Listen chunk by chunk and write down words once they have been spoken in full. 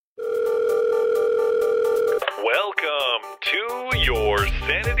to your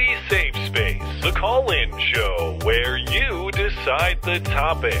sanity safe space, the call-in show where you decide the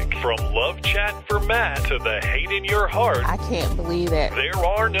topic. From love chat for Matt to the hate in your heart, I can't believe it. there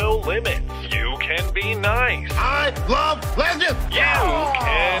are no limits. You can be nice. I love legends. You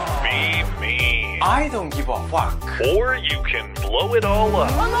can be mean. I don't give a fuck. Or you can blow it all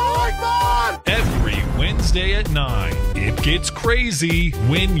up. Every Wednesday at 9, it gets crazy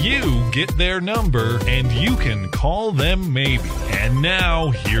when you get their number and you can call them maybe. And now,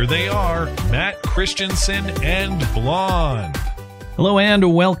 here they are, Matt Christensen and Blonde. Hello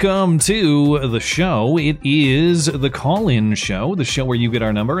and welcome to the show. It is the call-in show, the show where you get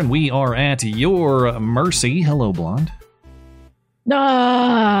our number, and we are at your mercy. Hello, Blonde.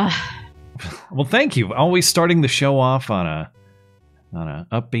 Well, thank you. Always starting the show off on a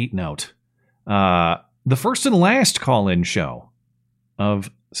upbeat note. The first and last call-in show of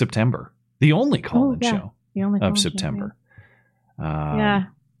September. The only call-in show of September.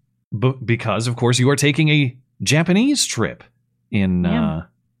 Because, of course, you are taking a Japanese trip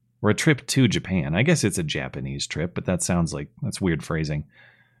or a trip to Japan. I guess it's a Japanese trip, but that sounds like that's weird phrasing.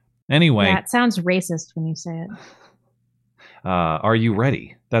 Anyway. Yeah, it sounds racist when you say it. Are you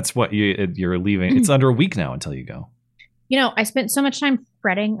ready? That's what you're leaving. It's under a week now until you go. You know, I spent so much time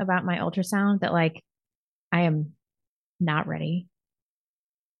fretting about my ultrasound that, like, I am not ready.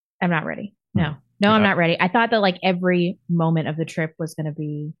 I'm not ready. No, I'm not ready. I thought that, like, every moment of the trip was going to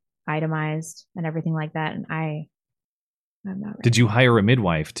be itemized and everything like that, and I'm not ready. Did you hire a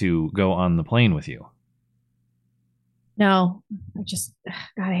midwife to go on the plane with you? No,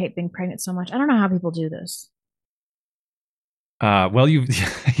 I hate being pregnant so much. I don't know how people do this. Well,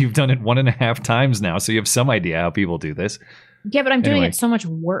 you've done it 1.5 times now, so you have some idea how people do this. Yeah, but I'm doing it so much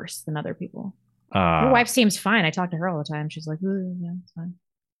worse than other people. Your wife seems fine. I talk to her all the time. She's like, yeah, it's fine.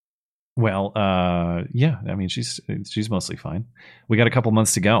 Well, yeah, I mean, she's mostly fine. We got a couple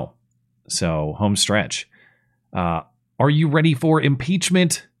months to go, so home stretch. Are you ready for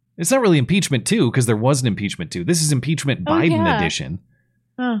impeachment? It's not really impeachment 2 because there was an impeachment 2. This is impeachment Biden edition.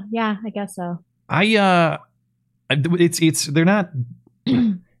 Oh yeah, I guess so. They're not.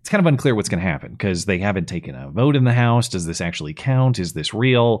 It's kind of unclear what's going to happen because they haven't taken a vote in the House. Does this actually count? Is this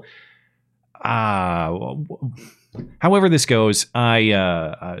real? However this goes,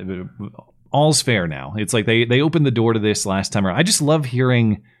 all's fair now. It's like they opened the door to this last time. I just love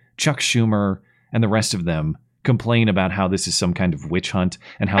hearing Chuck Schumer and the rest of them complain about how this is some kind of witch hunt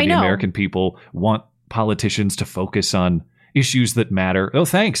and how the American people want politicians to focus on issues that matter. Oh,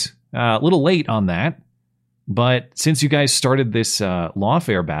 thanks. A little late on that. But since you guys started this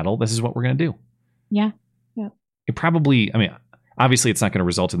lawfare battle, this is what we're going to do. Yeah. It probably, I mean, obviously it's not going to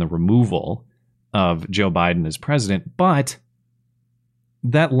result in the removal of Joe Biden as president, but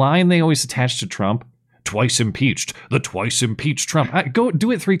that line they always attach to Trump, twice impeached, the twice impeached Trump. Go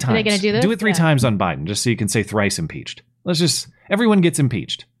do it 3 times. Are they going to do this? Do it 3 times on Biden, just so you can say thrice impeached. Everyone gets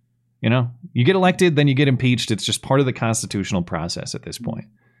impeached. You know, you get elected, then you get impeached. It's just part of the constitutional process at this point.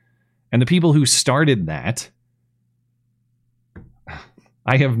 And the people who started that,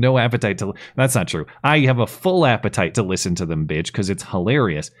 I have no appetite to... That's not true. I have a full appetite to listen to them, bitch, because it's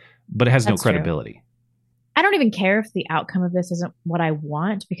hilarious, but it has no credibility. True. I don't even care if the outcome of this isn't what I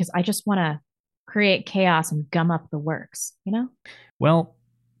want, because I just want to create chaos and gum up the works, you know? Well,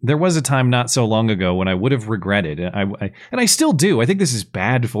 there was a time not so long ago when I would have regretted, and I still do. I think this is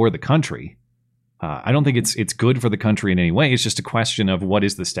bad for the country. I don't think it's good for the country in any way. It's just a question of what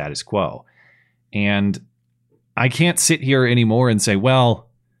is the status quo. And I can't sit here anymore and say, well,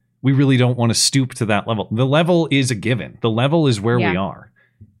 we really don't want to stoop to that level. The level is a given. The level is where we are.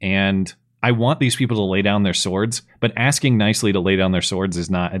 And I want these people to lay down their swords, but asking nicely to lay down their swords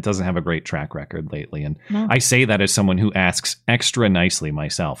it doesn't have a great track record lately. And I say that as someone who asks extra nicely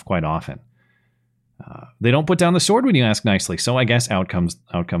myself quite often. They don't put down the sword when you ask nicely. So I guess out come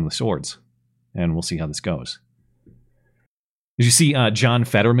the swords. And we'll see how this goes. Did you see John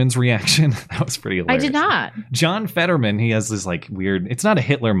Fetterman's reaction? That was pretty hilarious. I did not. John Fetterman, he has this like weird, it's not a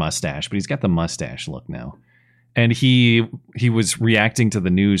Hitler mustache, but he's got the mustache look now. And he was reacting to the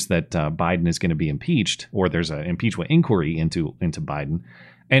news that Biden is going to be impeached, or there's an impeachment inquiry into Biden.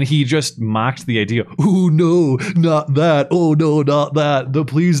 And he just mocked the idea. Oh, no, not that. Oh, no, not that. No,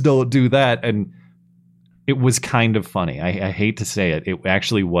 please don't do that. And it was kind of funny. I hate to say it. It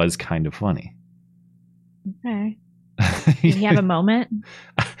actually was kind of funny. Okay. Did he have a moment?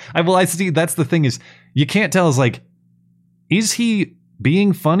 I see. That's the thing is, you can't tell. Is like, is he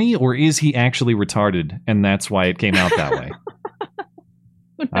being funny or is he actually retarded? And that's why it came out that way.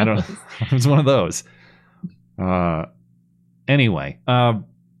 I don't know. It was one of those. Anyway,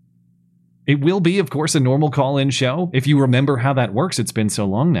 It will be, of course, a normal call-in show. If you remember how that works, it's been so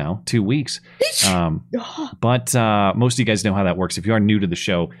long now, 2 weeks. But most of you guys know how that works. If you are new to the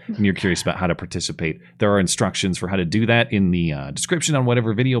show and you're curious about how to participate, there are instructions for how to do that in the description on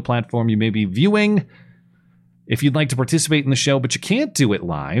whatever video platform you may be viewing. If you'd like to participate in the show, but you can't do it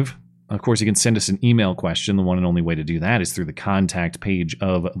live, of course, you can send us an email question. The one and only way to do that is through the contact page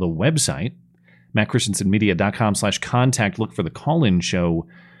of the website, mattchristiansenmedia.com/contact. Look for the call-in show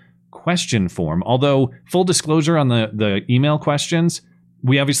question form. Although, full disclosure on the email questions,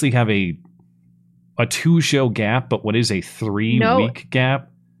 we obviously have a 2-show gap, but what is a 3-week gap?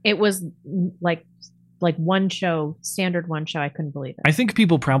 It was like one show, standard one show. I couldn't believe it. I think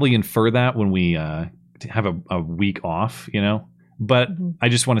people probably infer that when we have a week off, But I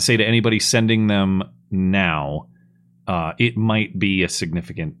just want to say to anybody sending them now, it might be a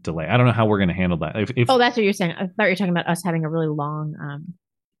significant delay. I don't know how we're going to handle that. If that's what you're saying. I thought you were talking about us having a really long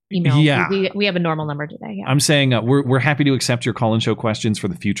email. Yeah. We have a normal number today. Yeah. I'm saying we're happy to accept your call-in show questions for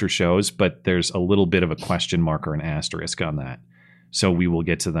the future shows, but there's a little bit of a question mark or an asterisk on that. So we will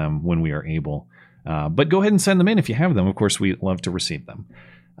get to them when we are able. But go ahead and send them in if you have them. Of course, we'd love to receive them.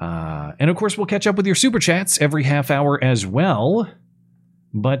 And of course, we'll catch up with your super chats every half hour as well.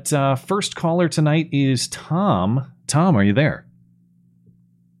 But first caller tonight is Tom. Tom, are you there?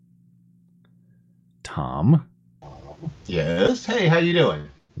 Tom? Yes. Hey, how you doing?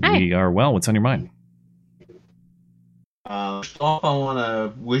 Hi. We are well. What's on your mind? First off, I want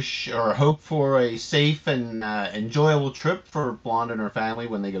to wish or hope for a safe and enjoyable trip for Blonde and her family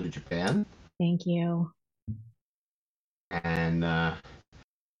when they go to Japan. Thank you. And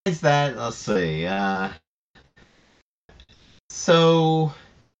besides that, let's see. So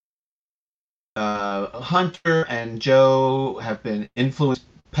Hunter and Joe have been influence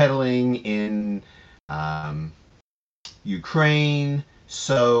peddling in Ukraine.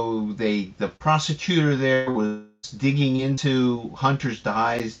 So the prosecutor there was digging into Hunter's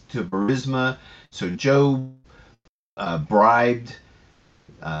ties to Burisma. So Joe bribed,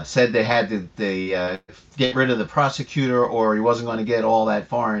 said they had to get rid of the prosecutor or he wasn't going to get all that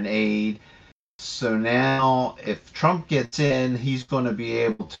foreign aid. So now if Trump gets in, he's going to be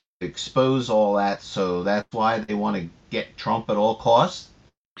able to expose all that. So that's why they want to get Trump at all costs.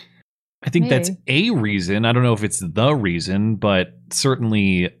 I think that's a reason. I don't know if it's the reason, but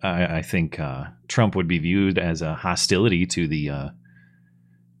certainly I think Trump would be viewed as a hostility to the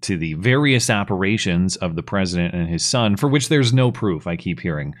various operations of the president and his son, for which there's no proof. I keep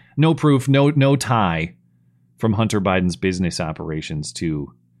hearing no proof, no tie from Hunter Biden's business operations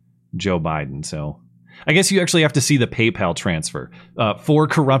to Joe Biden. So I guess you actually have to see the PayPal transfer for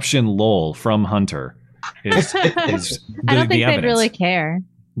corruption. Lol from Hunter. Is I don't think they'd really care.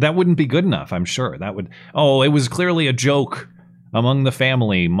 That wouldn't be good enough, I'm sure. That would, it was clearly a joke among the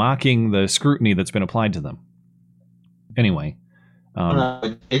family, mocking the scrutiny that's been applied to them. Anyway.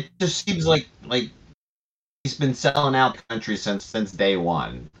 It just seems like he's been selling out the country since day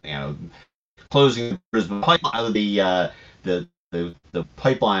one. Closing the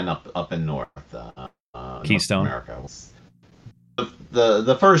pipeline up in north. Keystone. North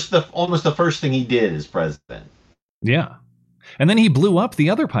America. Almost the first thing he did as president. Yeah. And then he blew up the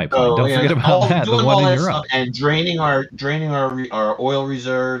other pipeline. Don't forget about that. The one in Europe. And draining our oil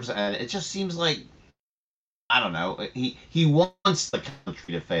reserves, and it just seems like, I don't know. He wants the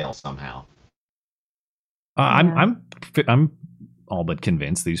country to fail somehow. I'm all but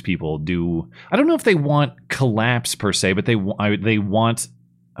convinced these people do. I don't know if they want collapse per se, but they want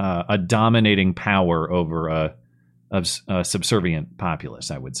a dominating power over a subservient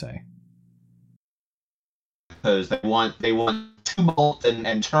populace, I would say. Because they want tumult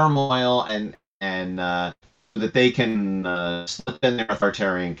and turmoil and so that they can slip in their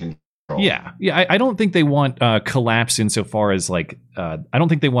authoritarian control. Yeah. I don't think they want collapse insofar as I don't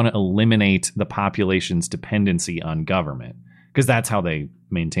think they want to eliminate the population's dependency on government, because that's how they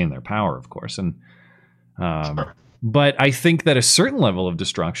maintain their power, of course. And Sure. But I think that a certain level of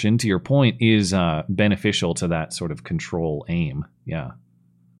destruction, to your point, is beneficial to that sort of control aim. Yeah.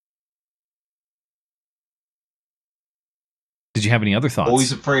 Did you have any other thoughts?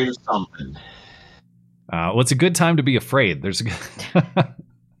 Always afraid of something. Well, it's a good time to be afraid. There's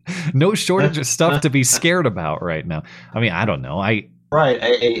no shortage of stuff to be scared about right now. I mean, I don't know. Right,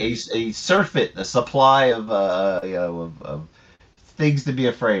 a surfeit, a supply of things to be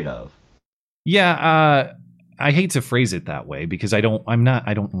afraid of. Yeah, I hate to phrase it that way because I don't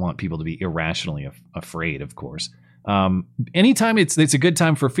want people to be irrationally afraid, of course. Anytime it's a good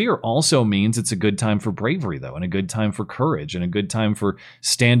time for fear also means it's a good time for bravery, though, and a good time for courage, and a good time for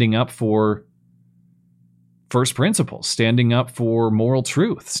standing up for first principles, standing up for moral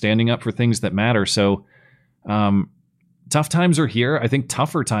truth, standing up for things that matter. So tough times are here. I think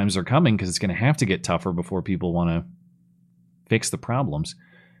tougher times are coming because it's going to have to get tougher before people want to fix the problems.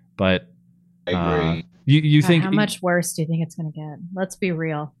 But I agree. You think how much worse do you think it's going to get? Let's be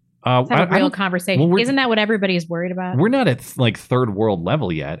real. Let's have a real conversation. Well, isn't that what everybody is worried about? We're not at like third world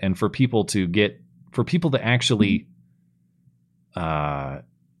level yet, and for people to actually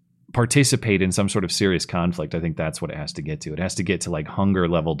participate in some sort of serious conflict, I think that's what it has to get to. It has to get to like hunger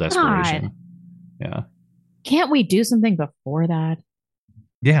level desperation. God. Yeah. Can't we do something before that?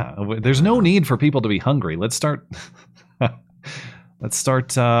 Yeah. There's no need for people to be hungry. Let's start. I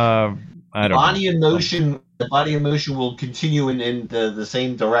don't know. The body in motion will continue in the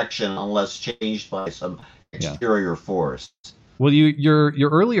same direction unless changed by some exterior force. Well, your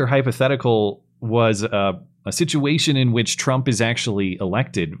earlier hypothetical was a situation in which Trump is actually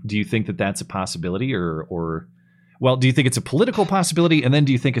elected. Do you think that that's a possibility, or well, do you think it's a political possibility, and then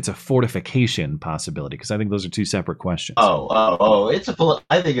do you think it's a fortification possibility? Because I think those are two separate questions. I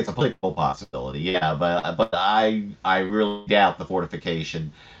think it's a political possibility. Yeah, but I really doubt the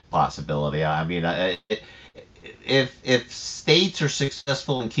fortification possibility. I mean, if states are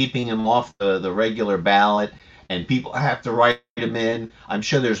successful in keeping him off the regular ballot and people have to write him in, I'm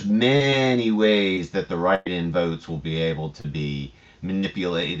sure there's many ways that the write-in votes will be able to be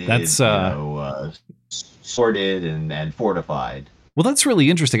manipulated, sorted and fortified. Well, that's really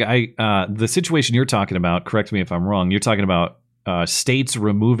interesting. The situation you're talking about, correct me if I'm wrong, you're talking about states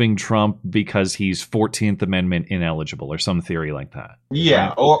removing Trump because he's 14th Amendment ineligible or some theory like that. Yeah,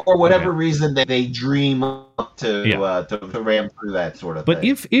 right? or whatever reason that they dream up to ram through that sort of thing. But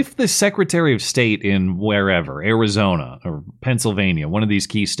if the Secretary of State in wherever, Arizona or Pennsylvania, one of these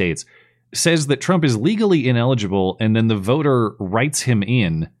key states, says that Trump is legally ineligible and then the voter writes him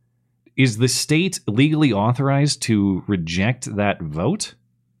in, is the state legally authorized to reject that vote?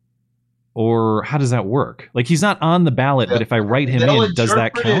 Or how does that work? Like, he's not on the ballot, but if I write him in, does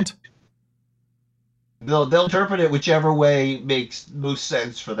that count? They'll interpret it whichever way makes most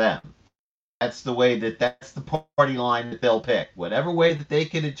sense for them. That's the party line that they'll pick. Whatever way that they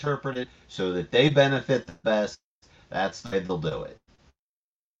can interpret it so that they benefit the best, that's the way they'll do it.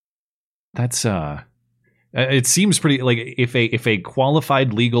 That's it seems pretty like if a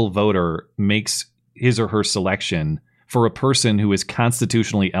qualified legal voter makes his or her selection for a person who is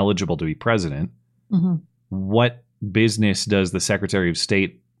constitutionally eligible to be president, what business does the Secretary of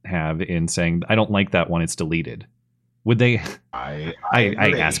State have in saying, I don't like that one, it's deleted? Would they? I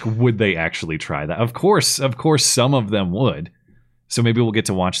ask, would they actually try that? Of course, some of them would. So maybe we'll get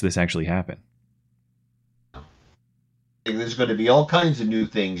to watch this actually happen. There's going to be all kinds of new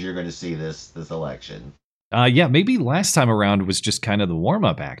things you're going to see this election. Yeah, maybe last time around was just kind of the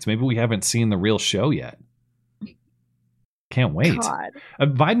warm-up act. Maybe we haven't seen the real show yet. Can't wait.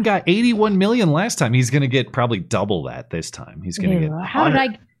 Biden got 81 million last time. He's going to get probably double that this time. He's going to get. How did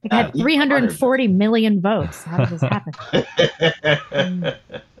I had 340 million votes? How did this happen?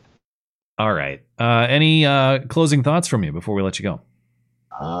 All right. Any closing thoughts from you before we let you go?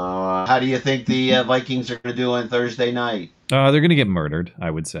 How do you think the Vikings are going to do on Thursday night? They're going to get murdered,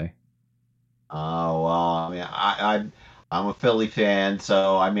 I would say. Oh well, I mean, I'm a Philly fan,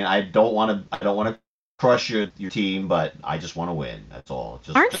 so I mean, I don't want to crush your team, but I just want to win. That's all.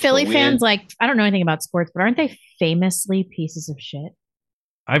 Aren't Philly fans like, I don't know anything about sports, but aren't they famously pieces of shit?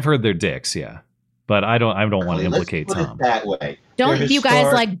 I've heard they're dicks, yeah, but I don't want to implicate Tom. It that way. Don't you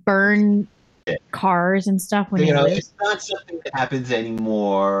guys like burn cars and stuff when you lose? It's not something that happens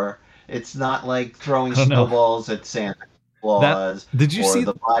anymore. It's not like throwing snowballs at Santa Claus. Did you see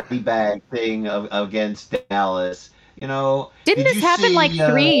the body bag thing against Dallas? Didn't this happen like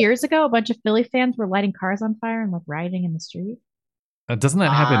 3 years ago? A bunch of Philly fans were lighting cars on fire and like rioting in the street. Doesn't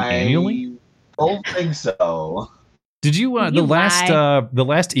that happen annually? I don't think so. Did you the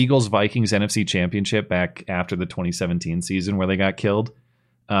last Eagles Vikings NFC Championship back after the 2017 season where they got killed?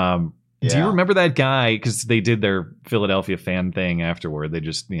 Do you remember that guy? Because they did their Philadelphia fan thing afterward. They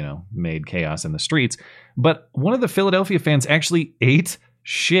just made chaos in the streets. But one of the Philadelphia fans actually ate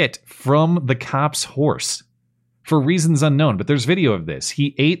shit from the cop's horse for reasons unknown. But there's video of this.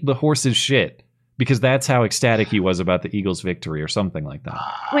 He ate the horse's shit because that's how ecstatic he was about the Eagles' victory or something like that.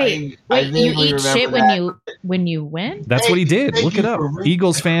 Wait, you eat shit when you win? That's what he did. Look it up.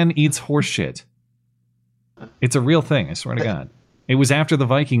 Eagles fan eats horse shit. It's a real thing. I swear to God. It was after the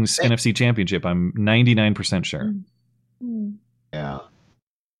Vikings NFC Championship. I'm 99% sure. Yeah.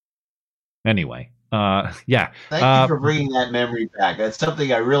 Anyway, Yeah. Thank you for bringing that memory back. That's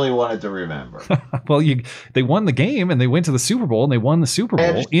something I really wanted to remember. Well, they won the game and they went to the Super Bowl and they won the Super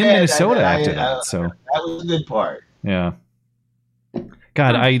Bowl in Minnesota after that. So that was a good part. Yeah.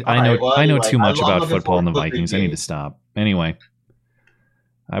 God, I know too much about football and the Vikings. I need to stop. Anyway,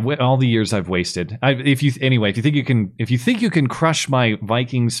 all the years I've wasted. If you think you can crush my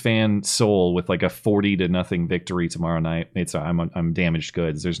Vikings fan soul with like a 40-0 victory tomorrow night, I'm damaged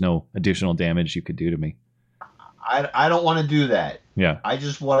goods. There's no additional damage you could do to me. I don't want to do that. Yeah. I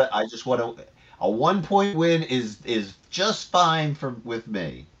just want to. A 1-point win is just fine with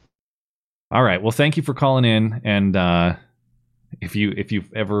me. All right. Well, thank you for calling in, and if you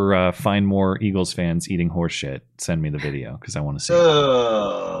ever find more Eagles fans eating horse shit, send me the video because I want to see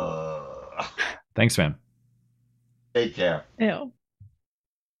it. Thanks, man. Take care. Ew.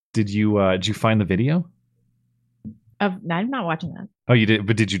 Did you find the video? I'm not watching that. Oh, you did,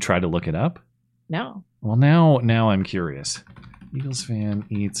 but did you try to look it up? No. Well, now I'm curious. Eagles fan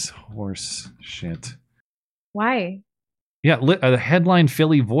eats horse shit. Why? Yeah, a headline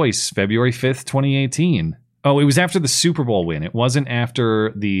Philly Voice, February 5th, 2018. Oh, it was after the Super Bowl win. It wasn't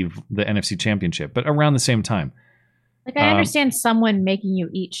after the NFC Championship, but around the same time. Like, I understand someone making you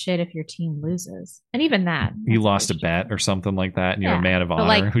eat shit if your team loses. And even that. You lost a bet or something like that, and you're a man of honor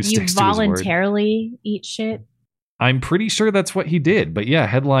like, who sticks to his word. You voluntarily eat shit? I'm pretty sure that's what he did. But yeah,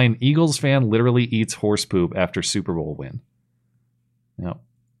 headline, Eagles fan literally eats horse poop after Super Bowl win. Yep.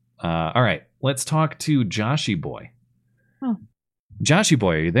 All right, let's talk to Joshy Boy. Oh. Joshy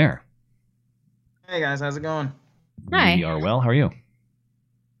Boy, are you there? Hey guys, how's it going? Hi. We are well. How are you?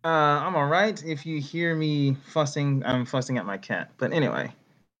 I'm all right. If you hear me fussing, I'm fussing at my cat. But anyway.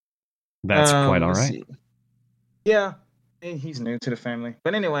 That's quite all right. Yeah, he's new to the family.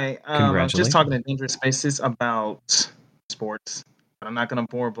 But anyway, I'm just talking to Dangerous Spaces about sports. I'm not going to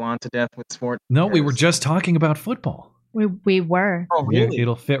bore Blonde to death with sports. No, we were just talking about football. We were. Oh, really?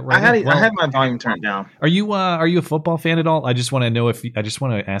 It'll fit right. I had my volume turned down. Are you a football fan at all? I just want to know I just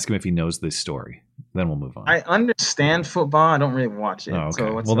want to ask him if he knows this story. Then we'll move on. I understand football. I don't really watch it. Oh, okay.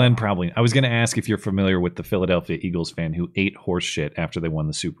 So well, then probably. I was going to ask if you're familiar with the Philadelphia Eagles fan who ate horse shit after they won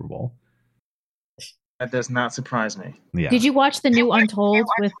the Super Bowl. That does not surprise me. Yeah. Did you watch the new Untold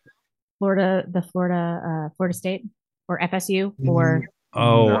with Florida State or FSU or?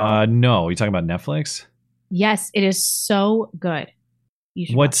 Oh, no. You talking about Netflix? Yes, it is so good. You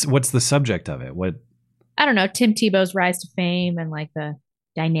should What's the subject of it? What? I don't know. Tim Tebow's rise to fame and like the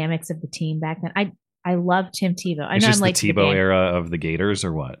dynamics of the team back then. I love Tim Tebow. I it's know just I'm like the Tebow era of the Gators,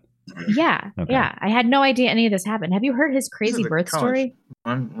 or what? Yeah, Okay. yeah. I had no idea any of this happened. Have you heard his crazy birth story?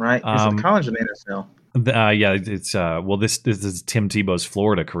 Right. It's a college in the NFL. Yeah, it's this is Tim Tebow's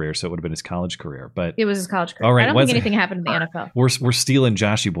Florida career, so it would have been his college career, but It was his college career. All right, I don't think anything happened in the NFL. we're stealing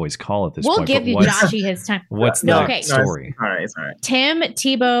Joshy Boy's call at this We'll point. give you Joshy his time. What's No, the okay. story? All right, it's all right. Tim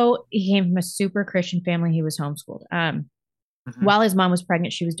Tebow, he came from a super Christian family. He was homeschooled. While his mom was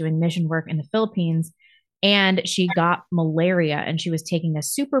pregnant, she was doing mission work in the Philippines, and she got malaria, and she was taking a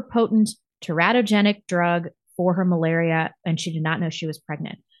super potent teratogenic drug for her malaria, and she did not know she was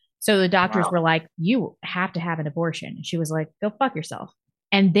pregnant. So the doctors were like, you have to have an abortion. And she was like, go fuck yourself.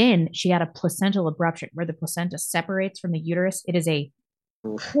 And then she had a placental abruption where the placenta separates from the uterus. It is a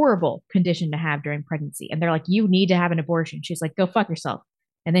horrible condition to have during pregnancy. And they're like, you need to have an abortion. She's like, go fuck yourself.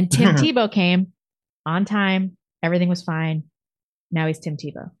 And then Tim Tebow came on time. Everything was fine. Now he's Tim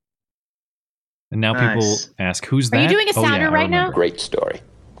Tebow. And now people ask, who's that? Are you doing a sounder right now? Great story.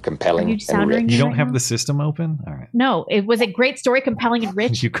 Compelling and rich. You don't have the system open? All right. No, it was a great story, compelling and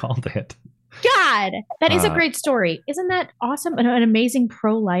rich. You called it. God, that is a great story. Isn't that awesome? An amazing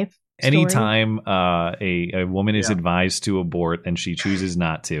pro-life story? Anytime a woman is advised to abort and she chooses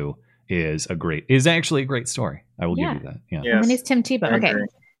not to is actually a great story. I will give you that. Yeah. Yes. And then he's Tim Tebow. Okay.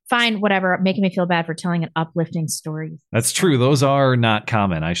 Fine, whatever. Making me feel bad for telling an uplifting story. That's true. Those are not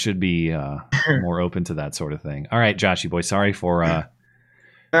common. I should be more open to that sort of thing. All right, Joshy boy. Sorry for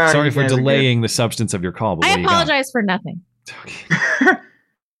delaying the substance of your call. But I apologize for nothing.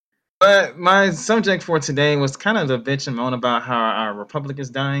 But my subject for today was kind of the bitch and moan about how our republic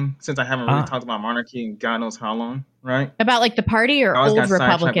is dying, since I haven't really talked about monarchy in God knows how long, right? About like the party or old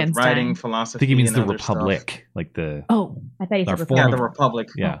Republicans writing, philosophy. I think he means the republic, stuff. Like the. Oh, I thought he said republic. Yeah, the republic.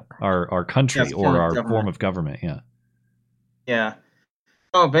 Yeah, our country or our form of government. Yeah. Yeah.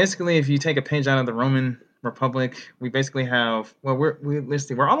 So basically, if you take a page out of the Roman Republic, we basically have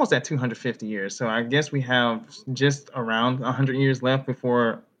we're almost at 250 years. So I guess we have just around 100 years left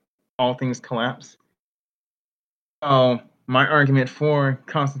before all things collapse. So my argument for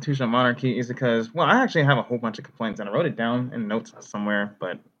constitutional monarchy is because, well, I actually have a whole bunch of complaints and I wrote it down in notes somewhere,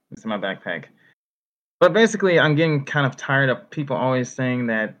 but it's in my backpack. But basically, I'm getting kind of tired of people always saying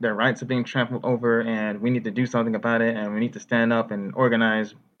that their rights are being trampled over and we need to do something about it and we need to stand up and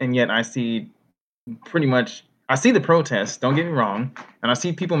organize. And yet I see the protests, don't get me wrong, and I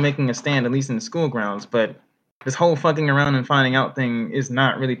see people making a stand, at least in the school grounds, but this whole fucking around and finding out thing is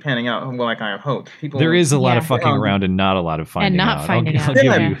not really panning out well like I have hoped. There is a lot of fucking around and not a lot of finding out. I'll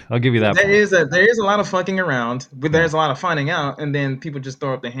give you that. There is a lot of fucking around, but there's a lot of finding out, and then people just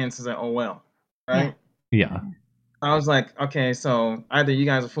throw up their hands and say, "Oh well," right? Yeah. I was like, okay, so either you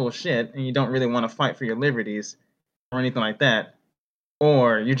guys are full of shit and you don't really want to fight for your liberties or anything like that,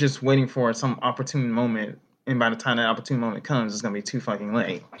 or you're just waiting for some opportune moment, and by the time that opportune moment comes, it's gonna be too fucking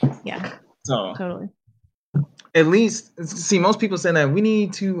late. Yeah. So totally. At least, see, most people say that we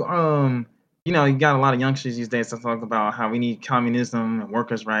need to, you got a lot of youngsters these days that talk about how we need communism and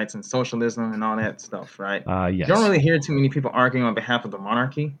workers' rights and socialism and all that stuff, right? Yes. You don't really hear too many people arguing on behalf of the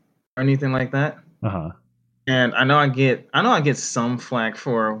monarchy or anything like that. And I know I get some flack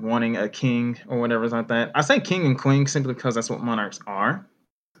for wanting a king or whatever like that. I say king and queen simply because that's what monarchs are.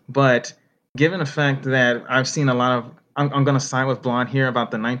 But given the fact that I've seen a lot of, I'm going to side with Blonde here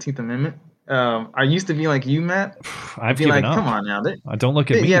about the 19th Amendment. I used to be like you, Matt. I've given up. Come on now. Don't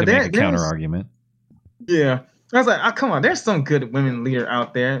look at me to make a counter argument. Yeah, I was like, come on. There's some good women leader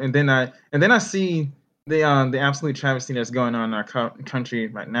out there, and then I see the absolute travesty that's going on in our country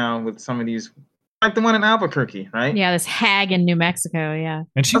right now with some of these. Like the one in Albuquerque, right? Yeah, this hag in New Mexico, yeah.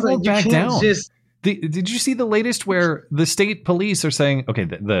 And she won't back down. Did you see the latest where the state police are saying, okay,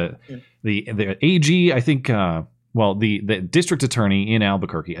 the AG, I think, the district attorney in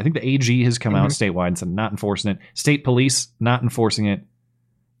Albuquerque, I think the AG has come out statewide and said not enforcing it. State police not enforcing it.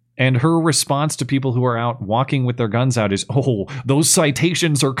 And her response to people who are out walking with their guns out is, oh, those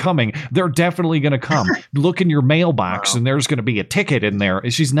citations are coming. They're definitely going to come. Look in your mailbox and there's going to be a ticket in there.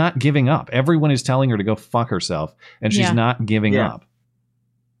 She's not giving up. Everyone is telling her to go fuck herself. And she's not giving up.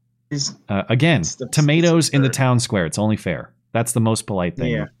 Again, tomatoes in the town square. It's only fair. That's the most polite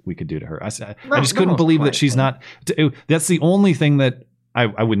thing we could do to her. I just couldn't believe that she's not. That's the only thing that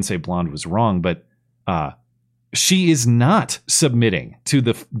I wouldn't say Blonde was wrong, but she is not submitting to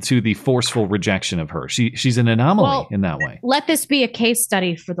the forceful rejection of her. She's an anomaly in that way. Let this be a case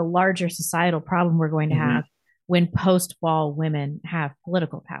study for the larger societal problem we're going to have when post-wall women have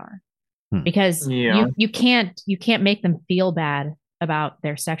political power, because you can't make them feel bad about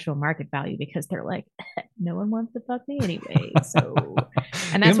their sexual market value because they're like, no one wants to fuck me anyway. So,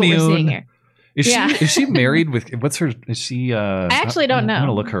 and that's what we're seeing here. Is she married with, what's her, is she, I actually don't know. I'm going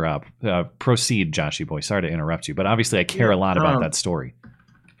to look her up. Proceed, Joshy boy. Sorry to interrupt you, but obviously I care a lot about that story.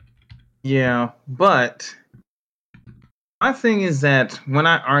 Yeah, but my thing is that when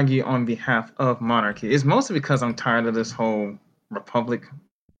I argue on behalf of monarchy, it's mostly because I'm tired of this whole republic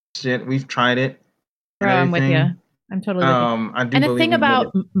shit. We've tried it. I'm with you. I'm totally with you. And the thing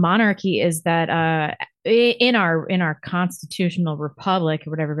about monarchy is that in our constitutional republic, or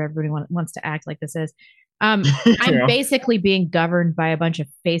whatever everybody wants to act like this is, I'm basically being governed by a bunch of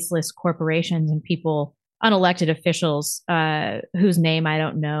faceless corporations and people, unelected officials whose name I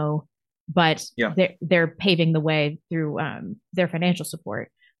don't know, but they're paving the way through their financial support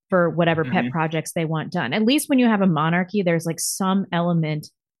for whatever pet projects they want done. At least when you have a monarchy, there's like some element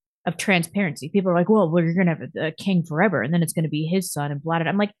of transparency. People are like, well, you're going to have a king forever, and then it's going to be his son and blah, blah, blah.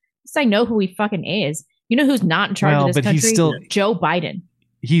 I'm like, I know who he fucking is. You know who's not in charge of this country? He's still Joe Biden.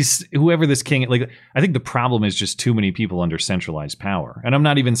 He's whoever this king. Like, I think the problem is just too many people under centralized power. And I'm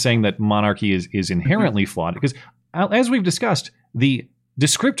not even saying that monarchy is inherently flawed, because as we've discussed, the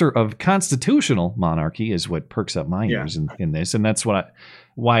descriptor of constitutional monarchy is what perks up my ears in this, and that's why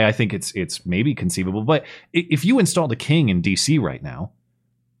I think it's maybe conceivable. But if you installed a king in DC right now,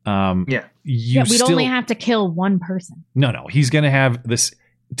 we'd only have to kill one person. No, he's going to have this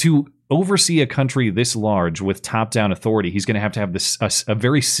to oversee a country this large with top-down authority. He's going to have this a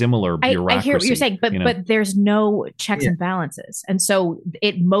very similar bureaucracy. I hear what you're saying, but there's no checks and balances, and so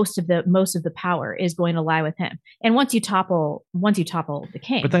most of the power is going to lie with him. And once you topple the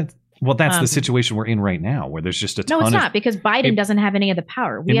king, but that's the situation we're in right now, where there's just a ton. No, it's not, because Biden doesn't have any of the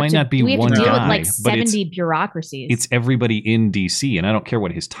power. We have to deal with like 70 bureaucracies. It's everybody in DC, and I don't care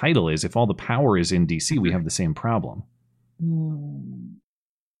what his title is. If all the power is in DC, we have the same problem.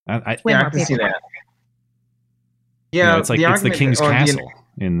 I can see that. Yeah, it's like it's the king's castle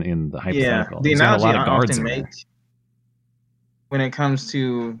in the hypothetical. The analogy got a lot of guards I often make when it comes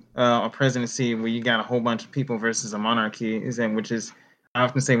to a presidency where you got a whole bunch of people versus a monarchy I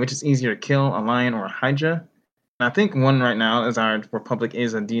often say, which is easier to kill, a lion or a hydra? And I think one right now is our republic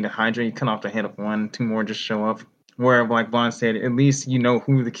is indeed a hydra. You cut off the head of one, two more just show up. where, like Bond said, at least you know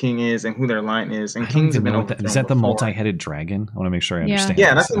who the king is and who their line is. And I don't kings have even been know what overthrown is that the before. multi-headed dragon? I want to make sure I understand.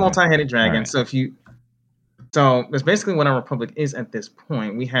 Yeah, this. that's the multi-headed dragon. Right. So that's basically what our republic is at this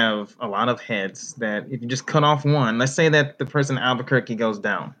point. We have a lot of heads that if you just cut off one, let's say that the person in Albuquerque goes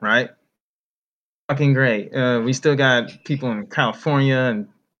down, right? Fucking great. We still got people in California and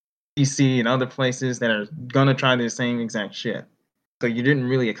DC and other places that are gonna try the same exact shit. So you didn't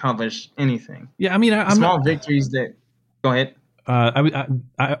really accomplish anything. Yeah, I mean, I'm small not, victories that. Go ahead.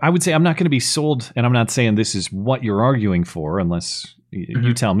 I would say I'm not going to be sold, and I'm not saying this is what you're arguing for, unless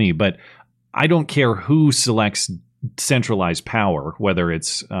you tell me. But I don't care who selects centralized power, whether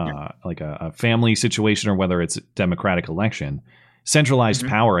it's like a family situation or whether it's a democratic election. Centralized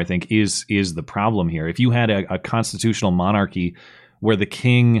power, I think, is the problem here. If you had a constitutional monarchy where the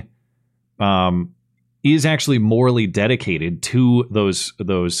king is actually morally dedicated to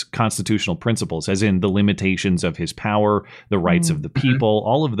those constitutional principles, as in the limitations of his power, the rights of the people,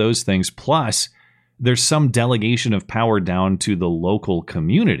 all of those things, plus there's some delegation of power down to the local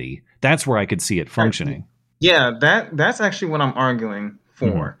community, that's where I could see it functioning. Yeah, that's actually what I'm arguing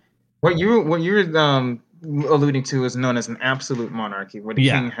for. What you're alluding to is known as an absolute monarchy, where the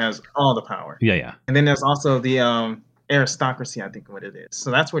king has all the power. Yeah. And then there's also the aristocracy, I think what it is.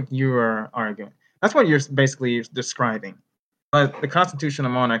 So that's what you are arguing. That's what you're basically describing. But the constitutional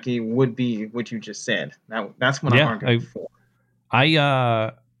monarchy would be what you just said. That's what I'm arguing for.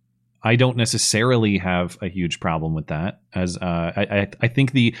 I don't necessarily have a huge problem with that. As I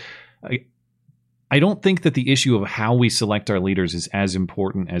think I don't think that the issue of how we select our leaders is as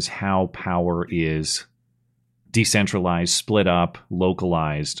important as how power is decentralized, split up,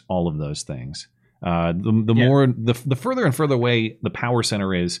 localized, all of those things. The further and further away the power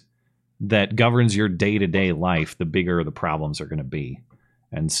center is that governs your day-to-day life, the bigger the problems are going to be.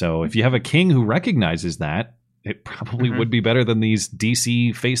 And so if you have a king who recognizes that, it probably would be better than these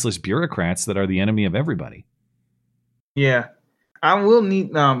DC faceless bureaucrats that are the enemy of everybody. Yeah. I will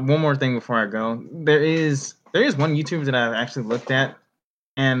need one more thing before I go. There is one YouTuber that I've actually looked at,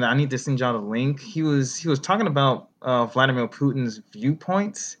 and I need to send y'all the link. He was talking about Vladimir Putin's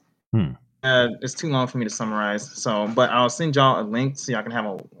viewpoints. It's too long for me to summarize, but I'll send y'all a link so y'all can have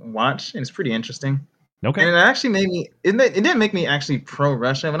a watch, and it's pretty interesting. Okay. And it actually made me. It didn't make me actually pro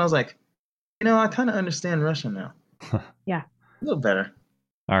Russia, but I was like, I kind of understand Russia now. Yeah. A little better.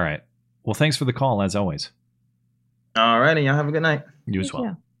 All right. Well, thanks for the call, as always. All righty. Y'all have a good night. You as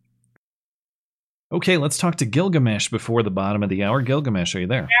well. Okay, let's talk to Gilgamesh before the bottom of the hour. Gilgamesh, are you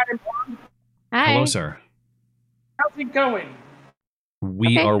there? Hi. Hello, sir. How's it going?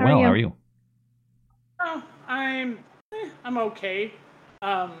 We are well. How are you? Oh, I'm okay.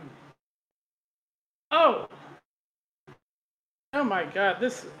 Oh my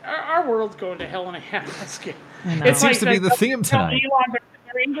God! Our world's going to hell in a handbasket. It seems to be the theme tonight.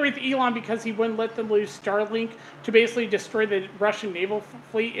 They're angry with Elon because he wouldn't let them lose Starlink to basically destroy the Russian naval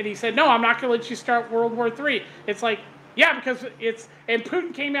fleet, and he said, "No, I'm not going to let you start World War III." It's like, yeah, because and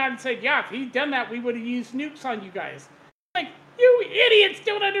Putin came out and said, "Yeah, if he'd done that, we would have used nukes on you guys." Like, you idiots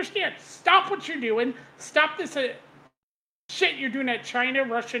don't understand. Stop what you're doing. Stop this shit you're doing at China,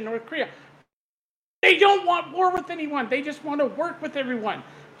 Russia, North Korea. They don't want war with anyone. They just want to work with everyone.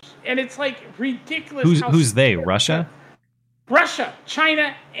 And it's like ridiculous. Who's they? Russia? Russia.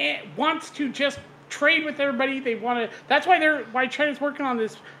 China wants to just trade with everybody. They want to. That's why China's working on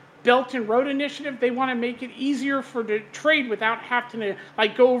this Belt and Road Initiative. They want to make it easier to trade without having to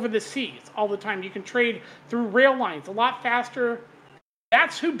go over the seas all the time. You can trade through rail lines a lot faster.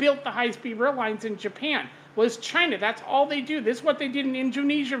 That's who built the high-speed rail lines in Japan. Was China. That's all they do. This is what they did in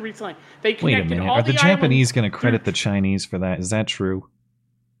Indonesia recently. They connected Wait a minute. all Are the the Japanese going to credit the Chinese for that? Is that true?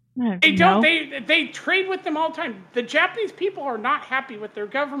 They don't. They trade with them all the time. The Japanese people are not happy with their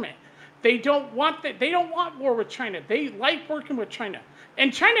government. They don't want that. They don't want war with China. They like working with China.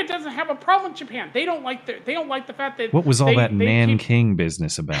 And China doesn't have a problem with Japan. They don't like the fact that. What was all that Nanking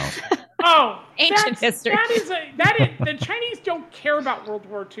business about? Oh, ancient history. The Chinese don't care about World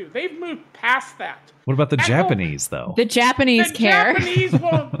War II. They've moved past that. What about the Japanese, though? The Japanese care. The Japanese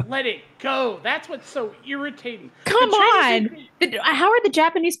won't let it go. That's what's so irritating. Come on. How are the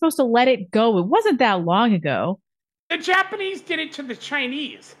Japanese supposed to let it go? It wasn't that long ago. The Japanese did it to the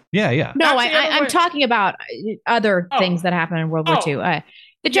Chinese. Yeah. No, I'm talking about other things that happened in World War II.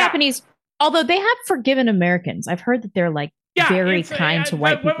 The Japanese, although they have forgiven Americans, I've heard that they're very kind to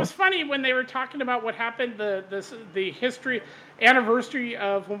white people. What was funny when they were talking about what happened, the history anniversary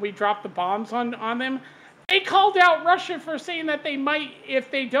of when we dropped the bombs on them, they called out Russia for saying that they might, if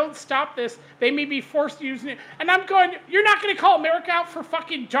they don't stop this, they may be forced to use it. And I'm going, you're not going to call America out for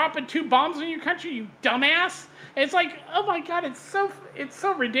fucking dropping 2 bombs on your country, you dumbass? It's like, oh my God, it's so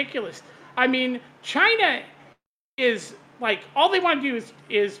ridiculous. I mean, China is like, all they want to do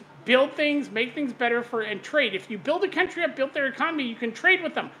is build things, make things better and trade. If you build a country up, build their economy, you can trade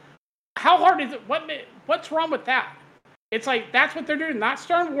with them. How hard is it? What's wrong with that? It's like, that's what they're doing. Not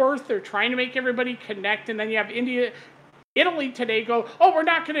starting wars. They're trying to make everybody connect. And then you have Italy today go, oh, we're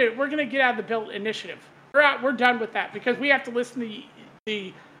going to get out of the Belt Initiative. We're done with that because we have to listen to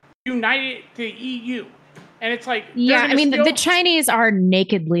the EU. And it's like, yeah, I mean, the Chinese are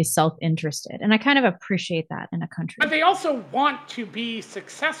nakedly self-interested, and I kind of appreciate that in a country. But they also want to be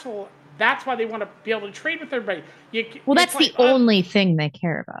successful. That's why they want to be able to trade with everybody. That's like, the only thing they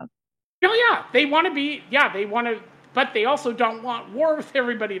care about. Yeah, they want to be. Yeah, they want to. But they also don't want war with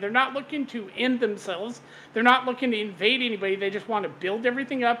everybody. They're not looking to end themselves. They're not looking to invade anybody. They just want to build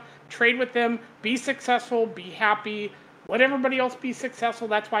everything up, trade with them, be successful, be happy. Let everybody else be successful.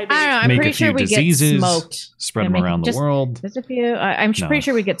 That's why they I'm make pretty a few sure we diseases, get smoked. Spread them around the world. Just a few. I'm pretty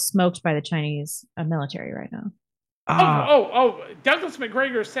sure we get smoked by the Chinese military right now. Douglas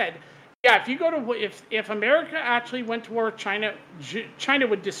McGregor said, yeah, if you go to if America actually went to war with China, China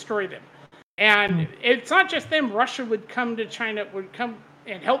would destroy them. And it's not just them. Russia would come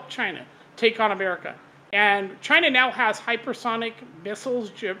and help China take on America. And China now has hypersonic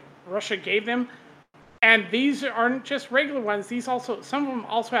missiles Russia gave them. And these aren't just regular ones. Some of them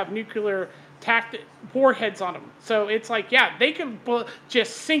also have nuclear warheads on them. So it's like, yeah, they could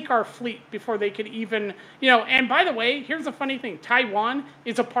just sink our fleet before they could even, and by the way, here's the funny thing. Taiwan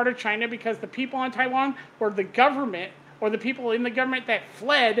is a part of China because the people on Taiwan were the government or the people in the government that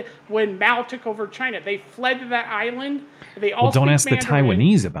fled when Mao took over China. They fled to that island. They all don't ask Mandarin. The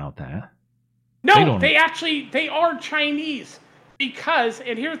Taiwanese about that. No, they are Chinese. Because,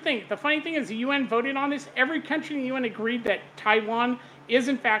 and here's the thing, the funny thing is the UN voted on this. Every country in the UN agreed that Taiwan is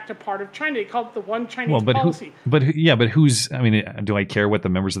in fact a part of China. They call it the one Chinese policy. But do I care what the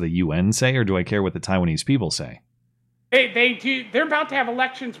members of the UN say or do I care what the Taiwanese people say? They do. They're about to have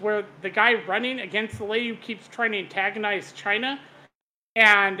elections where the guy running against the lady who keeps trying to antagonize China,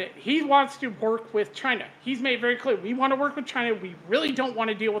 and he wants to work with China. He's made it very clear, we want to work with China. We really don't want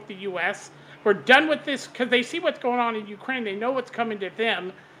to deal with the U.S. We're done with this because they see what's going on in Ukraine. They know what's coming to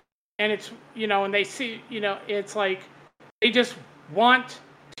them. And it's, and they see, it's like they just want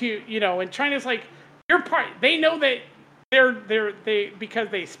to, and China's like, you're part, they know that they because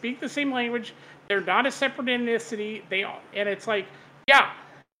they speak the same language, they're not a separate ethnicity. And it's like, yeah,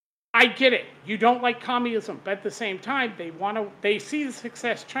 I get it. You don't like communism, but at the same time, they see the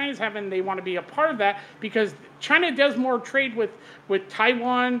success China's having. They want to be a part of that because China does more trade with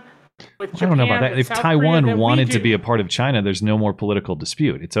Taiwan, with Japan, I don't know about that. If South Taiwan Korea wanted to be a part of China, there's no more political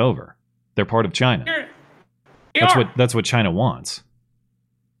dispute. It's over. They're part of China. That's what China wants.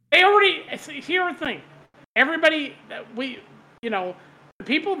 They already. Here's the thing. Everybody, the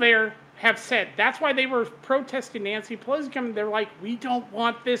people there have said that's why they were protesting Nancy Pelosi coming. They're like, we don't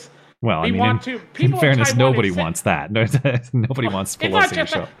want this. Well, in fairness, nobody wants that. Nobody wants Pelosi to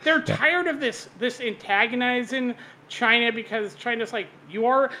show. They're tired of this antagonizing China because China's like,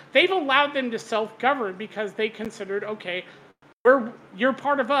 they've allowed them to self-govern because they considered, okay, you're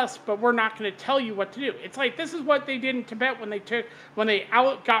part of us, but we're not going to tell you what to do. It's like, this is what they did in Tibet when they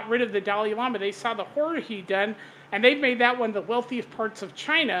got rid of the Dalai Lama. They saw the horror he'd done, and they've made that one of the wealthiest parts of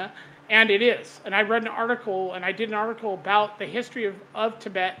China, and it is. And I read an article, and I did an article about the history of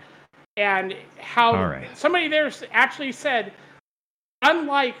Tibet, and how somebody there actually said,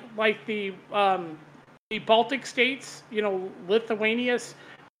 unlike the Baltic states, Lithuania,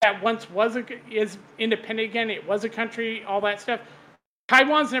 that once is independent again, it was a country, all that stuff.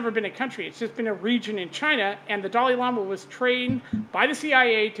 Taiwan's never been a country. It's just been a region in China, and the Dalai Lama was trained by the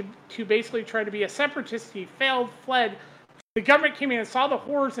CIA to basically try to be a separatist. He fled. The government came in and saw the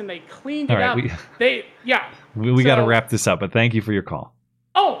horrors, and they cleaned it up. We got to wrap this up, but thank you for your call.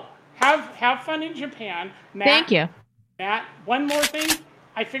 Oh, have fun in Japan, Matt. Thank you, Matt. One more thing,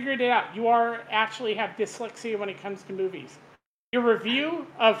 I figured it out. You actually have dyslexia when it comes to movies. Your review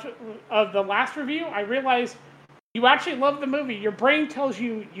of the last review, I realized you actually love the movie. Your brain tells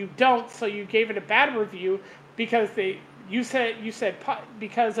you don't, so you gave it a bad review because you said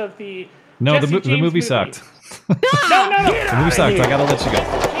because of the the movie sucked. No. The movie sucked. I gotta let you go.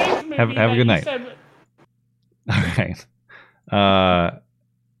 Have a good night. All right.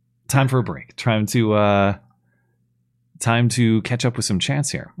 Time for a break. Time to catch up with some chats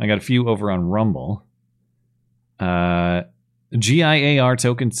here. I got a few over on Rumble. GIAR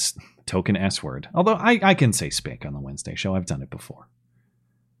token S word. Although I can say Spink on the Wednesday show. I've done it before.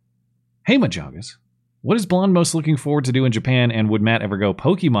 Hey, Majagas. What is Blonde most looking forward to do in Japan, and would Matt ever go?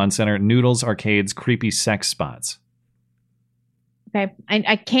 Pokemon Center, noodles, arcades, creepy sex spots. Okay,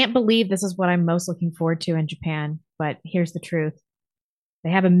 I can't believe this is what I'm most looking forward to in Japan, but here's the truth. They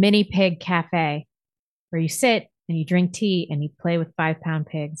have a mini pig cafe where you sit and you drink tea and you play with 5-pound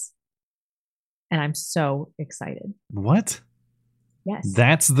pigs. And I'm so excited. What? Yes.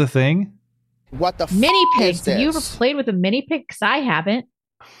 That's the thing? What the mini pigs? is this? Have you ever played with a mini pig? Because I haven't.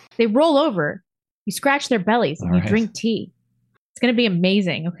 They roll over. You scratch their bellies and you drink tea. It's going to be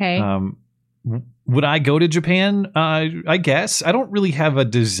amazing, okay? Would I go to Japan? I guess. I don't really have a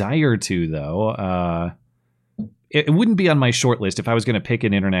desire to, though. It wouldn't be on my short list. If I was going to pick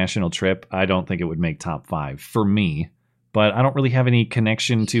an international trip, I don't think it would make top 5 for me. But I don't really have any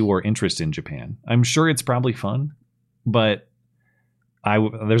connection to or interest in Japan. I'm sure it's probably fun, but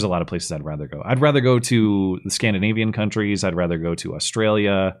there's a lot of places I'd rather go. I'd rather go to the Scandinavian countries. I'd rather go to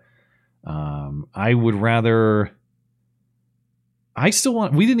Australia. I would rather... we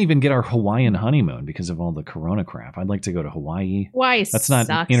didn't even get our Hawaiian honeymoon because of all the corona crap. I'd like to go to Hawaii. Hawaii That's sucks.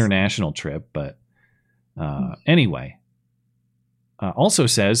 not an international trip, but anyway. Also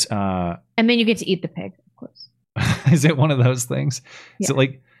says... and then you get to eat the pig, of course. Is it one of those things? Yeah. Is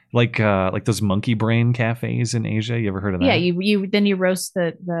it like those monkey brain cafes in Asia? You ever heard of that? Yeah, you roast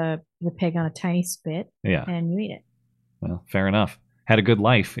the pig on a tiny spit. Yeah. And you eat it. Well, fair enough. Had a good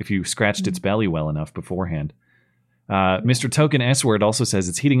life if you scratched its belly well enough beforehand. Mr. Token S-Word also says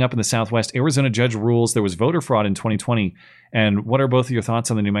it's heating up in the Southwest. Arizona judge rules there was voter fraud in 2020. And what are both of your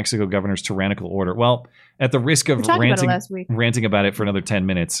thoughts on the New Mexico governor's tyrannical order? Well, at the risk of ranting about it for another 10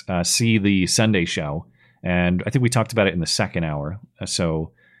 minutes, see the Sunday show. And I think we talked about it in the second hour.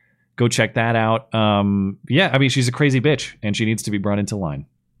 So go check that out. Yeah, I mean, she's a crazy bitch and she needs to be brought into line.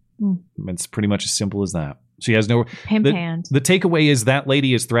 It's pretty much as simple as that. She has no... The takeaway is that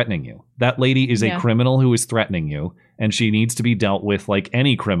lady is threatening you. That lady is a criminal who is threatening you, and she needs to be dealt with like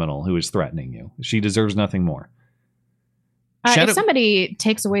any criminal who is threatening you. She deserves nothing more. If somebody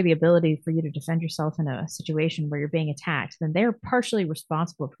takes away the ability for you to defend yourself in a situation where you're being attacked, then they're partially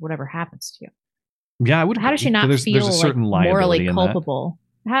responsible for whatever happens to you. Yeah, I would. How does she not feel there's a certain like morally in culpable?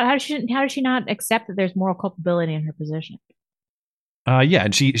 How does she not accept that there's moral culpability in her position? Yeah,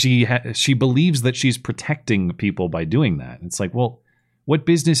 and she believes that she's protecting people by doing that. It's like, well, what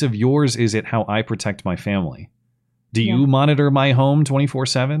business of yours is it how I protect my family? Do you monitor my home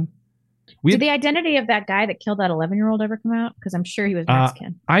 24/7? Did the identity of that guy that killed that 11-year-old ever come out? Because I'm sure he was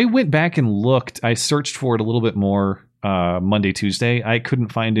Mexican. I went back and looked. I searched for it a little bit more Monday, Tuesday. I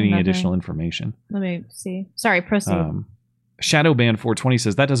couldn't find any additional information. Let me see. Sorry, proceed. Shadowban 420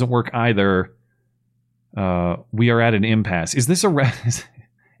 says that doesn't work either. We are at an impasse. Is this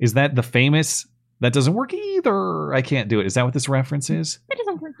is that the famous that doesn't work either? I can't do it. Is that what this reference is? That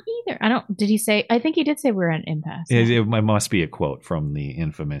doesn't work either. Did he say? I think he did say we're at an impasse. It must be a quote from the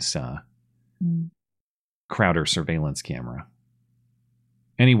infamous Crowder surveillance camera.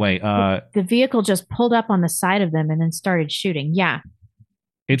 Anyway, the vehicle just pulled up on the side of them and then started shooting. Yeah.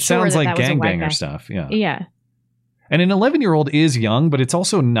 It sounds like gangbanger stuff. Yeah. Yeah. And an 11-year-old is young, but it's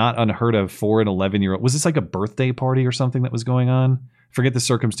also not unheard of for an 11-year-old. Was this like a birthday party or something that was going on? Forget the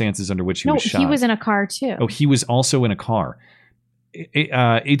circumstances under which he was shot. No, he was in a car too. Oh, he was also in a car.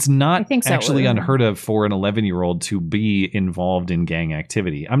 It's not actually unheard of for an 11-year-old to be involved in gang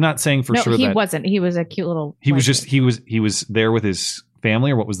activity. I'm not saying for sure that... No, he wasn't. He was a cute little... He was there with his family,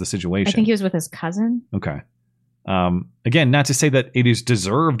 or what was the situation? I think he was with his cousin. Okay. Again, not to say that it is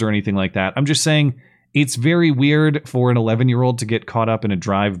deserved or anything like that. I'm just saying... It's very weird for an 11-year-old to get caught up in a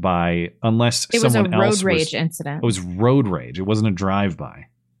drive-by unless someone else was... It was a road rage incident. It was road rage. It wasn't a drive-by.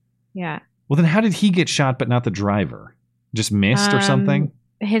 Yeah. Well, then how did he get shot but not the driver? Just missed or something?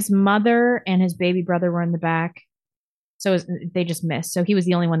 His mother and his baby brother were in the back. So they just missed. So he was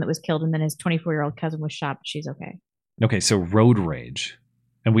the only one that was killed, and then his 24-year-old cousin was shot, but she's okay. Okay, so road rage.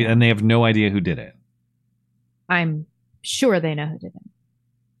 And they have no idea who did it. I'm sure they know who did it.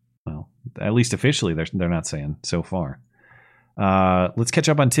 Well, at least officially, they're not saying so far. Let's catch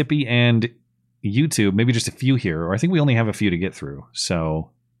up on Tippy and YouTube. Maybe just a few here, or I think we only have a few to get through.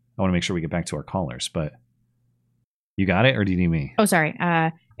 So I want to make sure we get back to our callers. But you got it, or do you need me? Oh, sorry.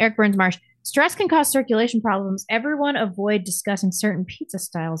 Eric Burns Marsh. Stress can cause circulation problems. Everyone avoid discussing certain pizza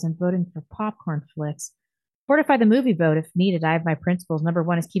styles and voting for popcorn flicks. Fortify the movie vote if needed. I have my principles. Number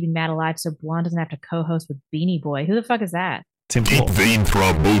 1 is keeping Matt alive so Blonde doesn't have to co-host with Beanie Boy. Who the fuck is that? Deep vein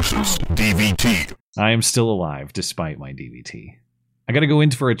thrombosis, DVT. I am still alive despite my DVT. I got to go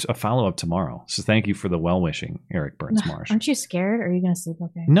in for a follow-up tomorrow. So thank you for the well-wishing, Eric Burns Marsh. Aren't you scared? Or are you going to sleep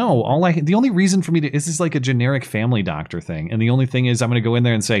okay? No, the only reason for me to, this is like a generic family doctor thing. And the only thing is I'm going to go in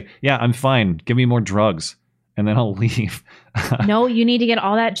there and say, yeah, I'm fine. Give me more drugs. And then I'll leave. No, you need to get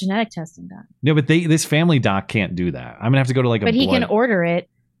all that genetic testing done. No, but this family doc can't do that. I'm going to have to go to like a But he can order it.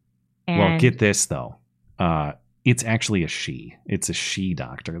 Well, get this though. It's actually a she. It's a she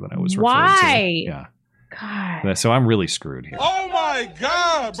doctor that I was referring to. Why? Yeah. God. So I'm really screwed here. Oh my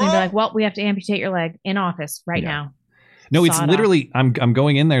God, So bro. you'd be like, well, we have to amputate your leg in office right now. No, it's Sawed literally I'm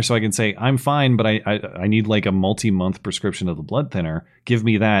going in there so I can say I'm fine, but I need like a multi-month prescription of the blood thinner. Give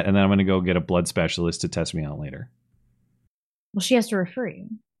me that, and then I'm going to go get a blood specialist to test me out later. Well, she has to refer you.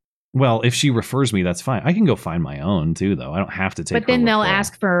 Well, if she refers me, that's fine. I can go find my own too, though. I don't have to take. But then her they'll referral.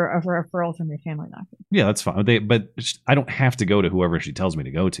 ask for a referral from your family doctor. Yeah, that's fine. But I don't have to go to whoever she tells me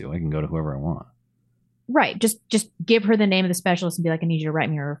to go to. I can go to whoever I want. Right. Just give her the name of the specialist and be like, I need you to write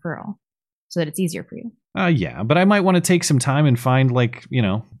me a referral so that it's easier for you. Yeah, but I might want to take some time and find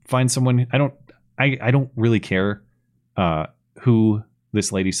find someone. I don't really care who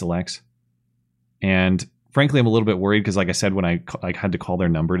this lady selects. And frankly, I'm a little bit worried because, like I said, when I had to call their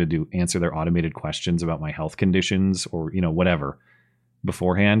number to answer their automated questions about my health conditions or, whatever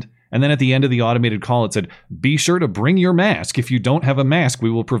beforehand. And then at the end of the automated call, it said, be sure to bring your mask. If you don't have a mask,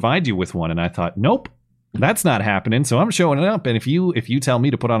 we will provide you with one. And I thought, nope, that's not happening. So I'm showing up. And if you tell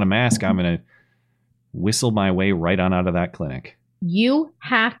me to put on a mask, I'm going to whistle my way right on out of that clinic. You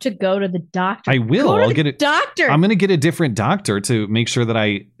have to go to the doctor. I will. I'll get a doctor. I'm going to get a different doctor to make sure that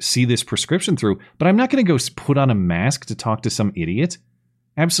I see this prescription through. But I'm not going to go put on a mask to talk to some idiot.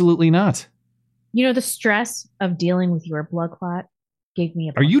 Absolutely not. The stress of dealing with your blood clot gave me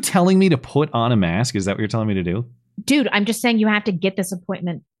a... Are you telling me to put on a mask? Is that what you're telling me to do? Dude, I'm just saying you have to get this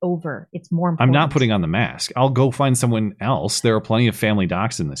appointment over. It's more important. I'm not putting on the mask. I'll go find someone else. There are plenty of family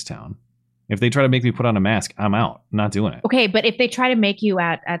docs in this town. If they try to make me put on a mask, I'm out. I'm not doing it. Okay, but if they try to make you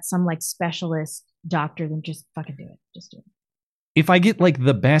at some like specialist doctor, then just fucking do it. Just do it. If I get like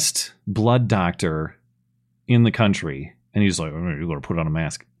the best blood doctor in the country and he's like, you're going to put on a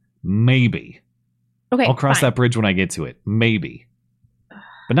mask, maybe. Okay, I'll cross that bridge when I get to it. Maybe.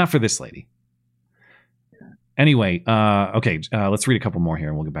 But not for this lady. Anyway, okay, let's read a couple more here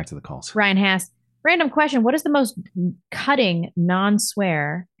and we'll get back to the calls. Ryan Haas. Random question. What is the most cutting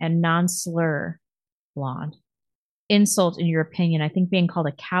non-swear and non-slur blonde insult in your opinion? I think being called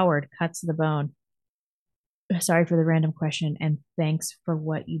a coward cuts the bone. Sorry for the random question and thanks for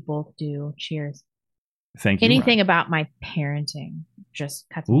what you both do. Cheers. Thank you. Anything about my parenting just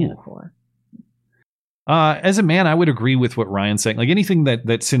cuts me to the core. As a man, I would agree with what Ryan's saying. Like anything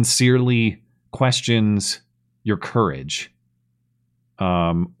that sincerely questions your courage.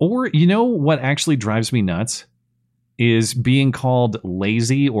 Or what actually drives me nuts is being called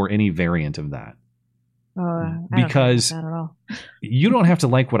lazy or any variant of that. Because I don't know you don't have to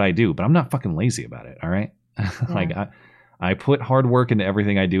like what I do, but I'm not fucking lazy about it. All right. Yeah. Like I put hard work into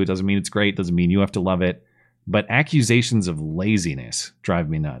everything I do. It doesn't mean it's great. Doesn't mean you have to love it, but accusations of laziness drive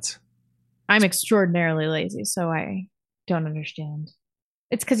me nuts. I'm extraordinarily lazy, so I don't understand.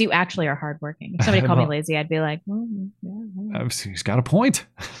 It's because you actually are hardworking. If somebody called me lazy, I'd be like, well, yeah. He's got a point.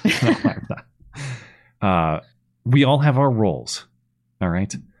 We all have our roles. All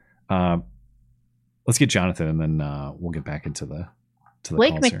right. Let's get Jonathan, and then we'll get back into the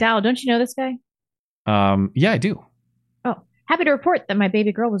Blake McDowell. Here. Don't you know this guy? Yeah, I do. Oh, happy to report that my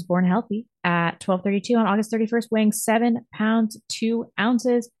baby girl was born healthy at 12:32 on August 31st, weighing 7 pounds 2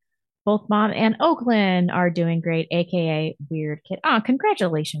 ounces. Both Mom and Oakland are doing great, a.k.a. Weird Kid. Oh,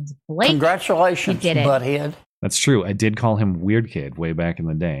 congratulations, Blake. Congratulations, you did it. butthead. That's true. I did call him Weird Kid way back in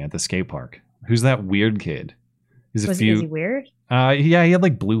the day at the skate park. Who's that weird kid? Is he weird? Yeah, he had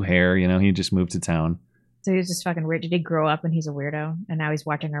like blue hair. He just moved to town. So he was just fucking weird. Did he grow up and he's a weirdo? And now he's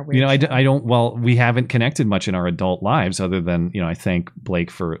watching our weird show? I don't, well, we haven't connected much in our adult lives other than, I thank Blake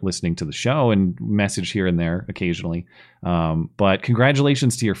for listening to the show and message here and there occasionally. But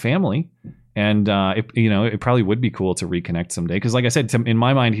congratulations to your family. And, it probably would be cool to reconnect someday. Because like I said, in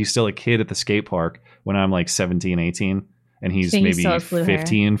my mind, he's still a kid at the skate park when I'm like 17, 18. And he's maybe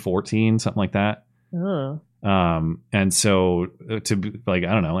 15, 14, something like that. Ugh. And so to like,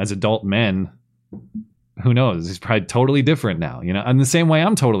 I don't know, as adult men, who knows? He's probably totally different now, And the same way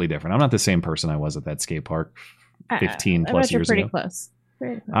I'm totally different. I'm not the same person I was at that skate park 15 plus years ago. Pretty close.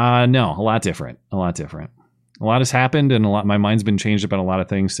 No, a lot different. A lot has happened, and my mind's been changed about a lot of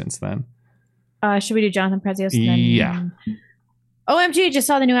things since then. Should we do Jonathan Prezios? Yeah. OMG, just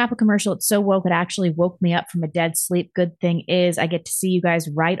saw the new Apple commercial. It's so woke. It actually woke me up from a dead sleep. Good thing is I get to see you guys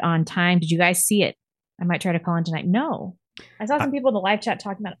right on time. Did you guys see it? I might try to call in tonight. No. I saw some people in the live chat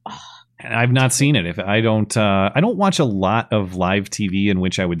talking about it. I've not seen it. If I don't watch a lot of live TV in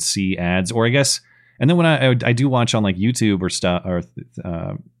which I would see ads, or I guess, and then when I do watch on like YouTube or stuff or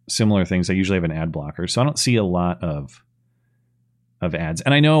similar things, I usually have an ad blocker, so I don't see a lot of ads.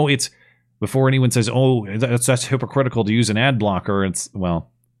 And I know it's before anyone says, "Oh, that's hypocritical to use an ad blocker." It's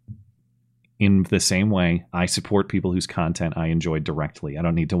in the same way, I support people whose content I enjoy directly. I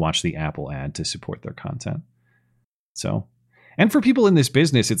don't need to watch the Apple ad to support their content. So. And for people in this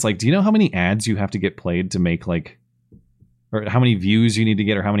business, it's like, do you know how many ads you have to get played to make like, or how many views you need to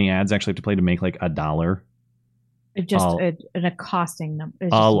get, or how many ads actually have to play to make like $1? It's just an accosting number.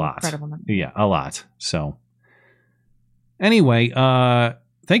 It's just a lot. Incredible number. Yeah, a lot. So anyway,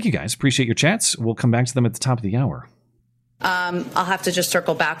 thank you guys. Appreciate your chats. We'll come back to them at the top of the hour. I'll have to just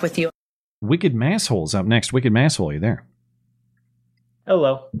circle back with you. Wicked Masshole's up next. Wicked Masshole, are you there?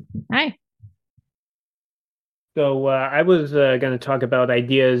 Hello. Hi. So I was going to talk about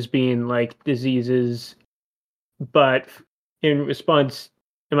ideas being like diseases, but in response,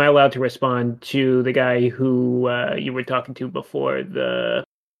 am I allowed to respond to the guy who you were talking to before the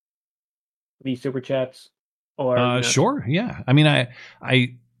super chats? Or sure, yeah. I mean,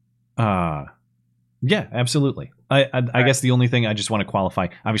 yeah, absolutely. I guess the only thing I just want to qualify,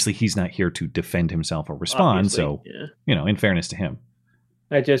 obviously, he's not here to defend himself or respond. Obviously, so in fairness to him,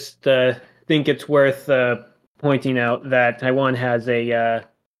 I just think it's worth pointing out that Taiwan has a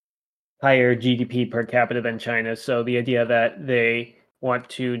higher GDP per capita than China. So the idea that they want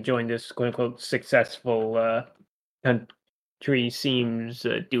to join this quote unquote successful country seems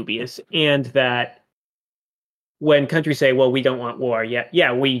dubious. And that when countries say, well, we don't want war,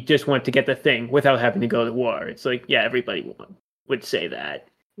 yeah, we just want to get the thing without having to go to war. It's like, yeah, everybody would say that.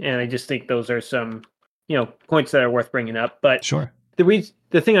 And I just think those are some, points that are worth bringing up. But sure.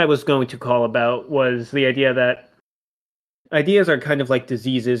 The thing I was going to call about was the idea that ideas are kind of like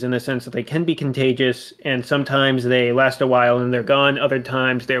diseases in the sense that they can be contagious, and sometimes they last a while and they're gone. Other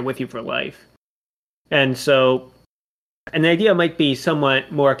times they're with you for life. And so an idea might be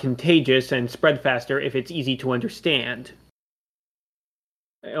somewhat more contagious and spread faster if it's easy to understand,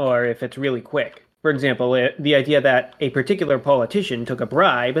 or if it's really quick. For example, the idea that a particular politician took a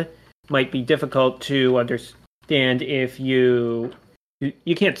bribe might be difficult to understand if you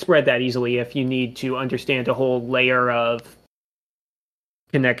can't spread that easily if you need to understand a whole layer of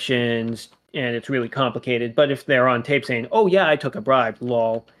connections, and it's really complicated. But if they're on tape saying, oh yeah, I took a bribe,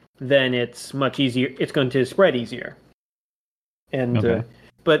 lol, then it's much easier. It's going to spread easier. And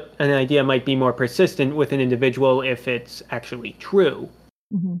but an idea might be more persistent with an individual if it's actually true.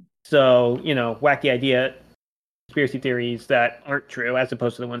 Mm-hmm. So, wacky idea, conspiracy theories that aren't true as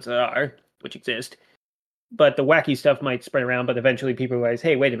opposed to the ones that are, which exist. But the wacky stuff might spread around, but eventually people realize,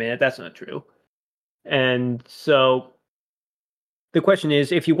 hey, wait a minute, that's not true. And so the question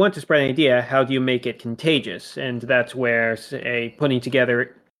is, if you want to spread an idea, how do you make it contagious? And that's where, say, putting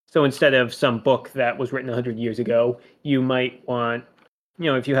together, so instead of some book that was written 100 years ago, you might want,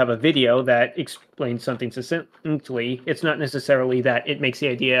 if you have a video that explains something succinctly, it's not necessarily that it makes the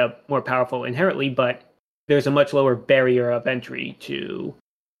idea more powerful inherently, but there's a much lower barrier of entry to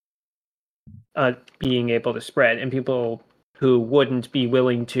being able to spread, and people who wouldn't be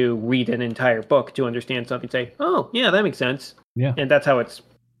willing to read an entire book to understand something say, oh yeah, that makes sense. Yeah. And that's how it's.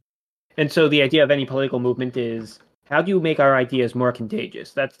 And so the idea of any political movement is, how do you make our ideas more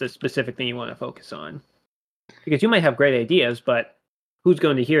contagious? That's the specific thing you want to focus on, because you might have great ideas, but who's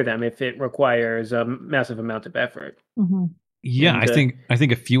going to hear them if it requires a massive amount of effort? Mm-hmm. Yeah, and, I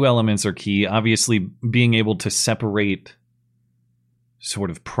think a few elements are key. Obviously, being able to separate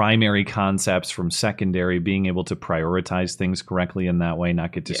sort of primary concepts from secondary, being able to prioritize things correctly in that way,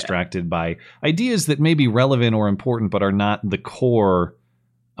 not get distracted by ideas that may be relevant or important but are not the core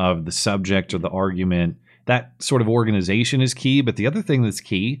of the subject or the argument. That sort of organization is key. But the other thing that's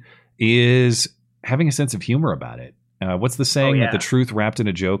key is having a sense of humor about it. What's the saying? That the truth wrapped in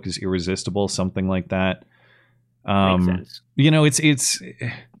a joke is irresistible, something like that. Makes sense. It's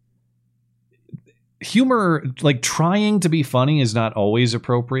humor, like trying to be funny is not always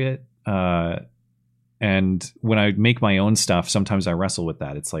appropriate. And when I make my own stuff, sometimes I wrestle with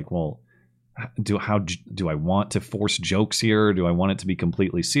that. It's like, well, do I want to force jokes here? Do I want it to be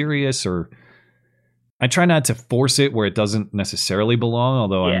completely serious? Or I try not to force it where it doesn't necessarily belong,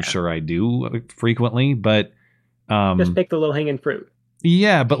 although I'm sure I do frequently, but just pick the low-hanging fruit.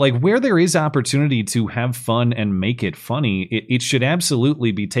 Yeah, but like where there is opportunity to have fun and make it funny, it should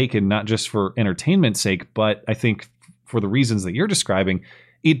absolutely be taken, not just for entertainment's sake, but I think for the reasons that you're describing,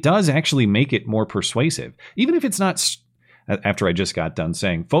 it does actually make it more persuasive. Even if it's not, after I just got done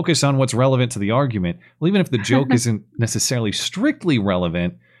saying, focus on what's relevant to the argument. Well, even if the joke isn't necessarily strictly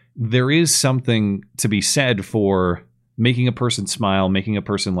relevant, there is something to be said for making a person smile, making a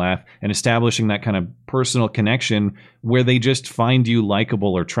person laugh, and establishing that kind of personal connection where they just find you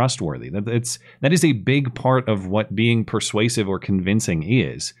likable or trustworthy. That is a big part of what being persuasive or convincing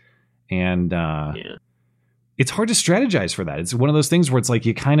is. And it's hard to strategize for that. It's one of those things where it's like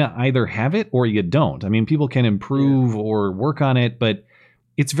you kind of either have it or you don't. I mean, people can improve or work on it, but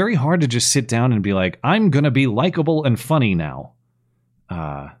it's very hard to just sit down and be like, I'm going to be likable and funny now.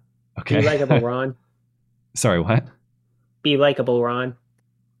 Okay. Be likable, Ron. Sorry, what? Be likable, Ron.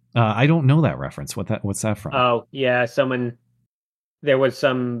 I don't know that reference. What's that from? Oh, yeah. There was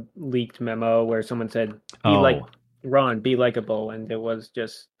some leaked memo where someone said, Ron, be likable. And it was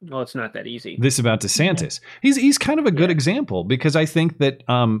just, well, it's not that easy. This about DeSantis. He's kind of a good example because I think that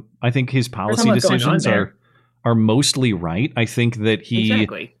his policy decisions are mostly right. I think that he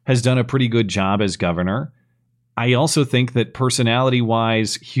has done a pretty good job as governor. I also think that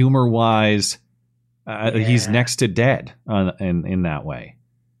personality-wise, humor-wise, he's next to dead in that way.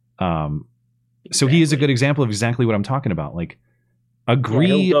 So he is a good example of exactly what I'm talking about. Like,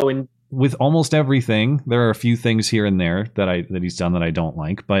 agree with almost everything. There are a few things here and there that he's done that I don't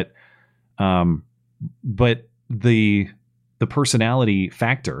like, but the personality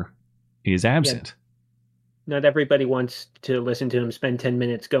factor is absent. Yeah. Not everybody wants to listen to him spend 10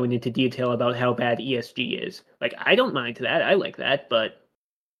 minutes going into detail about how bad ESG is. Like, I don't mind that. I like that, but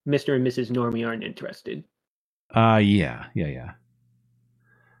Mr. and Mrs. Normie aren't interested. Yeah.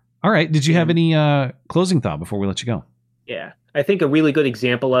 All right. Did you have any closing thought before we let you go? Yeah. I think a really good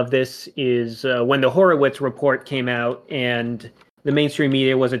example of this is when the Horowitz report came out and the mainstream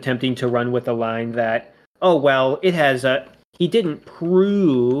media was attempting to run with the line that, oh, well, he didn't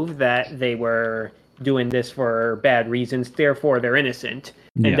prove that they were doing this for bad reasons, therefore they're innocent.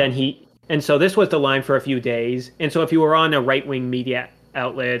 And so this was the line for a few days. And so if you were on a right-wing media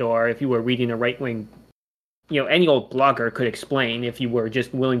outlet or if you were reading a right-wing, any old blogger could explain if you were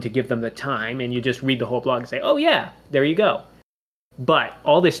just willing to give them the time and you just read the whole blog and say, oh yeah, there you go. But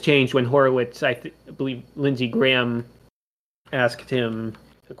all this changed when Horowitz, I believe Lindsey Graham asked him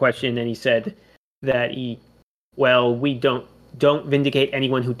a question and he said that we don't vindicate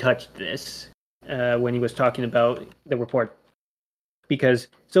anyone who touched this. When he was talking about the report, because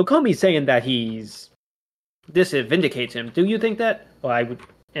so Comey's saying that this vindicates him. Do you think that? Well, I would,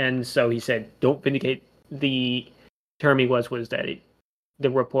 and so he said, "Don't vindicate." The term he was that the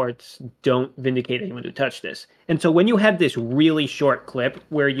reports don't vindicate anyone who touched this. And so when you had this really short clip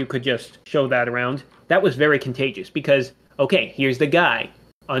where you could just show that around, that was very contagious because here's the guy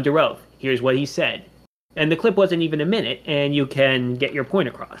under oath. Here's what he said, and the clip wasn't even a minute, and you can get your point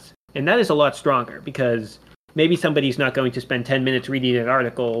across. And that is a lot stronger because maybe somebody's not going to spend 10 minutes reading an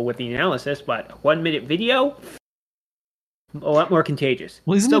article with the analysis, but a 1-minute video, a lot more contagious.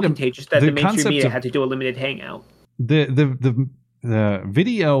 Well, isn't it contagious that the mainstream media had to do a limited hangout? The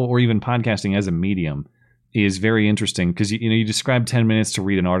video or even podcasting as a medium is very interesting because you describe 10 minutes to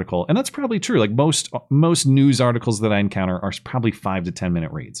read an article, and that's probably true. Like most news articles that I encounter are probably 5 to 10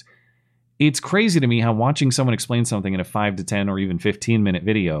 minute reads. It's crazy to me how watching someone explain something in a 5 to 10 or even 15-minute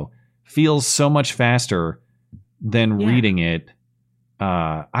video feels so much faster than reading it.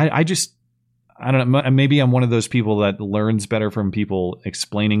 I don't know. Maybe I'm one of those people that learns better from people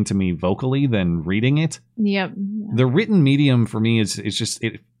explaining to me vocally than reading it. Yep. The written medium for me is just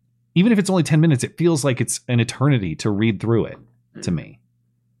it. Even if it's only 10 minutes, it feels like it's an eternity to read through it to me.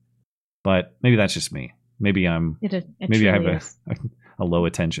 But maybe that's just me. Maybe I have a low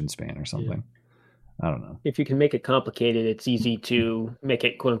attention span or something. I don't know. If you can make it complicated, it's easy to make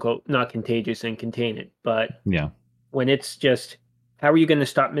it quote unquote not contagious and contain it. But when it's just, how are you going to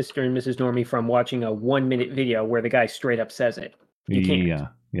stop Mr. and Mrs. Normie from watching a 1-minute video where the guy straight up says it? You can't.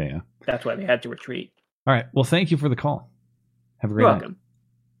 Yeah. That's why they had to retreat. All right. Well, thank you for the call. Have a great night. Welcome.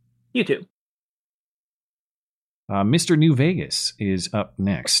 You too. Mr. New Vegas is up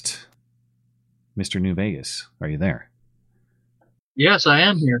next. Mr. New Vegas, are you there? Yes, I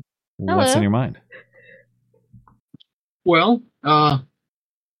am here. What's in your mind? Well, I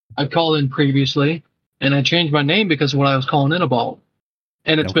called in previously, and I changed my name because of what I was calling in about.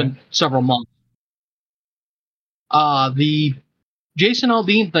 And it's been several months. The Jason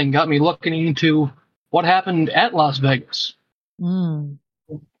Aldean thing got me looking into what happened at Las Vegas. Mm.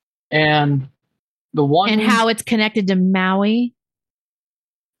 And the one... And how it's connected to Maui?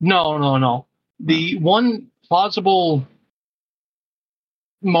 No. The one plausible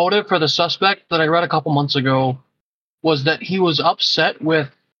motive for the suspect that I read a couple months ago was that he was upset with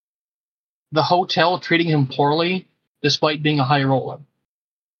the hotel treating him poorly despite being a high roller.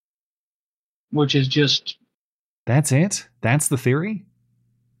 Which is just... That's it? That's the theory?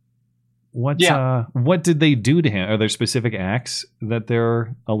 What did they do to him? Are there specific acts that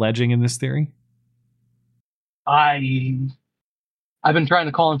they're alleging in this theory? I've been trying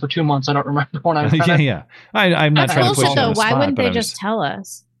to call him for 2 months. I don't remember when I was Yeah. I'm not trying to push you on the why spot, wouldn't but they just tell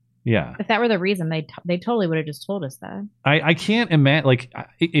us? Yeah. If that were the reason, they totally would have just told us that. I can't imagine, like,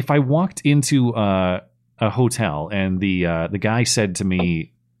 if I walked into a hotel and the guy said to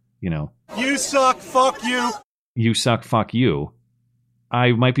me, you suck, fuck you. You suck, fuck you.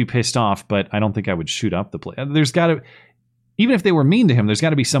 I might be pissed off, but I don't think I would shoot up the place. There's got to, even if they were mean to him, there's got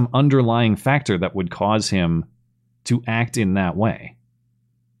to be some underlying factor that would cause him to act in that way.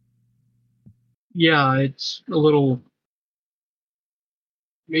 Yeah, it's a little...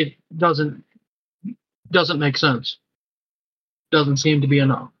 It doesn't make sense. Doesn't seem to be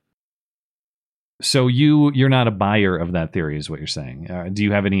enough. So you're not a buyer of that theory, is what you're saying. Do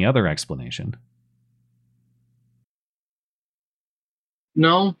you have any other explanation?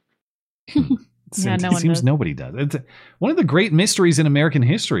 No. It seems nobody does. It's one of the great mysteries in American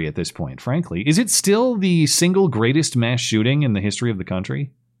history at this point, frankly. Is it still the single greatest mass shooting in the history of the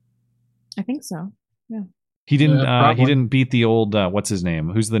country? I think so. Yeah. He didn't beat the old what's his name?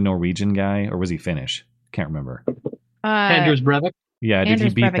 Who's the Norwegian guy, or was he Finnish? Can't remember. Anders Breivik. Yeah, did he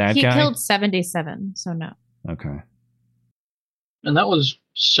beat that guy? He killed 77, so no. Okay. And that was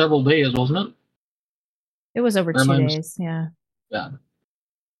several days, wasn't it? It was over 2 days, yeah. Yeah.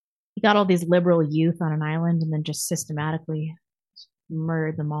 He got all these liberal youth on an island and then just systematically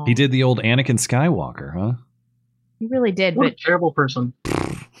murdered them all. He did the old Anakin Skywalker, huh? He really did. What a terrible person.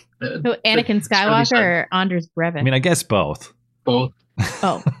 So Anakin Skywalker or Anders Breivik? I mean, I guess both. Both.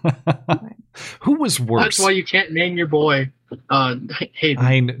 Oh. Who was worse? That's why you can't name your boy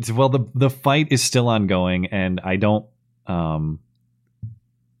Hayden. Well, the fight is still ongoing, and I don't.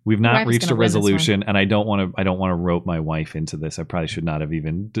 We've not reached a resolution, and I don't want to rope my wife into this. I probably should not have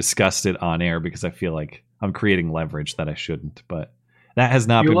even discussed it on air because I feel like I'm creating leverage that I shouldn't. But that has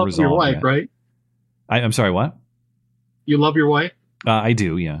not been resolved. You love your wife, yet. right? I'm sorry. What? You love your wife? I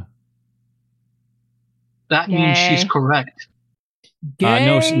do. Yeah. That means she's correct.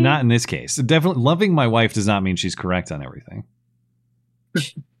 No, not in this case. Definitely, loving my wife does not mean she's correct on everything.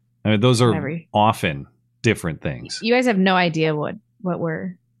 I mean, those are often different things. You guys have no idea what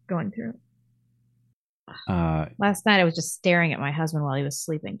we're going through. Last night I was just staring at my husband while he was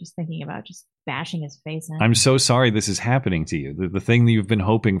sleeping, just thinking about just bashing his face in. I'm so sorry this is happening to you. The thing that you've been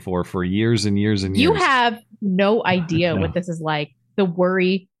hoping for years and years and years. You have no idea what this is like. The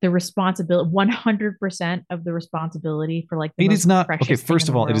worry, the responsibility, 100% of the responsibility for like the it is not okay. First First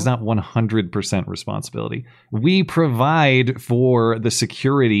of all, it is not 100% responsibility. We provide for the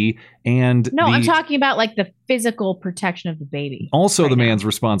security and I'm talking about like the physical protection of the baby. Also, the man's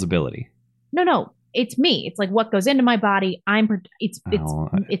responsibility. No, it's me. It's like what goes into my body. It's me.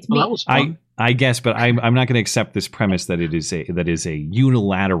 I guess, but I'm not going to accept this premise that it is a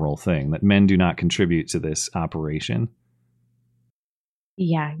unilateral thing, that men do not contribute to this operation.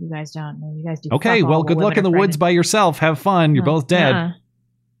 Yeah, you guys don't. You guys do. Okay, well, good luck in the woods by yourself. Have fun. You're both dead.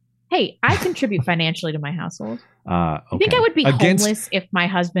 Hey, I contribute financially to my household. Okay. You think I would be homeless if my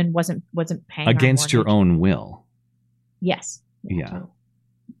husband wasn't paying against your own will? Yes. Yeah.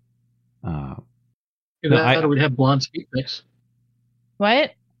 I would have blonde speed mix.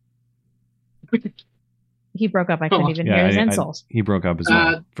 What? He broke up. I couldn't even hear his insults. He broke up as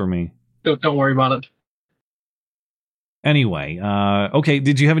well for me. Don't worry about it. Anyway, okay.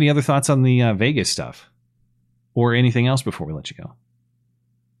 Did you have any other thoughts on the Vegas stuff, or anything else before we let you go?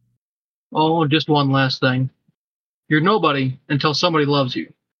 Oh, just one last thing. You're nobody until somebody loves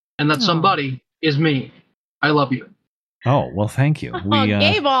you, and that somebody is me. I love you. Oh well, thank you.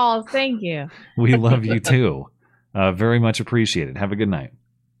 Gay balls, thank you. We love you too. Very much appreciated. Have a good night.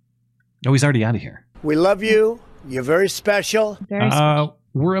 Oh, he's already out of here. We love you. You're very special. Very special.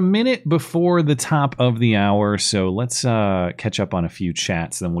 We're a minute before the top of the hour, so let's catch up on a few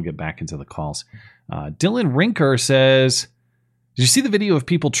chats, then we'll get back into the calls. Dylan Rinker says, did you see the video of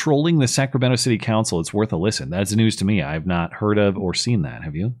people trolling the Sacramento City Council? It's worth a listen. That's news to me. I've not heard of or seen that.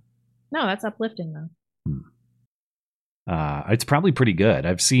 Have you? No, that's uplifting, though. It's probably pretty good.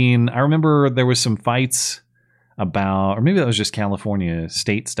 I remember there was some fights about, or maybe that was just California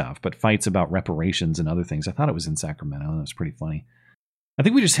state stuff, but fights about reparations and other things. I thought it was in Sacramento. That was pretty funny. I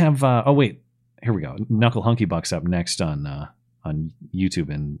think we just have. Oh wait, here we go. Knuckle Hunky Buck's up next on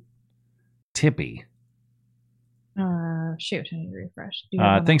YouTube and Tippy. Shoot, I need to refresh.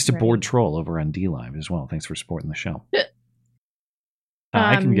 Thanks to Board Troll over on DLive as well. Thanks for supporting the show.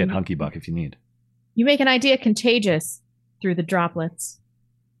 I can get Hunky Buck if you need. You make an idea contagious through the droplets.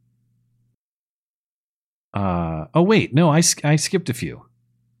 Oh wait, no, I skipped a few.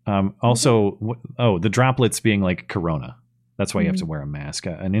 Also, the droplets being like corona. That's why you have to wear a mask,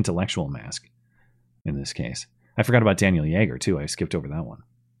 an intellectual mask in this case. I forgot about Daniel Yeager too. I skipped over that one.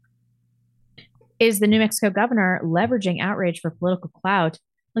 Is the New Mexico governor leveraging outrage for political clout,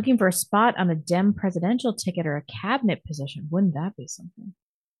 looking for a spot on a Dem presidential ticket or a cabinet position? Wouldn't that be something?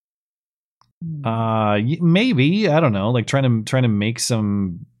 Maybe, I don't know, like trying to make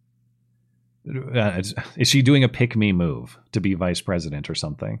some. Is she doing a pick me move to be vice president or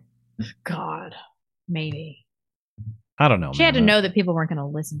something? God, maybe. I don't know. She had to know that people weren't going to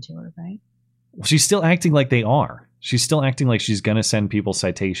listen to her, right? She's still acting like they are. She's still acting like she's going to send people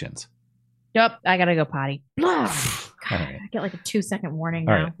citations. Yep, I gotta go potty. God, right. I get like a 2-second warning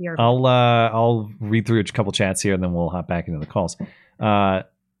All now. Right. I'll read through a couple chats here, and then we'll hop back into the calls.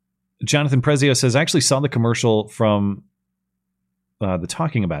 Jonathan Prezio says, I actually saw the commercial from the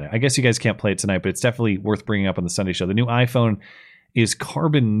talking about it. I guess you guys can't play it tonight, but it's definitely worth bringing up on the Sunday show. The new iPhone is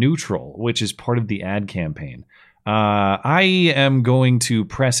carbon neutral, which is part of the ad campaign. I am going to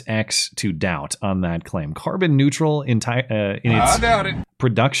press X to doubt on that claim. Carbon neutral in its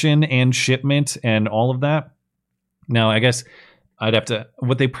production and shipment and all of that. Now, I guess I'd have to.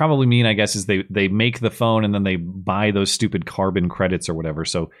 What they probably mean, I guess, is they make the phone and then they buy those stupid carbon credits or whatever.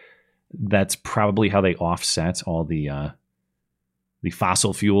 So that's probably how they offset all the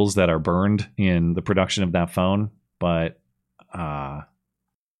fossil fuels that are burned in the production of that phone. But I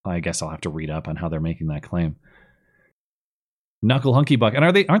guess I'll have to read up on how they're making that claim. Knuckle Hunky Buck. And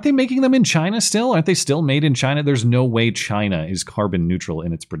aren't they making them in China still? Aren't they still made in China? There's no way China is carbon neutral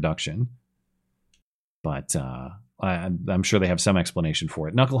in its production. But I'm sure they have some explanation for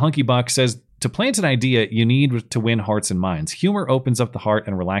it. Knuckle Hunky Buck says, to plant an idea, you need to win hearts and minds. Humor opens up the heart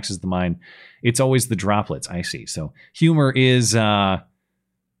and relaxes the mind. It's always the droplets. I see. So humor is to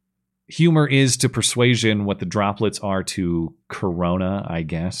persuasion what the droplets are to Corona, I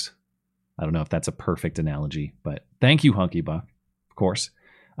guess. I don't know if that's a perfect analogy, but thank you, Hunky Buck, of course.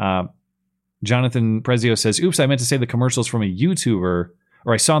 Jonathan Prezio says, oops, I meant to say the commercials from a YouTuber,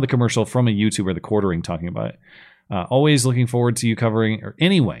 or I saw the commercial from a YouTuber, The Quartering, talking about it. Always looking forward to you covering,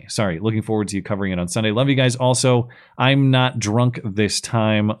 looking forward to you covering it on Sunday. Love you guys. Also, I'm not drunk this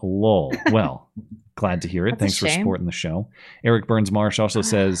time, lol. Well, glad to hear it. Thanks for supporting the show. Eric Burns Marsh also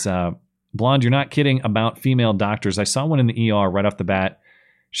says, Blonde, you're not kidding about female doctors. I saw one in the ER right off the bat.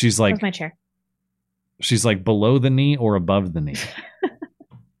 She's like, that's my chair. She's like below the knee or above the knee.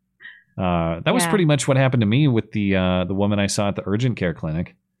 That was pretty much what happened to me with the woman I saw at the urgent care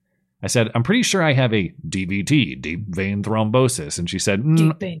clinic. I said, I'm pretty sure I have a DVT, deep vein thrombosis. And she said,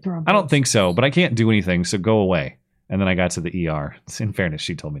 deep vein thrombosis. I don't think so, but I can't do anything, so go away. And then I got to the ER. In fairness,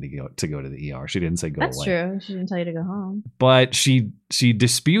 she told me to go to the ER. She didn't say go away. That's true. She didn't tell you to go home. But she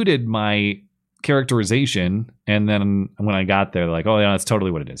disputed my characterization. And then when I got there, they're like, oh, yeah, that's totally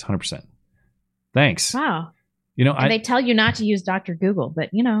what it is. 100%. Thanks. Wow. You know, and they tell you not to use Dr. Google, but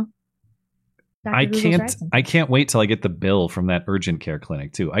you know. I can't wait till I get the bill from that urgent care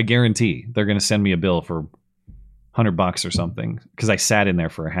clinic too. I guarantee they're going to send me a bill for $100 or something because I sat in there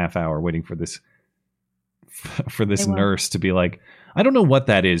for a half hour waiting for this nurse to be like, I don't know what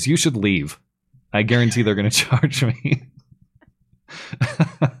that is. You should leave. I guarantee they're going to charge me.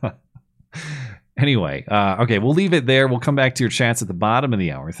 Anyway, okay, we'll leave it there. We'll come back to your chats at the bottom of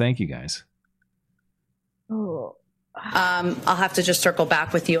the hour. Thank you guys. Oh. I'll have to just circle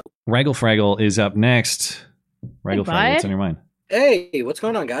back with you. Raggle Fraggle is up next. Raggle Fraggle, what's on your mind? Hey, what's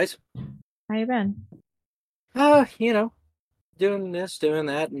going on, guys? How you been? Doing this, doing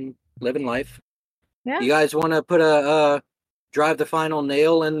that, and living life. Yeah. You guys want to put a drive the final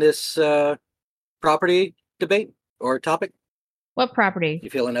nail in this property debate or topic? What property? You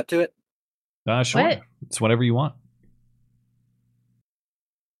feeling up to it? Sure. What? It's whatever you want.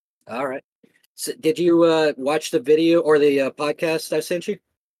 All right. So did you watch the video or the podcast I sent you?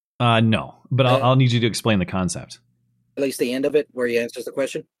 No, but I'll need you to explain the concept. At least the end of it, where he answers the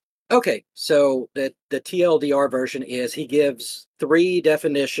question. Okay, so the TLDR version is he gives 3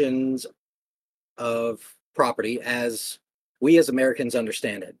 definitions of property as we as Americans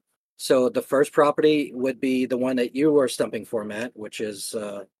understand it. So the first property would be the one that you were stumping for, Matt, which is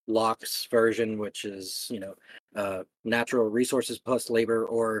Locke's version, which is natural resources plus labor,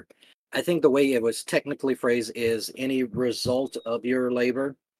 or I think the way it was technically phrased is any result of your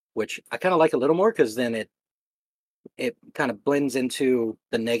labor, which I kind of like a little more because then it kind of blends into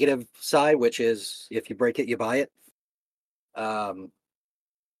the negative side, which is if you break it, you buy it. And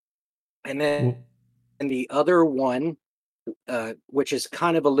then the other one, which is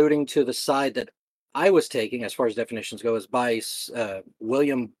kind of alluding to the side that I was taking, as far as definitions go, is by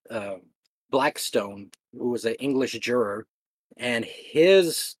William Blackstone, who was an English juror, and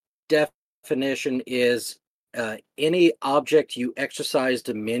his definition is any object you exercise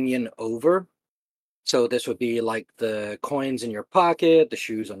dominion over. So this would be like the coins in your pocket, the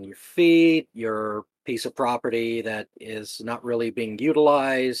shoes on your feet, your piece of property that is not really being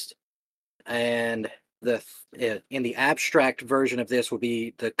utilized. And in the abstract version of this would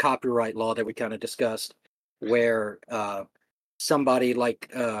be the copyright law that we kind of discussed, where somebody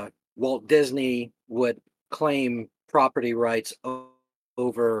like Walt Disney would claim property rights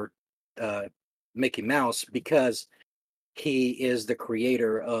over Mickey Mouse because he is the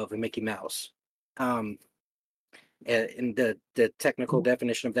creator of Mickey Mouse. And the technical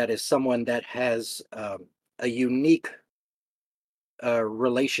definition of that is someone that has a unique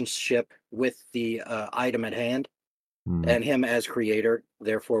relationship with the item at hand, and him as creator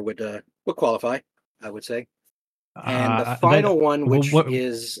therefore would qualify, I would say. And the final one, which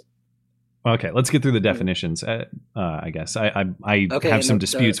is okay, let's get through the definitions. I guess I have some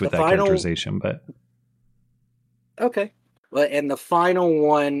disputes with that characterization, but okay. Well, and the final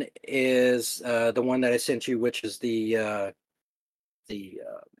one is the one that I sent you, which is the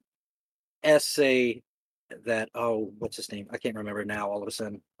essay that, what's his name? I can't remember now all of a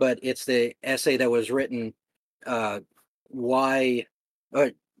sudden, but it's the essay that was written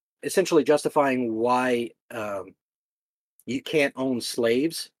essentially justifying why you can't own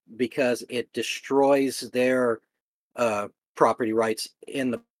slaves, because it destroys their property rights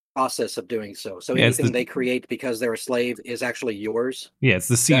in the process of doing so. So anything they create because they're a slave is actually yours. Yeah, it's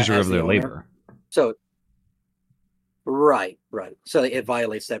the seizure of their labor. So right. So it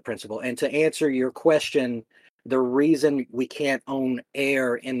violates that principle. And to answer your question, the reason we can't own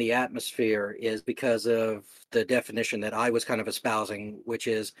air in the atmosphere is because of the definition that I was kind of espousing, which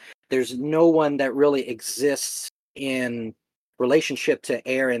is there's no one that really exists in relationship to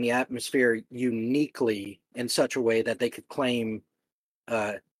air in the atmosphere uniquely in such a way that they could claim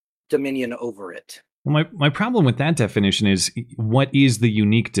dominion over it. Well, my problem with that definition is, what is the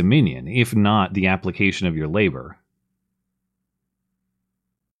unique dominion, if not the application of your labor?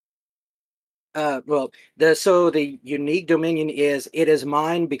 The unique dominion is it is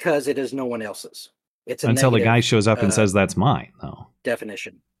mine because it is no one else's. It's until the guy shows up and says that's mine, though.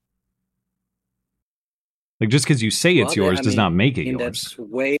 Definition. Like, just because you say it's yours does not make it yours.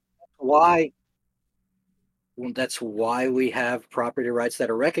 That's why we have property rights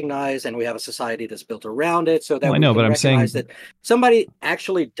that are recognized, and we have a society that's built around it, so that I know, but I'm saying that somebody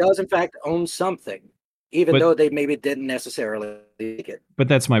actually does in fact own something, even though they maybe didn't necessarily make it. But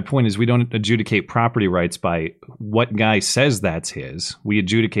that's my point, is we don't adjudicate property rights by what guy says that's his. We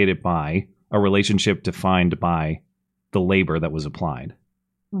adjudicate it by a relationship defined by the labor that was applied.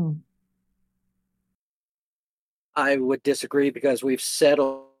 I would disagree, because we've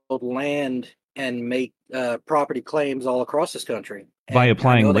settled land and make property claims all across this country by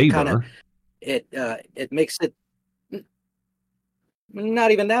applying labor. It makes it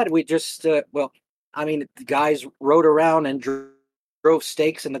not even that. We just guys rode around and drove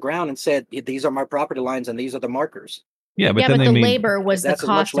stakes in the ground and said, "These are my property lines and these are the markers." Yeah, but the labor was the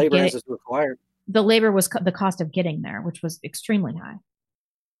cost labor of as is required. The labor was the cost of getting there, which was extremely high.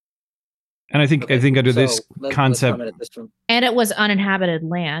 And I think under this concept, and it was uninhabited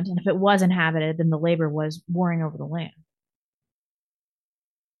land, and if it was inhabited, then the labor was warring over the land.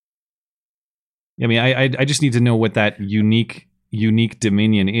 I mean, I just need to know what that unique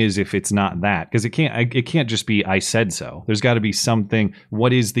dominion is, if it's not that, because it can't just be I said so. There's got to be something.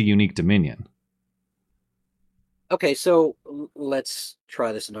 What is the unique dominion? Okay, so let's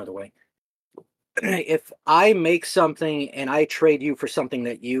try this another way. If I make something and I trade you for something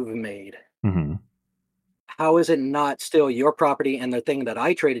that you've made, how is it not still your property, and the thing that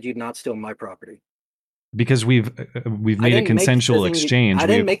I traded you not still my property? Because we've made a consensual exchange. I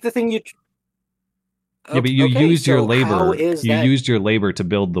didn't make the thing you. Yeah, but you used your labor. You used your labor to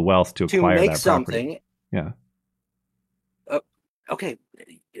build the wealth to acquire make that something. property. Yeah. Okay,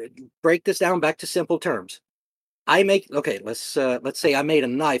 break this down back to simple terms. Let's say I made a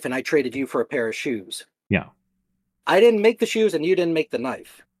knife and I traded you for a pair of shoes. Yeah. I didn't make the shoes and you didn't make the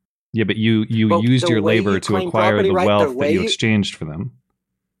knife. Yeah, but you used your labor to acquire the wealth that you exchanged for them.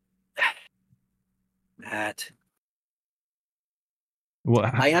 Matt. Well,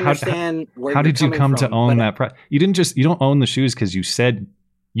 I understand where how you're did you come to own that? You don't own the shoes because you said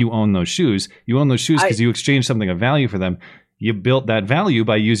you own those shoes. You own those shoes because you exchanged something of value for them. You built that value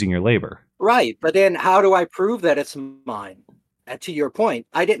by using your labor. Right, but then how do I prove that it's mine? To your point,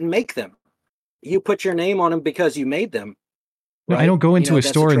 I didn't make them. You put your name on them because you made them. Right? I don't go into a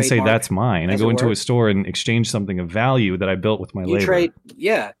store and say that's mine. I go into a store and exchange something of value that I built with my labor.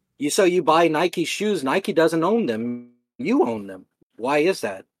 So you buy Nike shoes. Nike doesn't own them. You own them. Why is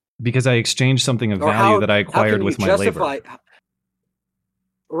that? Because I exchanged something of value that I acquired with my labor.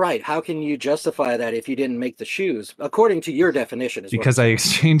 Right. How can you justify that if you didn't make the shoes? According to your definition. Because I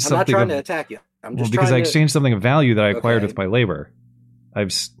exchanged something. I'm not trying to attack you. I'm just because I exchanged something of value that I acquired with my labor.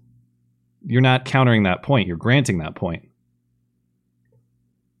 You're not countering that point. You're granting that point.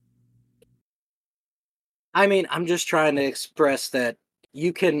 I mean, I'm just trying to express that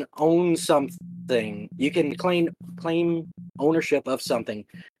you can own something. You can claim ownership of something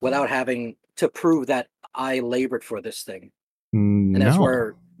without having to prove that I labored for this thing. And that's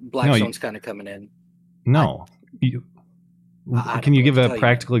where Blackstone's kind of coming in. No. Can you give a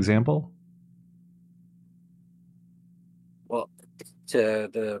practical example? Well, to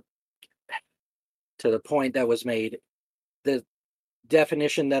the point that was made, the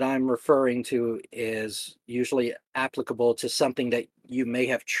definition that I'm referring to is usually applicable to something that you may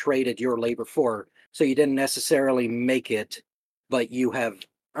have traded your labor for. So you didn't necessarily make it, but you have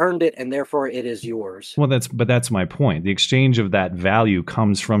earned it, and therefore it is yours. Well, that's my point. The exchange of that value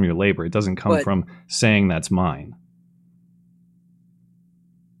comes from your labor. It doesn't come from saying that's mine.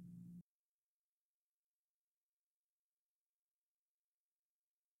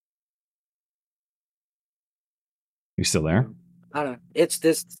 You still there? I don't know. It's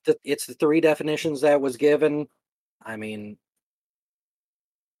the three definitions that was given. I mean,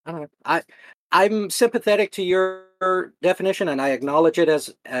 I don't know. I'm sympathetic to your definition, and I acknowledge it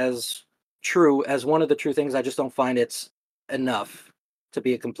as true, as one of the true things. I just don't find it's enough to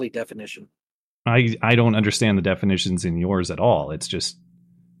be a complete definition. I don't understand the definitions in yours at all. It's just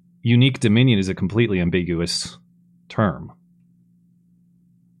unique dominion is a completely ambiguous term.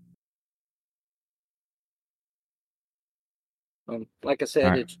 Like I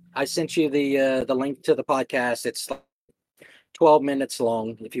said, I sent you the link to the podcast. It's 12 minutes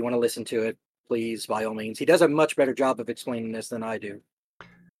long. If you want to listen to it, please, by all means. He does a much better job of explaining this than I do.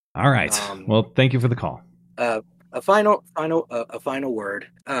 All right. Well, thank you for the call. A final word.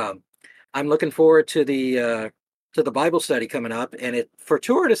 I'm looking forward to the Bible study coming up, and it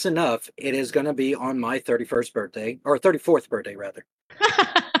fortuitous enough, it is going to be on my 31st birthday, or 34th birthday rather.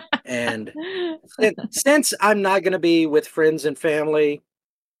 And since I'm not going to be with friends and family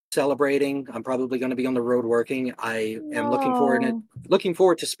celebrating, I'm probably going to be on the road working. I am looking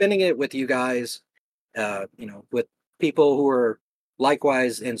forward to spending it with you guys, with people who are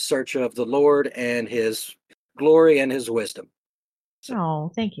likewise in search of the Lord and His glory and His wisdom.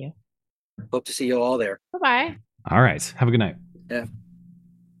 So, thank you. Hope to see you all there. Bye-bye. All right. Have a good night. Yeah.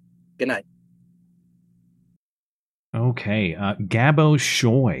 Good night. Okay. Gabo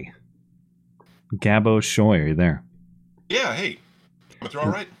Shoy. Gabo Shoy, are you there? Yeah, hey. Am I all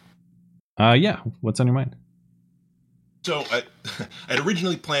right? Yeah. What's on your mind? So I had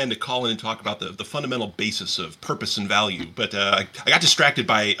originally planned to call in and talk about the fundamental basis of purpose and value, but I got distracted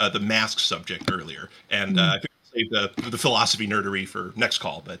by the mask subject earlier, and I figured I'd save the philosophy nerdery for next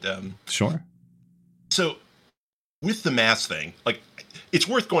call. But sure. So with the mask thing, like, it's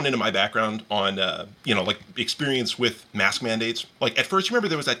worth going into my background on, experience with mask mandates. Like, at first, you remember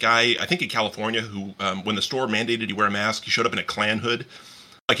there was that guy, I think in California, who, when the store mandated he wear a mask, he showed up in a Klan hood.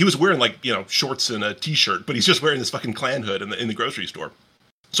 Like, he was wearing, shorts and a T-shirt, but he's just wearing this fucking Klan hood in the grocery store.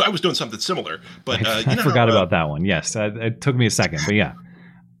 So I was doing something similar. But I forgot about that one. Yes, it took me a second, but yeah.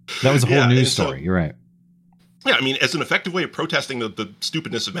 That was a whole news story. You're right. Yeah, I mean, as an effective way of protesting the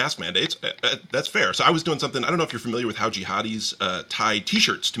stupidness of mask mandates, that's fair. So I was doing something, I don't know if you're familiar with how jihadis tie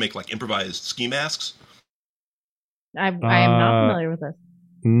T-shirts to make, improvised ski masks. I am not familiar with this.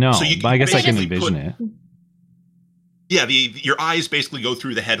 No, but I guess I can envision it. Yeah, your eyes basically go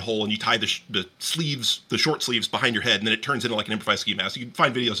through the head hole, and you tie the sleeves, the short sleeves, behind your head, and then it turns into like an improvised ski mask. You can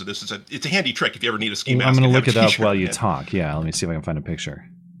find videos of this. It's a handy trick if you ever need a ski mask. I'm going to look it up while you talk. Yeah, let me see if I can find a picture.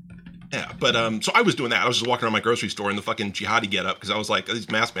 Yeah, but so I was doing that. I was just walking around my grocery store in the fucking jihadi getup because I was like, these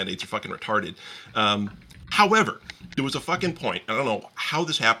mask mandates are fucking retarded. However, there was a fucking point. I don't know how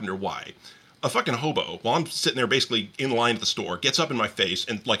this happened or why. A fucking hobo, while I'm sitting there basically in line at the store, gets up in my face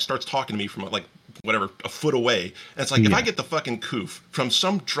and starts talking to me from a foot away. And it's like, if I get the fucking coof from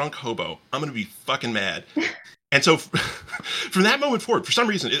some drunk hobo, I'm gonna be fucking mad. And so from that moment forward, for some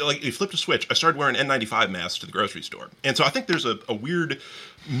reason, it flipped a switch. I started wearing N95 masks to the grocery store. And so I think there's a weird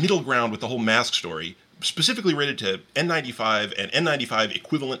middle ground with the whole mask story, specifically related to N95 and N95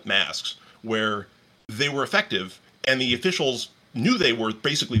 equivalent masks, where they were effective and the officials knew they were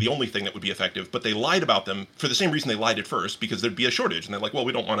basically the only thing that would be effective, but they lied about them for the same reason they lied at first, because there'd be a shortage. And they're like, well,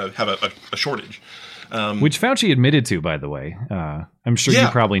 we don't want to have a shortage. Which Fauci admitted to, by the way. I'm sure you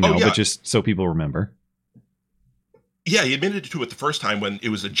probably know, but just so people remember. Yeah, he admitted to it the first time when it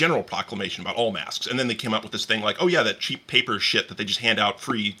was a general proclamation about all masks. And then they came up with this thing like, oh, yeah, that cheap paper shit that they just hand out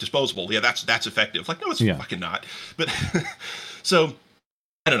free, disposable. Yeah, that's effective. Like, no, it's fucking not. But so,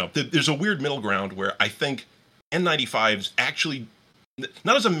 I don't know. There's a weird middle ground where I think N95s actually,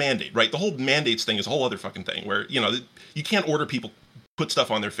 not as a mandate, right? The whole mandates thing is a whole other fucking thing where, you know, you can't order people put stuff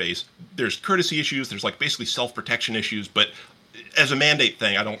on their face. There's courtesy issues. There's like basically self-protection issues. But as a mandate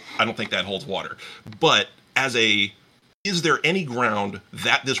thing, I don't think that holds water. But is there any ground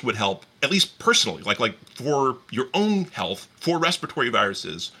that this would help, at least personally, like for your own health, for respiratory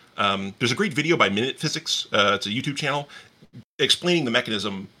viruses? There's a great video by Minute Physics. It's a YouTube channel explaining the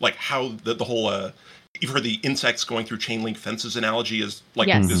mechanism, like how the whole, you've heard the insects going through chain link fences analogy is like,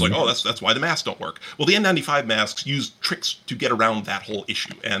 is like, oh, that's why the masks don't work. Well, the N95 masks use tricks to get around that whole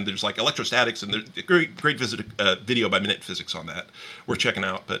issue. And there's like electrostatics, and there's a great video by Minute Physics on that. Worth checking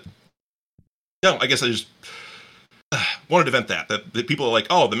out. But no, I guess I just wanted to vent that people are like,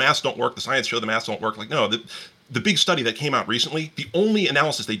 oh, the masks don't work. The science show the masks don't work. Like, no, the big study that came out recently, the only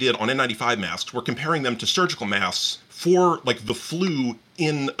analysis they did on N95 masks were comparing them to surgical masks for like the flu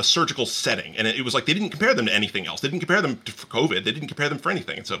in a surgical setting. And it was like, they didn't compare them to anything else. They didn't compare them for COVID. They didn't compare them for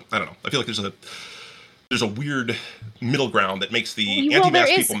anything. And so, I don't know. I feel like there's a weird middle ground that makes the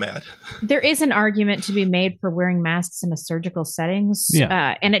anti-mask people mad. There is an argument to be made for wearing masks in a surgical settings.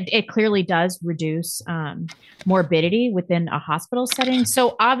 Yeah. And it clearly does reduce morbidity within a hospital setting.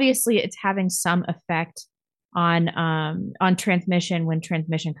 So obviously it's having some effect on transmission when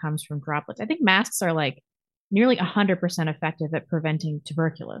transmission comes from droplets. I think masks are like nearly 100% effective at preventing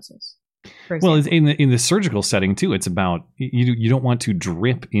tuberculosis. Well, in the surgical setting too, it's about you don't want to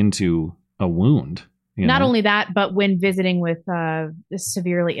drip into a wound. Not only that, but when visiting with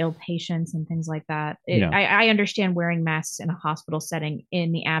severely ill patients and things like that, I understand wearing masks in a hospital setting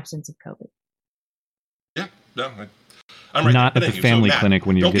in the absence of COVID. Yeah, no, I'm right. Not at the family clinic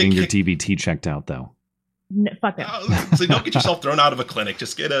when you're getting your DVT checked out, though. Fuck it. So don't get yourself thrown out of a clinic.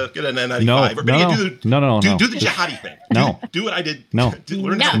 Just get an N95. No. Do the jihadi thing. Do what I did. No,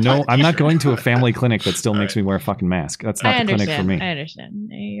 I'm not going to a family clinic that still makes me wear a fucking mask. That's not the clinic for me. I understand.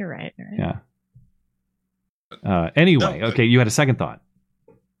 You're right. Yeah. Anyway, okay, you had a second thought.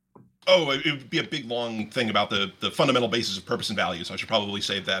 Oh, it would be a big, long thing about the fundamental basis of purpose and value, so I should probably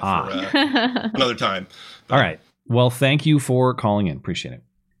save that for another time. All right. Well, thank you for calling in. Appreciate it.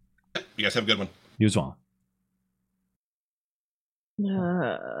 You guys have a good one. You as well.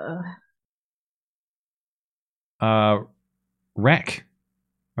 Rec,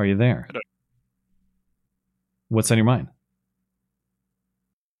 are you there? What's on your mind?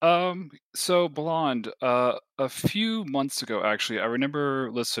 So Blonde, a few months ago, actually, I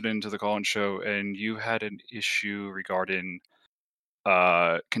remember listening to the call-in show, and you had an issue regarding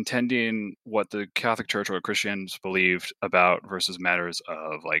contending what the Catholic Church or Christians believed about versus matters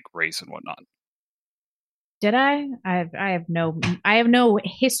of like race and whatnot. Did I? I have no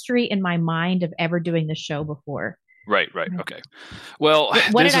history in my mind of ever doing the show before. Right. Okay. Well,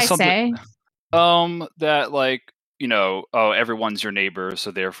 what did I say? That like, everyone's your neighbor, so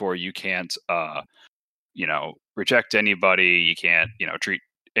therefore you can't, reject anybody. You can't, treat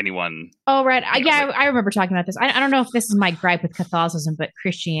anyone. Oh, right. I remember talking about this. I don't know if this is my gripe with Catholicism, but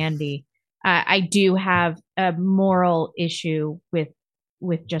Christianity, I do have a moral issue with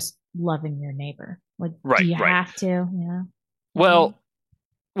just loving your neighbor. Like, do you have to? Yeah. Well,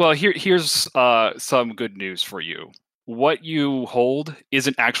 here's some good news for you. What you hold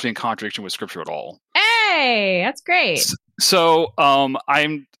isn't actually in contradiction with Scripture at all. Hey, that's great. So,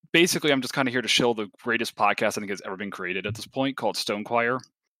 I'm just kind of here to shill the greatest podcast I think has ever been created at this point, called Stone Choir.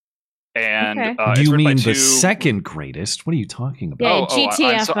 And you mean the second greatest? What are you talking about? Yeah,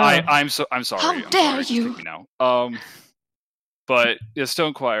 GTFO. I'm sorry. How dare you? But the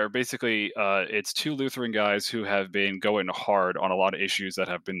Stone Choir, basically, it's two Lutheran guys who have been going hard on a lot of issues that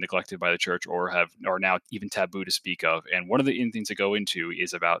have been neglected by the church or are now even taboo to speak of. And one of the things to go into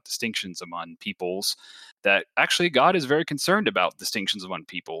is about distinctions among peoples. That actually God is very concerned about distinctions among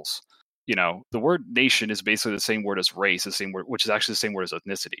peoples. The word nation is basically the same word as race, the same word, which is actually the same word as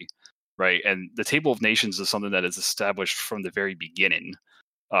ethnicity, right? And the Table of Nations is something that is established from the very beginning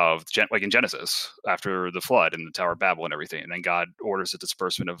of, like in Genesis, after the flood and the Tower of Babel and everything, and then God orders the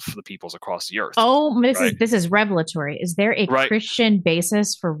disbursement of the peoples across the earth. Oh, this is revelatory. Is there a Christian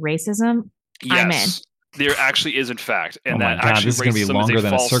basis for racism? Yes. I'm in. There actually is, in fact, and that actually this is going to be longer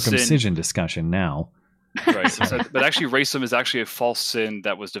than a circumcision sin. discussion now. Right. But actually, racism is actually a false sin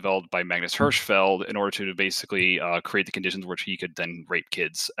that was developed by Magnus Hirschfeld in order to basically create the conditions which he could then rape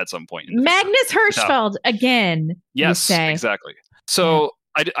kids at some point. Magnus Hirschfeld again. Yes, exactly. So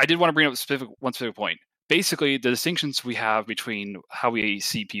I did want to bring up one specific point. Basically, the distinctions we have between how we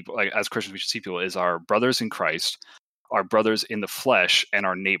see people, like as Christians, we should see people is our brothers in Christ, our brothers in the flesh, and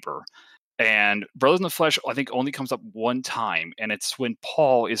our neighbor. And brothers in the flesh, I think, only comes up one time, and it's when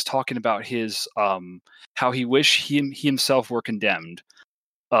Paul is talking about his how he wished he himself were condemned,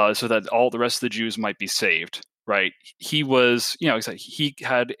 so that all the rest of the Jews might be saved. Right? He was, he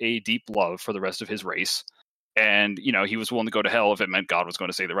had a deep love for the rest of his race, and he was willing to go to hell if it meant God was going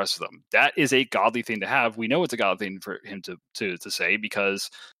to save the rest of them. That is a godly thing to have. We know it's a godly thing for him to say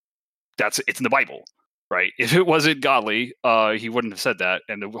because it's in the Bible. Right. If it wasn't godly, he wouldn't have said that,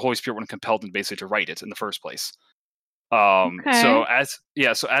 and the Holy Spirit wouldn't have compelled him basically to write it in the first place. So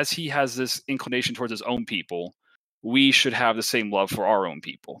as he has this inclination towards his own people, we should have the same love for our own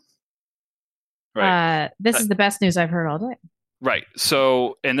people. Right. This is the best news I've heard all day. Right.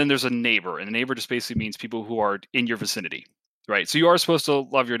 So, and then there's a neighbor, and a neighbor just basically means people who are in your vicinity. Right. So you are supposed to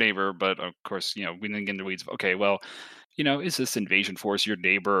love your neighbor, but of course, we didn't get into the weeds. Okay, well, is this invasion force your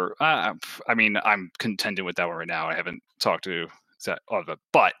neighbor? I mean, I'm contending with that one right now. I haven't talked to all of it.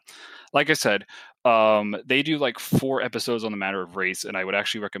 But like I said, they do like 4 episodes on the matter of race, and I would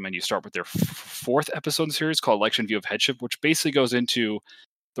actually recommend you start with their 4th episode in the series called Election View of Headship, which basically goes into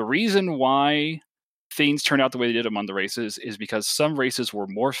the reason why things turned out the way they did among the races is because some races were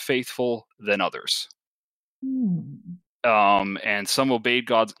more faithful than others. And some obeyed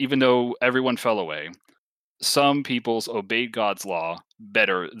God's, even though everyone fell away. Some peoples obeyed God's law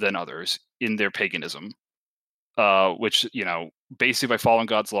better than others in their paganism, which, basically by following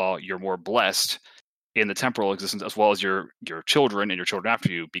God's law, you're more blessed in the temporal existence as well as your children and your children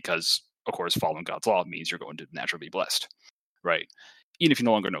after you, because, of course, following God's law means you're going to naturally be blessed, right? Even if you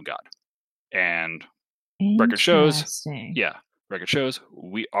no longer know God. And record shows,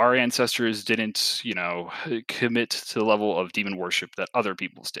 our ancestors didn't, commit to the level of demon worship that other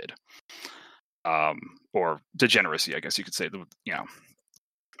peoples did. Or degeneracy, I guess you could say,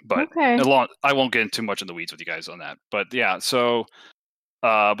 but I won't get too much in the weeds with you guys on that, but yeah, so,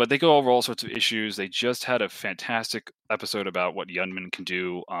 but they go over all sorts of issues. They just had a fantastic episode about what young men can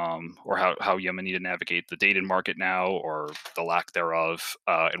do, or how young men need to navigate the dating market now, or the lack thereof,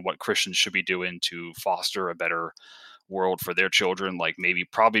 and what Christians should be doing to foster a better world for their children, like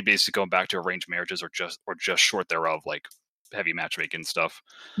probably basically going back to arranged marriages or just short thereof, like heavy matchmaking stuff.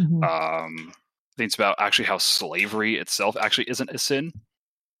 Things about actually how slavery itself actually isn't a sin.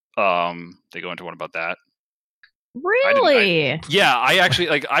 They go into one about that. Really? I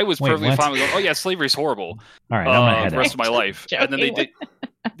actually I was perfectly fine with going, oh yeah, slavery is horrible. All right, I'm gonna head the rest of my life. And then they did,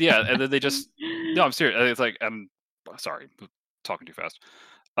 and then they just no, I'm serious. It's like I'm sorry, I'm talking too fast.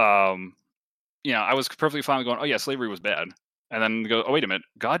 I was perfectly fine with going, oh yeah, slavery was bad, and then go, oh wait a minute,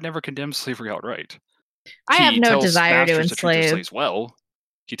 God never condemned slavery outright. I have no desire to enslave. Slaves well.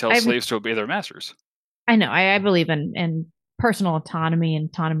 He tells slaves to obey their masters. I know. I believe in personal autonomy and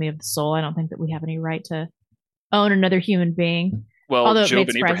autonomy of the soul. I don't think that we have any right to own another human being. Well, Job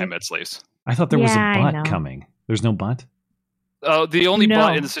and Abraham had slaves. I thought there was a but coming. There's no but? The only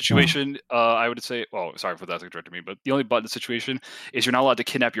but in the situation, I would say, well, sorry for that to interrupt me, but the only but in the situation is you're not allowed to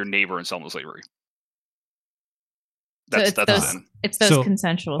kidnap your neighbor and sell him to slavery. It's those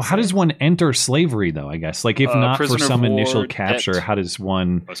consensual. How does one enter slavery, though? I guess, like, if not for some initial capture, how does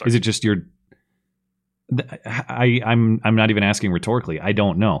one? Is it just your? I'm not even asking rhetorically. I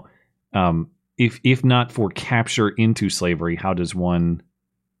don't know. If not for capture into slavery, how does one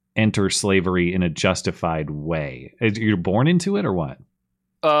enter slavery in a justified way? You're born into it, or what?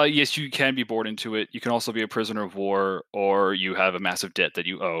 Yes, you can be born into it. You can also be a prisoner of war, or you have a massive debt that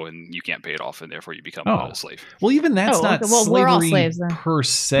you owe and you can't pay it off, and therefore you become a slave. Well, even that's not slavery we're all slaves, per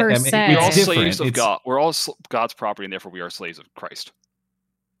se. We're all slaves of God. We're all God's property, and therefore we are slaves of Christ.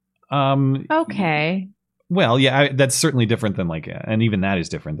 Okay. Well, yeah, that's certainly different than and even that is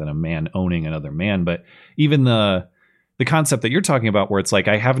different than a man owning another man. But even the concept that you're talking about, where it's like,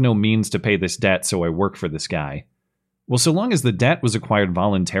 I have no means to pay this debt, so I work for this guy. Well, so long as the debt was acquired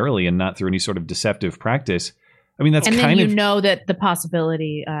voluntarily and not through any sort of deceptive practice, I mean, that's and kind then of... know that the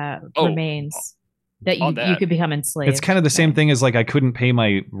possibility remains that you could become enslaved. It's kind of the same thing as I couldn't pay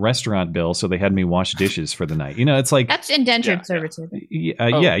my restaurant bill, so they had me wash dishes for the night. It's like... That's indentured servitude. You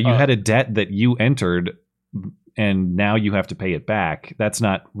had a debt that you entered, and now you have to pay it back. That's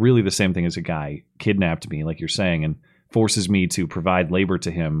not really the same thing as a guy kidnapped me, like you're saying, and forces me to provide labor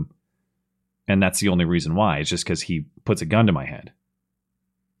to him. And that's the only reason why. It's just because he puts a gun to my head.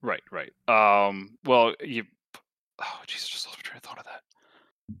 Right. Well, you. Oh, Jesus! Just lost my train of thought of that.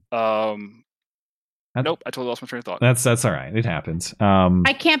 Nope, I totally lost my train of thought. That's all right. It happens.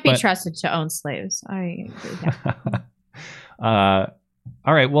 I can't be trusted to own slaves. I agree. All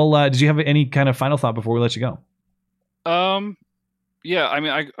right. Well, did you have any kind of final thought before we let you go? Yeah. I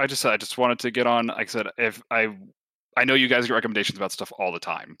mean, I just wanted to get on. Like I said, if I know you guys get recommendations about stuff all the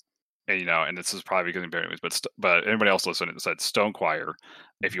time, and and this is probably because of anyways, but anybody else listening said Stone Choir.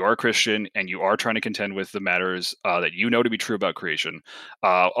 If you are a Christian and you are trying to contend with the matters that you know to be true about creation,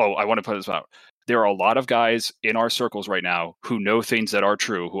 I want to put this out. There are a lot of guys in our circles right now who know things that are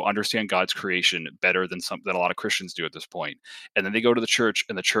true, who understand God's creation better than a lot of Christians do at this point. And then they go to the church,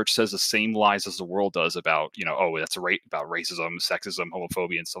 and the church says the same lies as the world does about, that's about racism, sexism,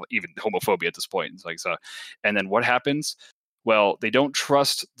 homophobia, and stuff, even homophobia at this point. It's like so. And then what happens? Well, they don't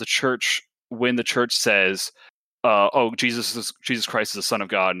trust the church when the church says, Jesus Christ is the Son of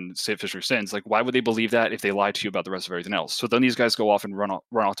God and saved us from your sins. Like, why would they believe that if they lie to you about the rest of everything else? So then these guys go off and run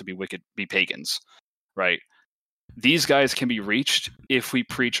off to be wicked, be pagans, right? These guys can be reached if we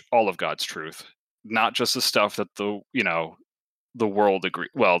preach all of God's truth, not just the stuff that the world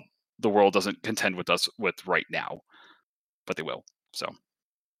the world doesn't contend with us with right now, but they will. So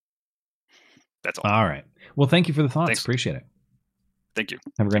that's all. All right. Well, thank you for the thoughts. Thanks. Appreciate it. Thank you.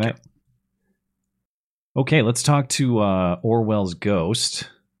 Have a great night. Okay, let's talk to Orwell's Ghost.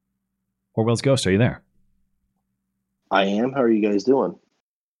 Orwell's Ghost, are you there? I am. How are you guys doing?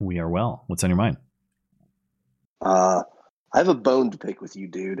 We are well. What's on your mind? I have a bone to pick with you,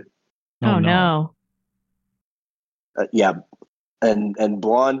 dude. Oh no. Yeah, and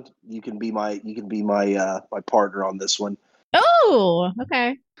Blonde, you can be my my partner on this one. Oh,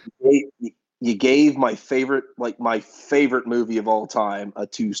 okay. You gave my favorite movie of all time a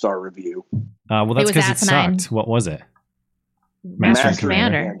 2-star review. Well, that's because it sucked. What was it? Master and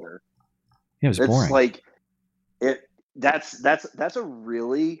Commander. Yeah, it was boring. It's like that's a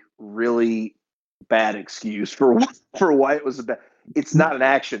really, really bad excuse for why it was a bad. It's not an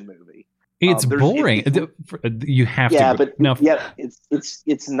action movie. It's boring. You have to. Yeah, but no. Yeah,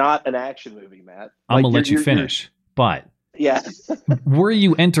 it's not an action movie, Matt. I'm gonna let you finish, but. Yeah. Were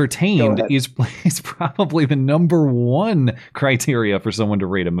you entertained is probably the number one criteria for someone to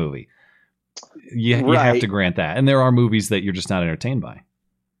rate a movie. You have to grant that. And there are movies that you're just not entertained by.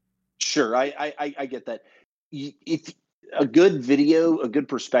 Sure. I get that. If a good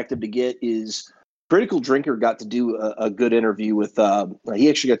perspective to get is Critical Drinker got to do a good interview with, he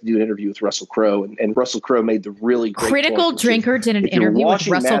actually got to do an interview with Russell Crowe, and Russell Crowe made the really great Critical Drinker did an interview with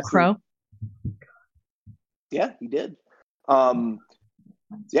Russell Crowe? Yeah, he did.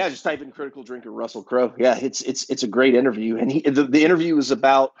 Just type in Critical Drinker Russell Crowe. Yeah, it's a great interview, and the interview was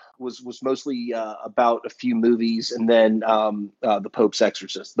mostly about a few movies, and then the Pope's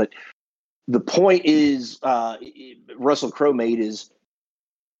Exorcist. But the point is, Russell Crowe made is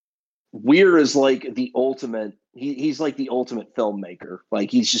Weir is like the ultimate. He's like the ultimate filmmaker. Like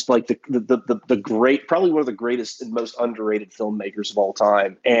he's just like the great, probably one of the greatest and most underrated filmmakers of all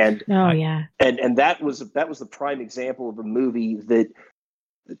time. And and that was the prime example of a movie that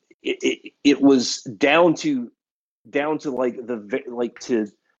it was down to the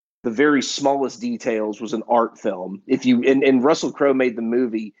very smallest details was an art film. If you and Russell Crowe made the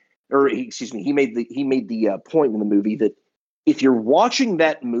movie, he made the point in the movie that if you're watching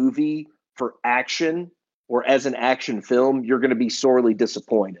that movie for action or as an action film, you're going to be sorely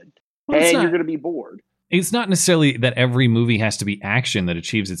disappointed, and you're going to be bored. It's not necessarily that every movie has to be action that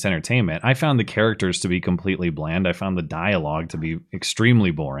achieves its entertainment. I found the characters to be completely bland. I found the dialogue to be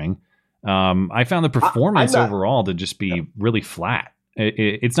extremely boring. I found the performance overall to just be really flat.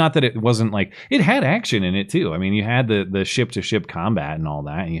 It's not that it wasn't like it had action in it too. I mean, you had the ship to ship combat and all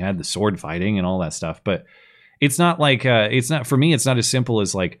that, and you had the sword fighting and all that stuff, but it's not like for me. It's not as simple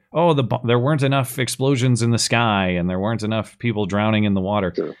as like, there weren't enough explosions in the sky and there weren't enough people drowning in the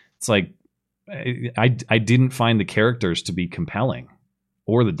water. Sure. It's like I didn't find the characters to be compelling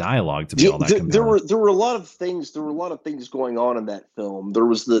or the dialogue to be all that compelling. There were a lot of things. There were a lot of things going on in that film. There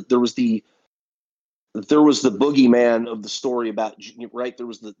was the boogeyman of the story about, right. There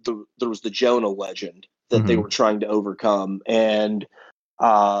was the Jonah legend that they were trying to overcome, and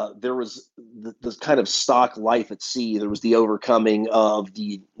there was the kind of stock life at sea. There was the overcoming of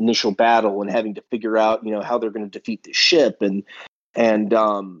the initial battle and having to figure out, how they're going to defeat the ship, and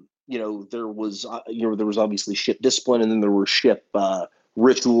there was obviously ship discipline, and then there were ship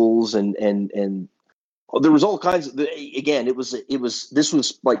rituals, and there was all kinds of. Again, this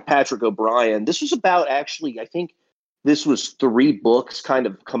was like Patrick O'Brien. This was about, actually, I think this was 3 books kind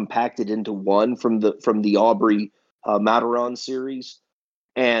of compacted into one from the Aubrey Maturin series.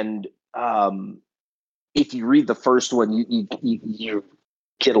 And if you read the first one, you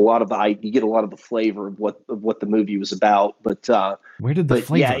get a lot of the flavor of what the movie was about. But where did the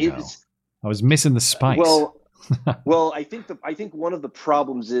flavor go? I was missing the spice. Well, I think one of the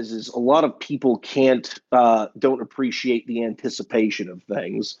problems is a lot of people don't appreciate the anticipation of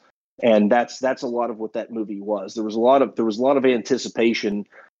things, and that's a lot of what that movie was. There was a lot of anticipation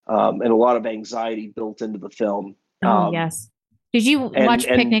and a lot of anxiety built into the film. Oh yes. Did you watch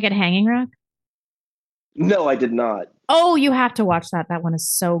Picnic at Hanging Rock? No, I did not. Oh, you have to watch that. That one is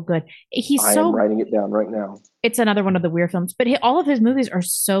so good. I am writing it down right now. It's another one of the weird films, but all of his movies are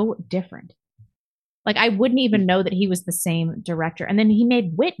so different. Like, I wouldn't even know that he was the same director. And then he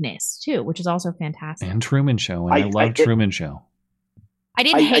made Witness too, which is also fantastic. And Truman Show, and I love Truman Show. I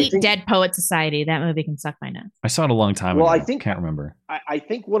didn't hate Dead Poet Society. That movie can suck my nuts. I saw it a long time ago. Can't remember. I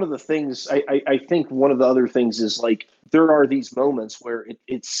think one of the things, I think one of the other things is, like, there are these moments where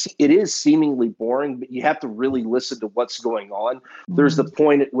it is seemingly boring, but you have to really listen to what's going on. Mm-hmm. There's the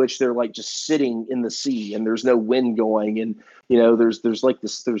point at which they're like just sitting in the sea and there's no wind going, and there's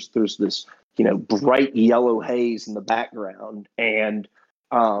this bright yellow haze in the background, and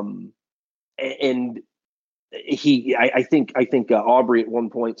I think Aubrey at one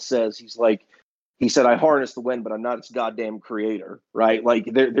point says, he said, I harness the wind, but I'm not its goddamn creator, right? Like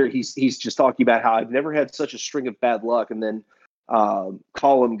he's just talking about how I've never had such a string of bad luck. And then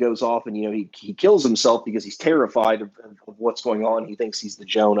Colum goes off and, he kills himself because he's terrified of what's going on. He thinks he's the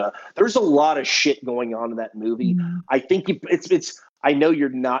Jonah. There's a lot of shit going on in that movie. Mm-hmm. I think I know you're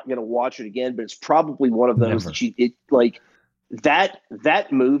not going to watch it again, but it's probably one of those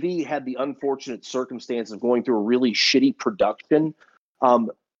that movie had the unfortunate circumstance of going through a really shitty production.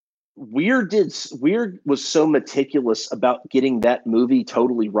 Weird was so meticulous about getting that movie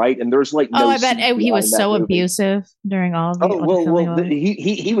totally right, and there's like no. I bet he was so abusive during all of the.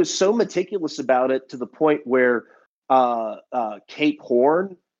 He was so meticulous about it to the point where Cape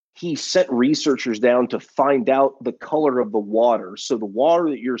Horn, he sent researchers down to find out the color of the water. So the water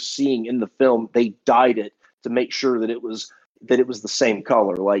that you're seeing in the film, they dyed it to make sure that it was the same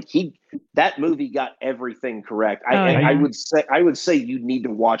color. Like that movie got everything correct. I would say you need to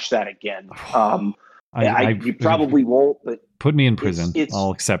watch that again. You probably won't, but put me in prison.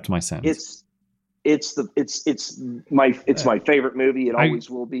 I'll accept my sentence. It's my favorite movie. It always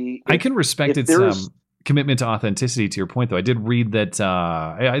will be. I can respect its commitment to authenticity. To your point, though, I did read that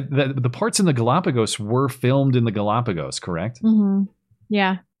the parts in the Galapagos were filmed in the Galapagos, correct? Mm-hmm.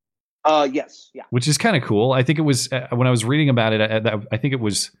 Yeah. Yes. Yeah. Which is kind of cool. I think it was when I was reading about it, I think it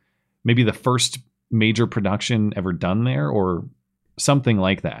was maybe the first major production ever done there or something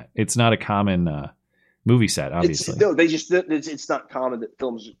like that. It's not a common movie set, obviously. It's not common that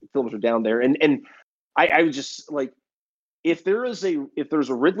films are down there. And I would just like, if there's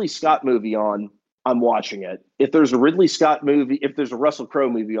a Ridley Scott movie on, I'm watching it. If there's a Russell Crowe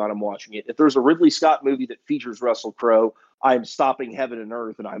movie on, I'm watching it. If there's a Ridley Scott movie that features Russell Crowe, I'm stopping heaven and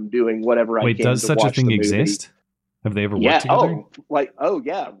earth and I'm doing whatever I can. Wait, does such a thing exist? Have they ever worked together?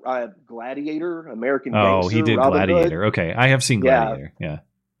 Gladiator, American Gangster. Oh, he did Robin Gladiator. Hood. Okay, I have seen Gladiator. Yeah.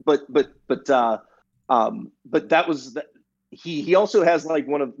 But that was he also has like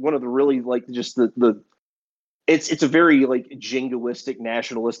one of the really like just the it's a very like jingoistic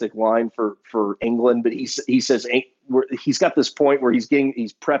nationalistic line for England, but he says he's got this point where he's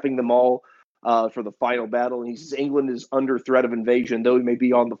prepping them all for the final battle, and he says England is under threat of invasion, though he may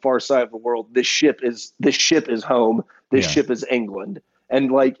be on the far side of the world. This ship is home. This ship is England,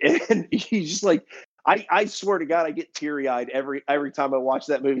 and he's just like, I swear to God, I get teary eyed every time I watch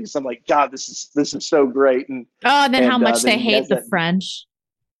that movie. So I'm like, God, this is so great. And how much they hate the French.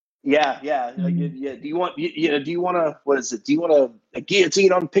 Yeah. Like, yeah. Do you want to? What is it? Do you want a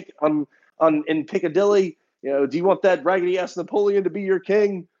guillotine in Piccadilly? Do you want that raggedy ass Napoleon to be your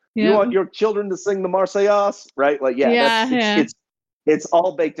king? Yeah. You want your children to sing the Marseillaise, right? Like, it's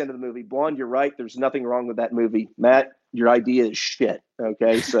all baked into the movie. Blonde, you're right. There's nothing wrong with that movie. Matt, your idea is shit.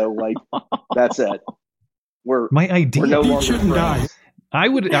 Okay, so like, that's it. We're no longer friends. I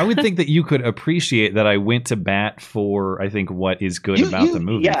would think that you could appreciate that I went to bat for, I think, what is good about the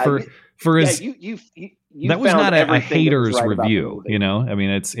movie. Yeah, that was not a hater's review. I mean,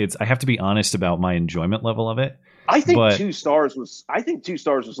 it's I have to be honest about my enjoyment level of it. I think 2 stars was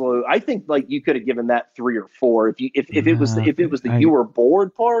low. I think like you could have given that 3 or 4 if it was the you were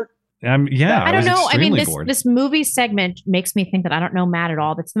bored part. I don't know. I mean, this movie segment makes me think that I don't know Matt at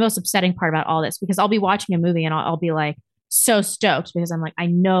all. That's the most upsetting part about all this, because I'll be watching a movie and I'll be like so stoked because I'm like, I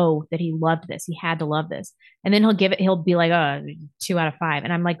know that he loved this. He had to love this. And then he'll be like, 2 out of 5.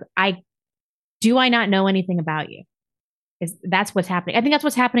 And I'm like, do I not know anything about you? That's what's happening. I think that's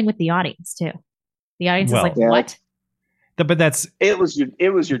what's happening with the audience too. The audience is like, what? But it was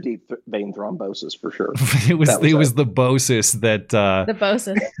your deep vein thrombosis for sure. it was the Bosis that the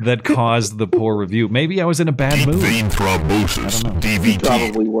Bosis that caused the poor review. Maybe I was in a bad mood. Vein thrombosis, You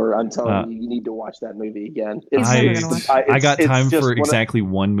probably were. I'm telling you, you need to watch that movie again. I got time for exactly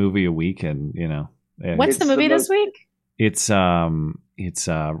one movie a week, and what's the movie this week? It's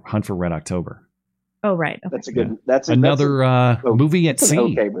Hunt for Red October. Oh right, okay. That's a good. Another movie at sea.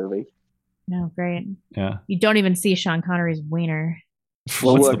 Okay, movie. No, great. Yeah. You don't even see Sean Connery's wiener.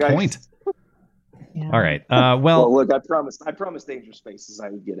 What's the point? Yeah. All right. Well, look, I promised Danger Spaces I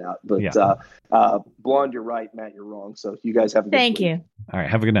would get out, but Blonde, you're right. Matt, you're wrong. So you guys have a good Thank week. you. All right.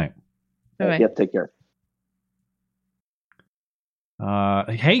 Have a good night. Yep. Take care.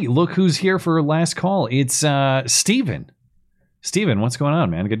 Hey, look who's here for last call. It's Steven. Steven, what's going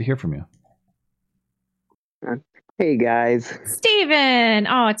on, man? Good to hear from you. Hey guys. Steven!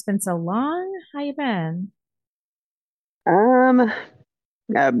 Oh, it's been so long. How you been?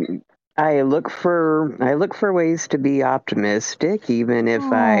 I look for ways to be optimistic, even if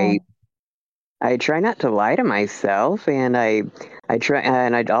I try not to lie to myself, and I'd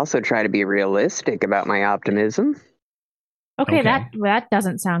also try to be realistic about my optimism. Okay. that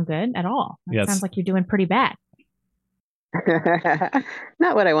doesn't sound good at all. That sounds like you're doing pretty bad.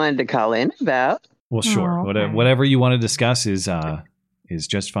 Not what I wanted to call in about. Well, sure. Whatever you want to discuss is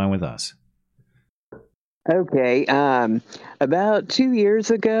just fine with us. Okay. About 2 years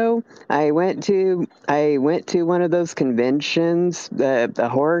ago, I went to one of those conventions, the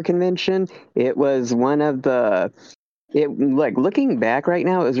horror convention. It was one of looking back right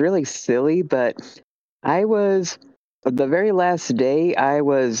now, it was really silly, but the very last day, I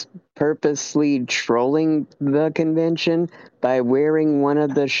was purposely trolling the convention by wearing one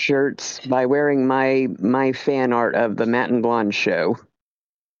of the shirts, by wearing my fan art of the Matt and Blonde show.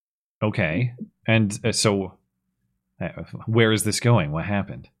 Okay. And so where is this going? What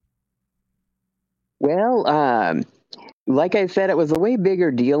happened? Well, like I said, it was a way bigger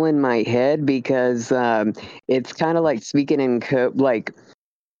deal in my head because it's kind of like speaking in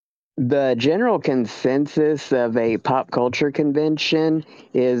the general consensus of a pop culture convention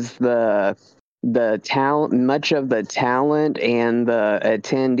is the talent, much of the talent and the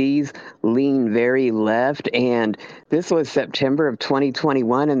attendees lean very left. And this was September of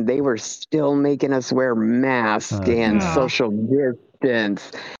 2021, and they were still making us wear masks and social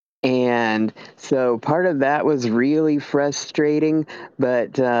distance. And so part of that was really frustrating,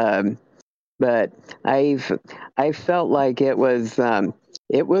 but I felt like it was a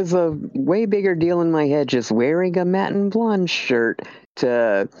way bigger deal in my head just wearing a Matt and Blonde shirt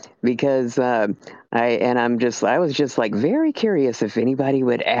because I was just like very curious if anybody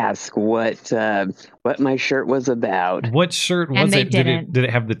would ask what my shirt was about. What shirt was it? Did it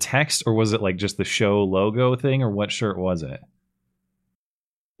have the text, or was it like just the show logo thing, or what shirt was it?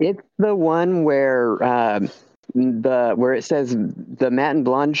 It's the one where it says the Matt and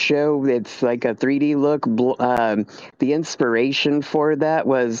Blonde show. It's like a 3D look. The inspiration for that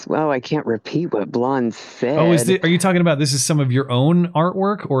was, I can't repeat what Blonde said. Oh, are you talking about this is some of your own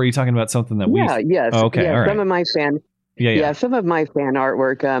artwork, or are you talking about something that we? Yes. Oh, okay, all right. Some of my fan. Yeah, some of my fan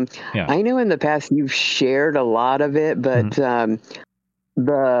artwork. I know in the past you've shared a lot of it, but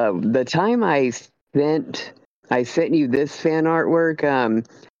the time I sent you this fan artwork.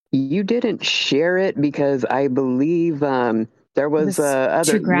 You didn't share it because I believe there was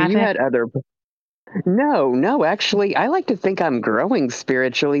other. You had other. No, actually, I like to think I'm growing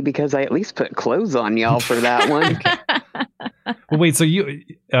spiritually because I at least put clothes on y'all for that one. Well, wait. So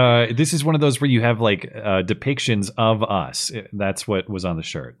this is one of those where you have like depictions of us. That's what was on the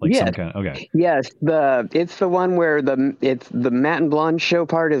shirt, like some kind of. Okay. Yes, it's the one where the Matt and Blonde show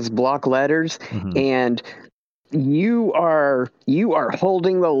part is block letters and. You are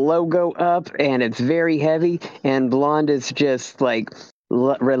holding the logo up, and it's very heavy, and Blonde is just like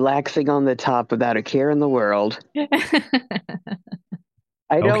relaxing on the top without a care in the world. I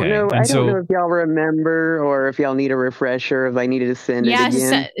don't know if y'all remember or if y'all need a refresher. If I needed to send it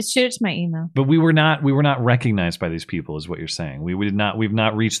again, shoot it to my email. But we were not recognized by these people, is what you're saying. We've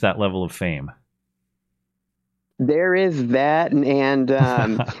not reached that level of fame. There is that, and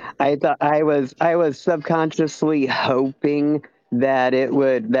I thought I was subconsciously hoping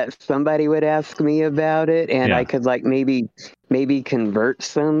that somebody would ask me about it, and I could like maybe convert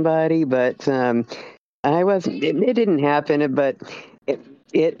somebody, but I wasn't. It didn't happen, but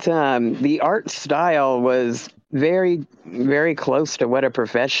the art style was very, very close to what a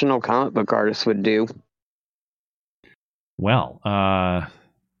professional comic book artist would do. Well,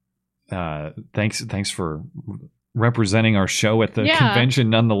 thanks for representing our show at the convention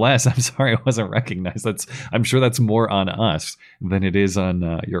nonetheless. I'm sorry I wasn't recognized. I'm sure that's more on us than it is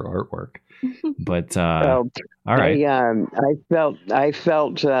on your artwork. But all right. I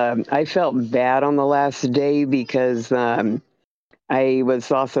felt bad on the last day because I was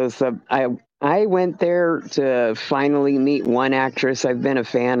also I went there to finally meet one actress I've been a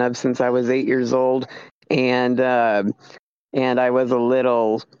fan of since I was 8 years old, and I was a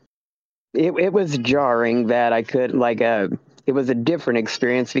little. It was jarring that I could it was a different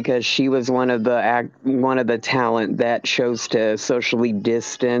experience because she was one of the talent that chose to socially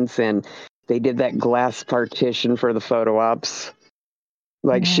distance, and they did that glass partition for the photo ops.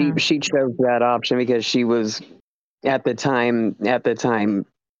 She chose that option because she was at the time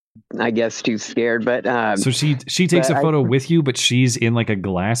I guess too scared. But so she takes a photo with you, but she's in like a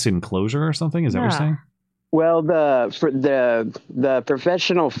glass enclosure or something. Is that what you're saying? Well, the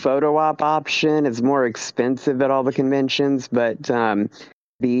professional photo op option is more expensive at all the conventions, but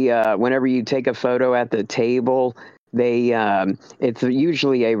whenever you take a photo at the table, it's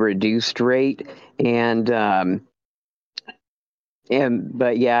usually a reduced rate, but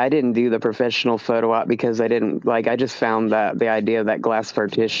yeah, I didn't do the professional photo op because I just found that the idea of that glass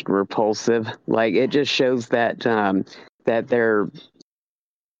partition repulsive. It just shows that that they're.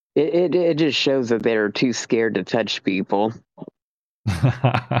 It just shows that they're too scared to touch people.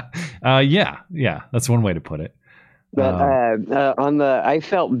 Yeah, that's one way to put it. But I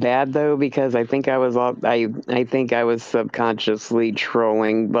felt bad though because I think I was subconsciously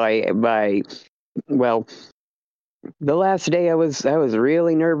trolling by the last day I was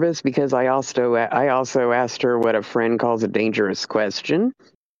really nervous because I also asked her what a friend calls a dangerous question.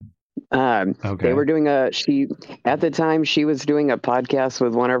 They were doing at the time she was doing a podcast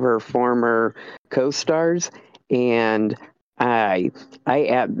with one of her former co-stars, and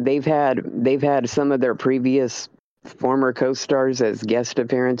they've had some of their previous former co-stars as guest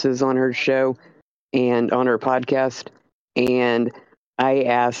appearances on her show and on her podcast, and I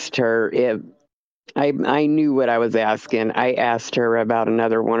asked her if I knew what I was asking. I asked her about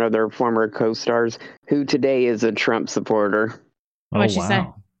another one of their former co-stars who today is a Trump supporter. What'd she say?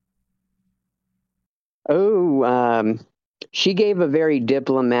 She gave a very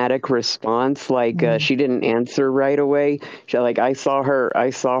diplomatic response. She didn't answer right away. I saw her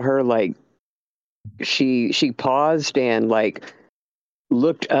she paused and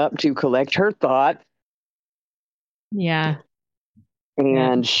looked up to collect her thought. Yeah.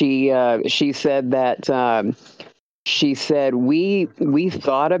 And she said that she said we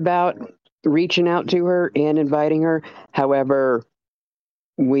thought about reaching out to her and inviting her. However,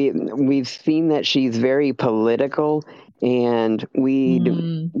 we've seen that she's very political, and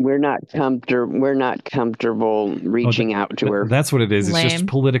we're not comfortable reaching out to her. That's what it is. Lame. It's just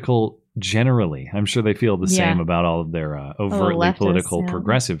political generally. I'm sure they feel the same about all of their overtly political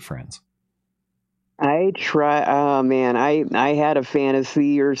progressive friends. I had a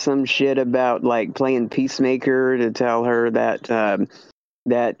fantasy or some shit about playing Peacemaker to tell her that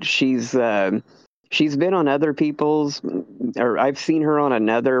she's been on other people's, or I've seen her on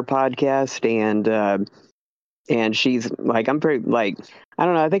another podcast, and she's I'm pretty I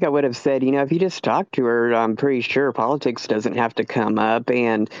don't know. I think I would have said, if you just talk to her, I'm pretty sure politics doesn't have to come up.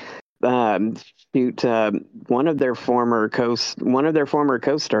 And one of their former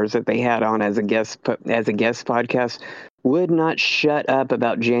co-stars that they had on as a guest podcast would not shut up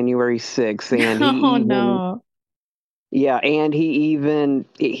about January 6th, and no. Yeah, and he even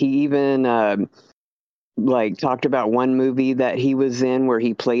talked about one movie that he was in where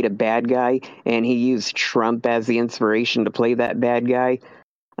he played a bad guy, and he used Trump as the inspiration to play that bad guy.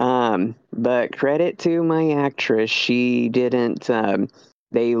 But credit to my actress, she didn't.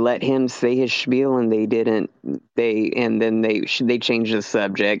 They let him say his spiel, and they didn't. They changed the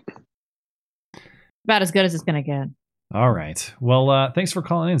subject. About as good as it's gonna get. All right. Well, thanks for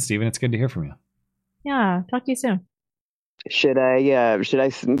calling in, Steven. It's good to hear from you. Yeah. Talk to you soon. Should I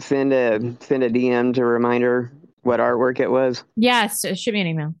send a DM to remind her what artwork it was? Yes, shoot me an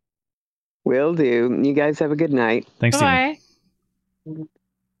email. Will do. You guys have a good night. Thanks, Bye. Steven.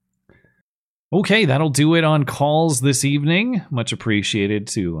 Okay, that'll do it on calls this evening. Much appreciated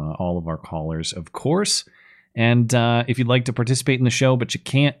to all of our callers, of course. And if you'd like to participate in the show, but you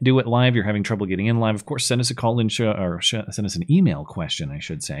can't do it live, you're having trouble getting in live, of course, send us a call-in show, or send us an email question, I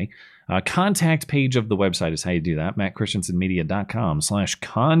should say. Contact page of the website is how you do that,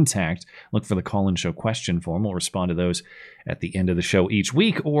 mattchristiansenmedia.com/contact. Look for the call-in show question form. We'll respond to those at the end of the show each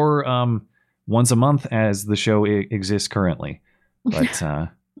week, or once a month as the show exists currently. But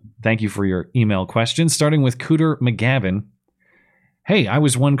thank you for your email questions, starting with Cooter McGavin. hey, I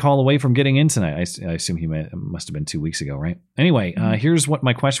was one call away from getting in tonight. I assume he must have been 2 weeks ago, right? Anyway, here's what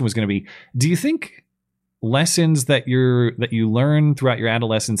my question was going to be. Do you think lessons that you learn throughout your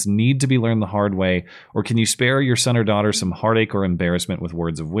adolescence need to be learned the hard way, or can you spare your son or daughter some heartache or embarrassment with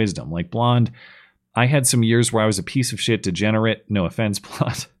words of wisdom? Like Blonde, I had some years where I was a piece of shit degenerate, no offense,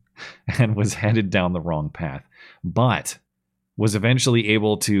 Blonde, and was headed down the wrong path, but was eventually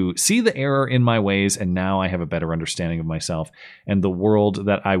able to see the error in my ways, and now I have a better understanding of myself and the world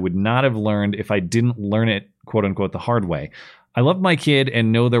that I would not have learned if I didn't learn it, quote unquote, the hard way. I love my kid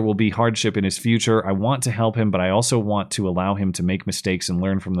and know there will be hardship in his future. I want to help him, but I also want to allow him to make mistakes and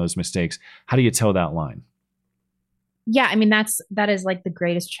learn from those mistakes. How do you toe that line? Yeah, I mean, that is like the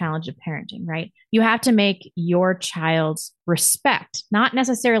greatest challenge of parenting, right? You have to make your child's respect, not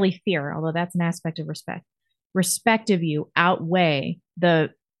necessarily fear, although that's an aspect of respect of you outweigh the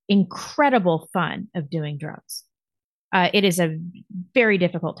incredible fun of doing drugs. It is a very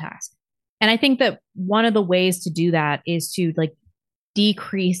difficult task. And I think that one of the ways to do that is to like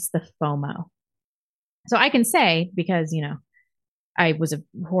decrease the FOMO. So I can say, because, I was a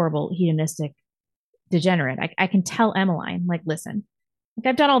horrible hedonistic degenerate, I can tell Emmeline, like, listen, like,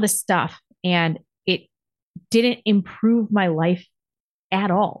 I've done all this stuff and it didn't improve my life at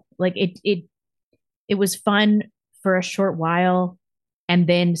all. Like it was fun for a short while and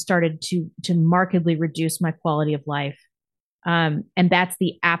then started to markedly reduce my quality of life. And that's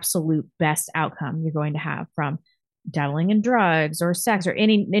the absolute best outcome you're going to have from dabbling in drugs or sex or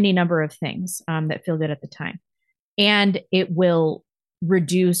any number of things that feel good at the time. And it will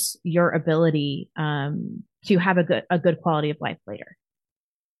reduce your ability to have a good quality of life later.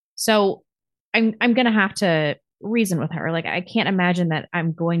 So I'm going to have to reason with her. Like, I can't imagine that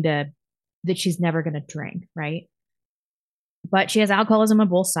that she's never going to drink, right? But she has alcoholism on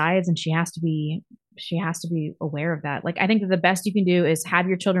both sides, and she has to be aware of that. Like, I think that the best you can do is have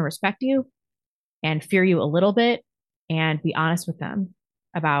your children respect you and fear you a little bit and be honest with them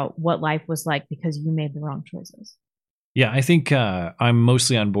about what life was like because you made the wrong choices. Yeah, I think I'm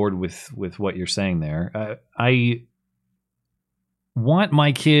mostly on board with what you're saying there. I want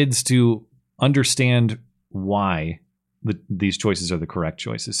my kids to understand why these choices are the correct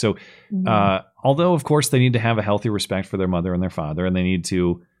choices. So although, of course, they need to have a healthy respect for their mother and their father, and they need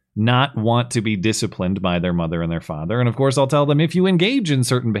to not want to be disciplined by their mother and their father. And of course, I'll tell them, if you engage in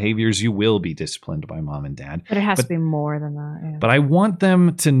certain behaviors, you will be disciplined by mom and dad. But it has to be more than that. Yeah. But I want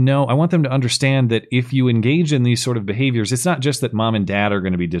them to know, I want them to understand that if you engage in these sort of behaviors, it's not just that mom and dad are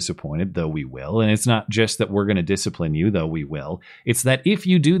going to be disappointed, though we will. And it's not just that we're going to discipline you, though we will. It's that if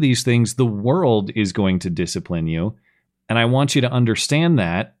you do these things, the world is going to discipline you. And I want you to understand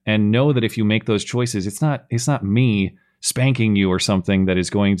that and know that if you make those choices, it's not me spanking you or something that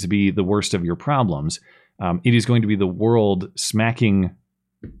is going to be the worst of your problems. It is going to be the world smacking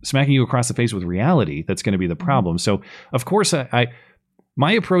you across the face with reality that's going to be the problem. So, of course,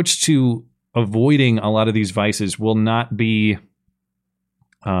 my approach to avoiding a lot of these vices will not be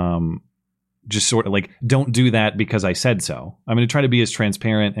just sort of like, don't do that because I said so. I'm going to try to be as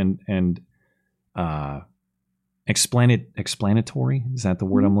transparent and explanatory. Is that the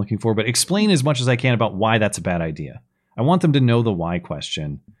word I'm looking for? But explain as much as I can about why that's a bad idea. I want them to know the why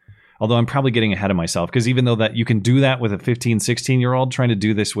question. Although I'm probably getting ahead of myself, because even though that you can do that with a 15, 16-year-old, trying to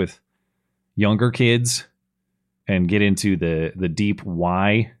do this with younger kids and get into the deep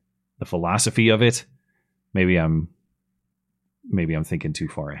why, the philosophy of it, maybe I'm thinking too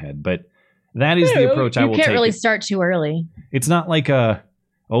far ahead. But that is the approach I will take. You can't really start too early. It's not like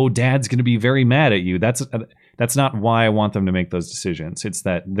dad's going to be very mad at you. That's not why I want them to make those decisions. It's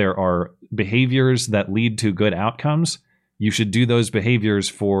that there are behaviors that lead to good outcomes. You should do those behaviors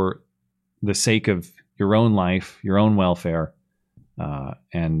for the sake of your own life, your own welfare,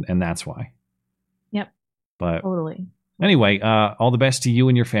 and that's why. Yep. But totally. Anyway, all the best to you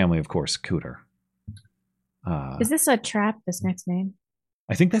and your family, of course, Cooter. Is this a trap, this next name?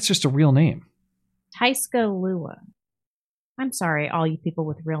 I think that's just a real name. Taiska Lua. I'm sorry, all you people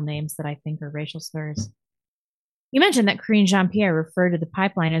with real names that I think are racial slurs. You mentioned that Karine Jean-Pierre referred to the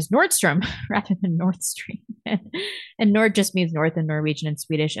pipeline as Nordstrom rather than Nord Stream. And Nord just means north in Norwegian and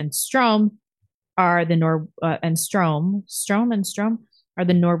Swedish, and Strom are the Strom are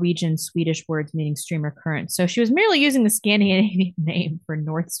the Norwegian Swedish words meaning stream or current. So she was merely using the Scandinavian name for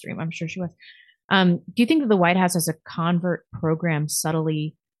North Stream. I'm sure she was. Do you think that the White House has a convert program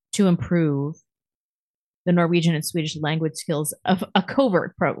subtly to improve the Norwegian and Swedish language skills of a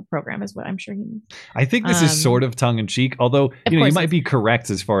covert program is what I'm sure he means. I think this is sort of tongue in cheek, although you might be correct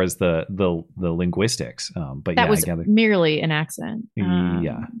as far as the linguistics. But that was merely an accent.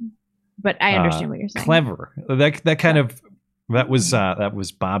 Yeah, but I understand what you're saying. Clever. That kind of That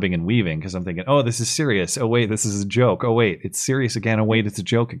was bobbing and weaving because I'm thinking, oh, this is serious. Oh wait, this is a joke. Oh wait, it's serious again. Oh wait, it's a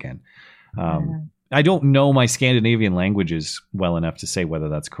joke again. I don't know my Scandinavian languages well enough to say whether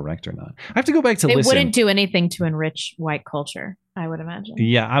that's correct or not. I have to go back to listen. They wouldn't do anything to enrich white culture, I would imagine.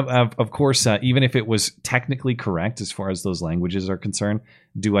 Yeah, of course, even if it was technically correct as far as those languages are concerned,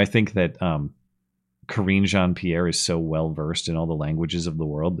 do I think that Karine Jean-Pierre is so well versed in all the languages of the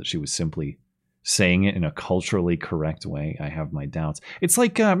world that she was simply saying it in a culturally correct way? I have my doubts. It's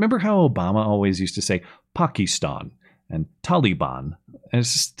like, remember how Obama always used to say Pakistan and Taliban? And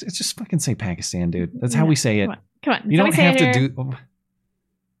it's just fucking say Pakistan, dude. That's how we say it. Come on. You don't have to do.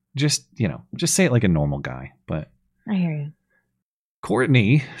 Just say it like a normal guy. But I hear you.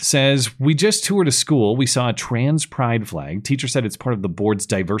 Courtney says, we just toured a school. We saw a trans pride flag. Teacher said it's part of the board's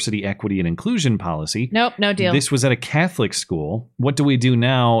diversity, equity, and inclusion policy. Nope, no deal. This was at a Catholic school. What do we do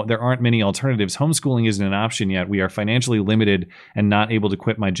now? There aren't many alternatives. Homeschooling isn't an option yet. We are financially limited and not able to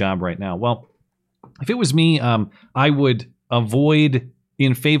quit my job right now. Well, if it was me, I would avoid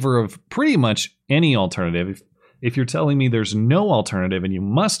in favor of pretty much any alternative. If you're telling me there's no alternative and you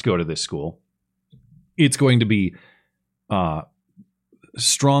must go to this school, it's going to be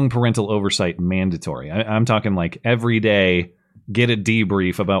strong parental oversight mandatory. I'm talking like every day, get a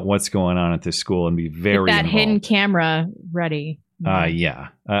debrief about what's going on at this school and be very Get that involved. hidden camera ready. Yeah.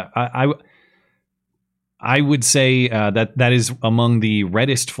 I would say that is among the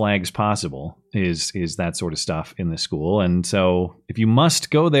reddest flags possible is that sort of stuff in the school. And so if you must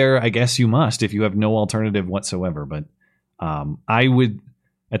go there, I guess you must if you have no alternative whatsoever. But I would,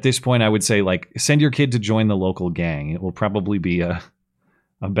 at this point, I would say, like, send your kid to join the local gang. It will probably be a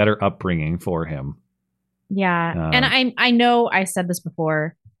better upbringing for him. Yeah. And I know I said this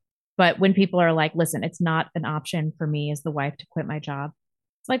before, but when people are like, listen, it's not an option for me as the wife to quit my job.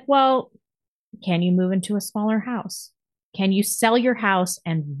 It's like, well, can you move into a smaller house? Can you sell your house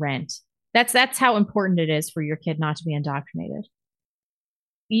and rent? That's how important it is for your kid not to be indoctrinated.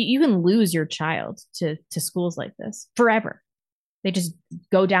 You can lose your child to schools like this forever. They just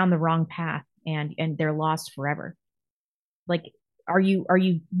go down the wrong path and they're lost forever. Like, have you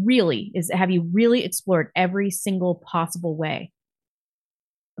really explored every single possible way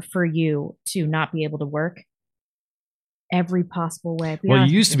for you to not be able to work? Every possible way. Well,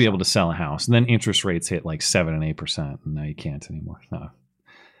 you used to be able to sell a house, and then interest rates hit like 7 and 8%, and now you can't anymore. No.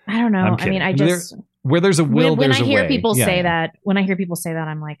 I don't know. I mean, I just where there's a will, when there's a way. When I hear people say that,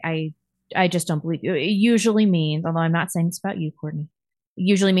 I'm like, I just don't believe you. It usually means, although I'm not saying it's about you, Courtney, it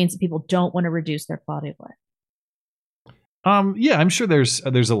usually means that people don't want to reduce their quality of life. Yeah, I'm sure there's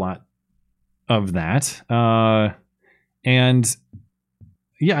a lot of that, and.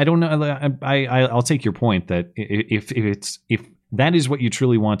 Yeah, I don't know. I'll take your point that if that is what you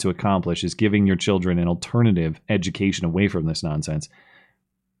truly want to accomplish is giving your children an alternative education away from this nonsense,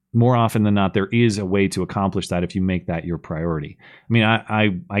 more often than not, there is a way to accomplish that if you make that your priority. I mean,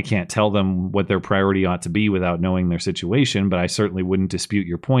 I can't tell them what their priority ought to be without knowing their situation, but I certainly wouldn't dispute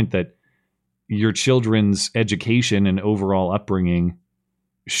your point that your children's education and overall upbringing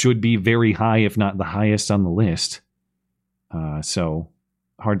should be very high, if not the highest on the list. So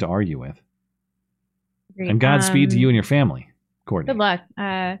hard to argue with. Agreed. And Godspeed to you and your family, Courtney. Good luck.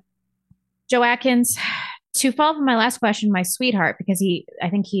 Joe Atkins, to follow up on my last question, my sweetheart, because I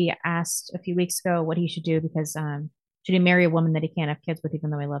think he asked a few weeks ago what he should do because should he marry a woman that he can't have kids with even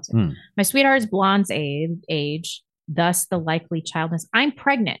though he loves her? My sweetheart's blonde's age, thus the likely childness. I'm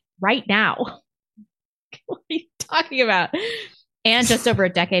pregnant right now. What are you talking about? And just over a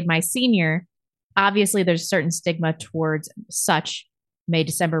decade, my senior. Obviously, there's a certain stigma towards such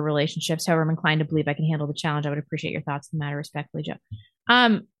May-December relationships. However, I'm inclined to believe I can handle the challenge. I would appreciate your thoughts on the matter respectfully, Joe.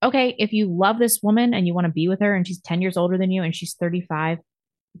 Okay, if you love this woman and you want to be with her and she's 10 years older than you and she's 35,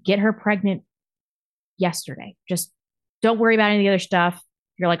 get her pregnant yesterday. Just don't worry about any of the other stuff.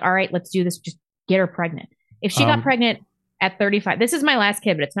 You're like, all right, let's do this. Just get her pregnant. If she got pregnant at 35, this is my last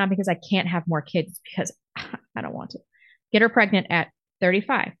kid, but it's not because I can't have more kids. It's because I don't want to. Get her pregnant at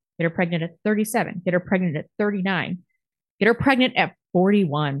 35. Get her pregnant at 37. Get her pregnant at 39. Get her pregnant at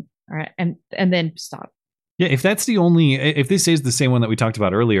 41. All right. And then stop. Yeah. If this is the same one that we talked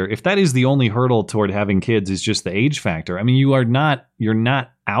about earlier, if that is the only hurdle toward having kids is just the age factor, I mean, you're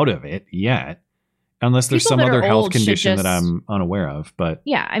not out of it yet, unless there's some other health condition that I'm unaware of. But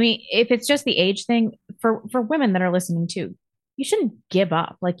yeah, I mean, if it's just the age thing for women that are listening too, you shouldn't give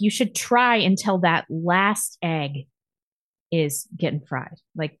up. Like you should try until that last egg is getting fried.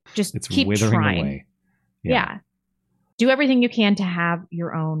 Like just keep trying. Away. Yeah. Do everything you can to have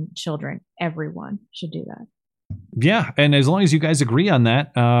your own children. Everyone should do that. Yeah, and as long as you guys agree on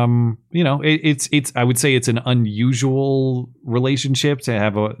that, it's I would say it's an unusual relationship to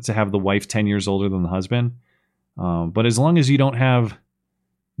have the wife 10 years older than the husband. But as long as you don't have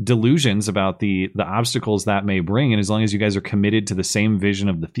delusions about the obstacles that may bring, and as long as you guys are committed to the same vision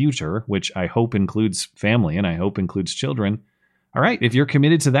of the future, which I hope includes family and I hope includes children. All right, if you're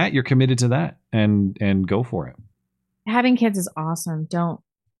committed to that, you're committed to that, and go for it. Having kids is awesome.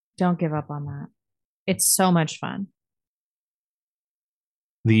 Don't give up on that. It's so much fun.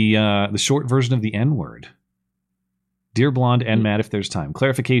 The short version of the N-word. Dear Blonde and Matt, if there's time.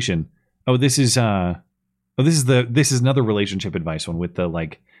 Clarification. This is another relationship advice one with the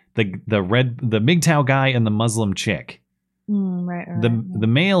MGTOW guy and the Muslim chick. Right. The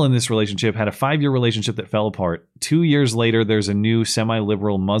male in this relationship had a 5-year relationship that fell apart. 2 years later, there's a new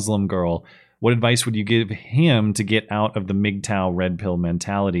semi-liberal Muslim girl. What advice would you give him to get out of the MGTOW red pill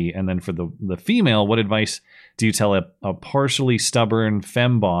mentality? And then for the female, what advice do you tell a partially stubborn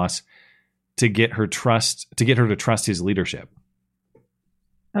femme boss to get her to trust his leadership?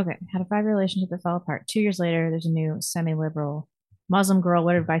 Okay. Had a 5-year relationship that fell apart. 2 years later, there's a new semi-liberal Muslim girl.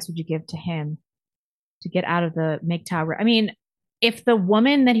 What advice would you give to him to get out of the MGTOW? I mean, if the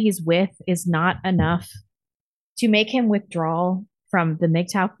woman that he's with is not enough to make him withdraw from the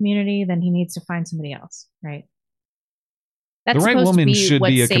MGTOW community, then he needs to find somebody else, right? That's the right woman should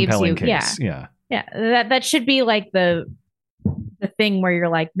be a compelling case. Yeah. That should be like the thing where you're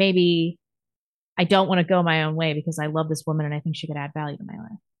like, maybe I don't want to go my own way because I love this woman and I think she could add value to my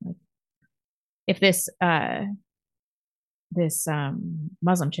life. Like, if this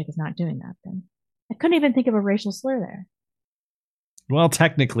Muslim chick is not doing that, then I couldn't even think of a racial slur there. Well,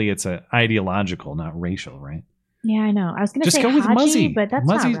 technically, it's ideological, not racial, right? Yeah, I know. I was going to say go with Haji, Muzzy, but that's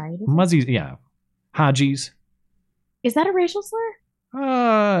Muzzy, not right. Muzzy, yeah. Hajis. Is that a racial slur?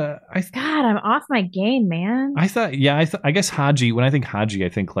 God, I'm off my game, man. I guess Haji, when I think Haji, I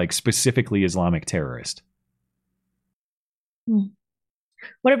think like specifically Islamic terrorist.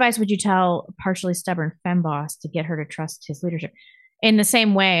 What advice would you tell a partially stubborn femme boss to get her to trust his leadership? In the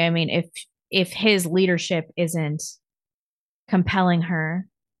same way, I mean, if his leadership isn't compelling her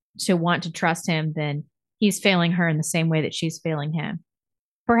to want to trust him, then he's failing her in the same way that she's failing him.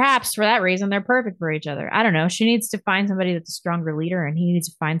 Perhaps for that reason, they're perfect for each other. I don't know. She needs to find somebody that's a stronger leader, and he needs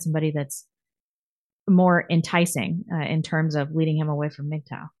to find somebody that's more enticing in terms of leading him away from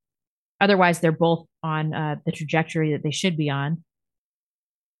MGTOW. Otherwise, they're both on the trajectory that they should be on.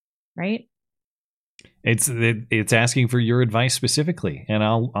 Right? It's asking for your advice specifically, and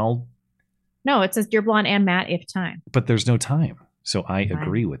I'll. No, it says Dear Blonde and Matt if time. But there's no time, so I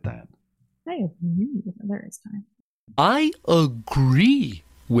agree with that. I agree. There is time. I agree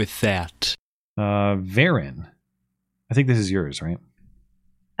with that. Varen, I think this is yours, right?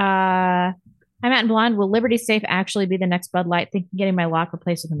 Hi, Matt and Blonde. Will Liberty Safe actually be the next Bud Light? Thinking getting my lock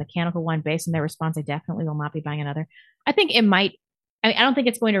replaced with a mechanical one. Based on their response, I definitely will not be buying another. I think it might. I mean, I don't think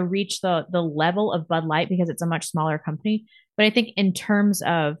it's going to reach the level of Bud Light because it's a much smaller company. But I think in terms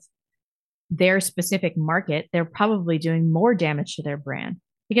of their specific market, they're probably doing more damage to their brand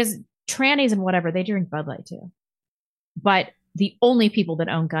because trannies and whatever, they drink Bud Light too. But the only people that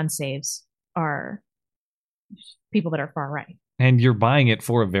own gun saves are people that are far right. And you're buying it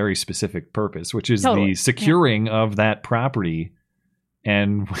for a very specific purpose, which is the securing of that property.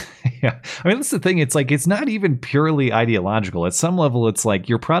 And yeah, I mean, that's the thing. It's like, it's not even purely ideological. At some level, it's like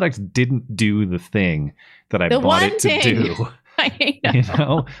your product didn't do the thing that I bought it to do. You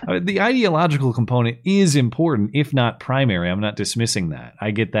know, the ideological component is important, if not primary. I'm not dismissing that.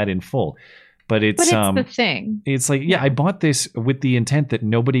 I get that in full. But it's the thing. It's like, I bought this with the intent that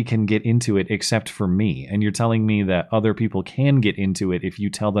nobody can get into it except for me. And you're telling me that other people can get into it if you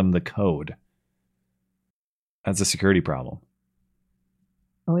tell them the code. That's a security problem.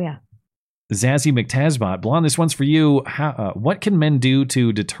 Oh, yeah. Zazzy McTazbot, Blonde, this one's for you. What can men do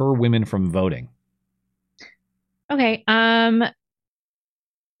to deter women from voting? Okay.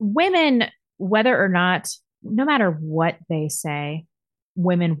 Women, whether or not, no matter what they say,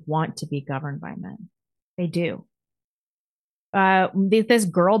 women want to be governed by men. They do. This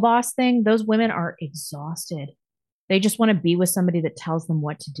girl boss thing, those women are exhausted. They just want to be with somebody that tells them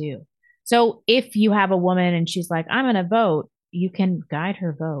what to do. So if you have a woman and she's like, I'm going to vote, you can guide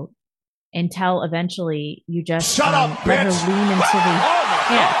her vote until eventually you just let her lean into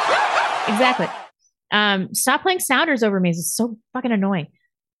the... exactly. Stop playing Sounders over me. It's so fucking annoying.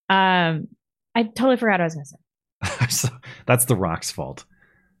 I totally forgot what I was going to say. That's the Rock's fault.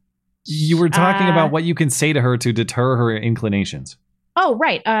 You were talking about what you can say to her to deter her inclinations. Oh,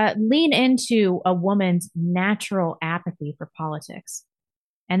 right. Lean into a woman's natural apathy for politics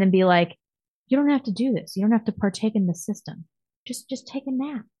and then be like, You don't have to do this. You don't have to partake in the system. Just take a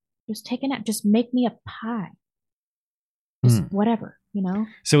nap. Just take a nap. Just make me a pie. Just whatever, you know?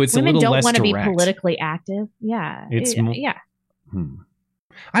 So it's women a little don't less want to be direct. politically active. Yeah. It's yeah.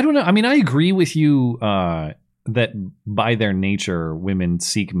 I don't know. I mean, I agree with you that by their nature, women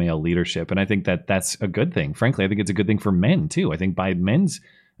seek male leadership. And I think that that's a good thing. Frankly, I think it's a good thing for men, too. I think by men's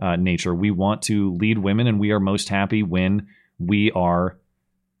nature, we want to lead women, and we are most happy when we are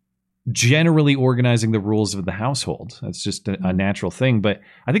generally organizing the rules of the household. That's just a natural thing. But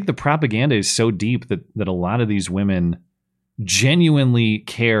I think the propaganda is so deep that a lot of these women genuinely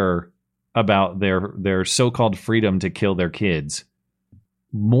care about their so-called freedom to kill their kids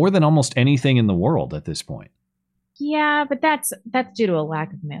more than almost anything in the world at this point. Yeah, but that's due to a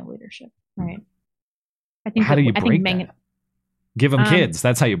lack of male leadership, right? I think. How do you break that? Give them kids.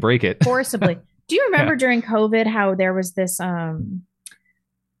 That's how you break it. Forcibly. Do you remember during COVID how there was this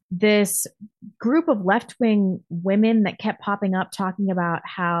this group of left-wing women that kept popping up talking about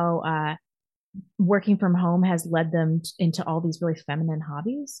how working from home has led them into all these really feminine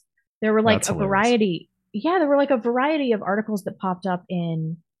hobbies? There were like variety. Yeah, there were like a variety of articles that popped up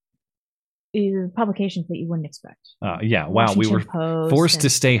in publications that you wouldn't expect. Yeah, wow. We were forced to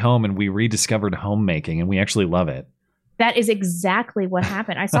stay home, and we rediscovered homemaking, and we actually love it. That is exactly what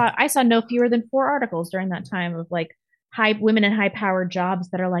happened. I saw no fewer than 4 articles during that time of like women in high-powered jobs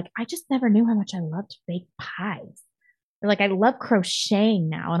that are like, I just never knew how much I loved bake pies. Or like, I love crocheting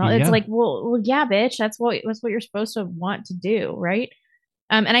now, and it's like, well, yeah, bitch, that's what you're supposed to want to do, right?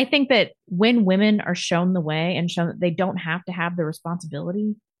 And I think that when women are shown the way and shown that they don't have to have the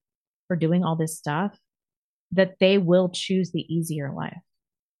responsibility for doing all this stuff, that they will choose the easier life.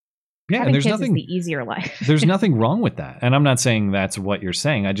 Yeah, Having and there's kids nothing is the easier life. There's nothing wrong with that. And I'm not saying that's what you're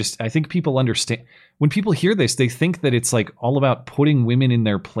saying. I think people understand when people hear this, they think that it's like all about putting women in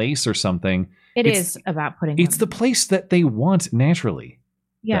their place or something. It's about putting It's the place that they want naturally.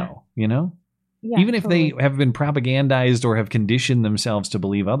 Yeah. Though, you know? Yeah, even if totally. they have been propagandized or have conditioned themselves to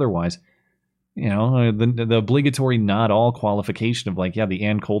believe otherwise, you know, the obligatory not all qualification of like, yeah, the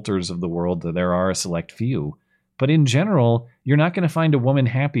Ann Coulters of the world, there are a select few. But in general, you're not going to find a woman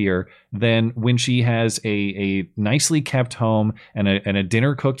happier than when she has a nicely kept home and a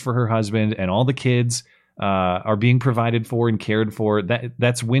dinner cooked for her husband and all the kids are being provided for and cared for.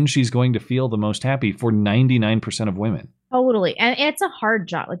 That's when she's going to feel the most happy for 99% of women. Totally. And it's a hard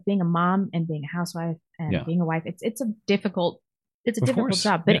job, like being a mom and being a housewife and being a wife. It's a difficult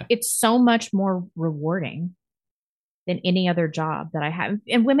job, but it's so much more rewarding than any other job that I have.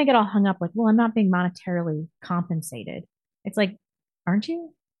 And women get all hung up like, well, I'm not being monetarily compensated. It's like, aren't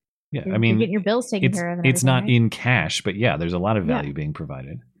you? Yeah. You're I mean, getting your bills taken care of. And it's not right? in cash, but yeah, there's a lot of value being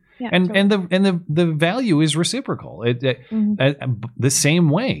provided. Yeah, and totally. the value is reciprocal. The same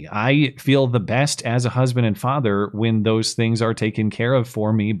way I feel the best as a husband and father when those things are taken care of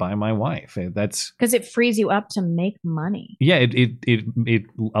for me by my wife. That's because it frees you up to make money. Yeah, it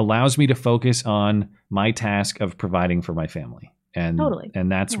allows me to focus on my task of providing for my family, and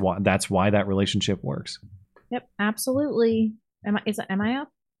and that's why that relationship works. Yep, absolutely. Am I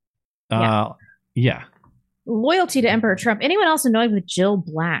up? Yeah. Loyalty to Emperor Trump. Anyone else annoyed with Jill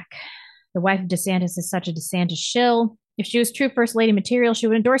Black? The wife of DeSantis is such a DeSantis shill. If she was true First Lady material, she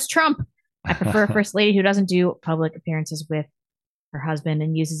would endorse Trump. I prefer a First Lady who doesn't do public appearances with her husband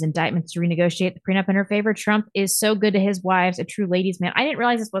and uses indictments to renegotiate the prenup in her favor. Trump is so good to his wives, a true ladies' man. I didn't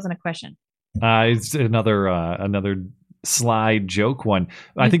realize this wasn't a question. It's another sly joke one.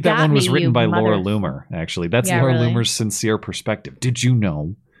 I think that one was written by Laura Loomer, actually. That's Laura Loomer's sincere perspective. Did you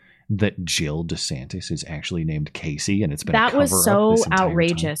know that Jill DeSantis is actually named Casey, and it's been that a was so this entire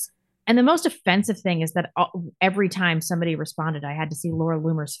outrageous. time? And the most offensive thing is that every time somebody responded, I had to see Laura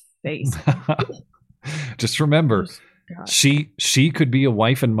Loomer's face. Just remember, she could be a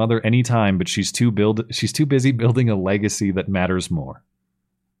wife and mother anytime, but she's too busy building a legacy that matters more.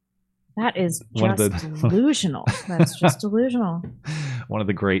 That is just delusional. That's just delusional. One of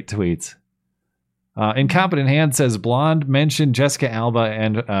the great tweets. Incompetent Hand says, Blonde mentioned Jessica Alba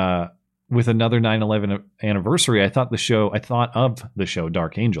and with another 9/11 anniversary, I thought of the show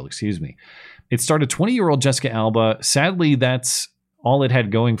Dark Angel, It starred a 20-year-old Jessica Alba. Sadly, that's all it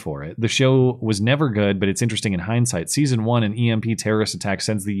had going for it. The show was never good, but it's interesting in hindsight. Season 1, an EMP terrorist attack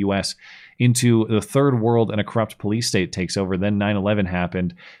sends the U.S. into the third world and a corrupt police state takes over. Then 9/11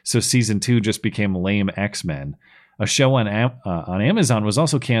 happened, so season 2 just became lame X-Men. A show on Amazon was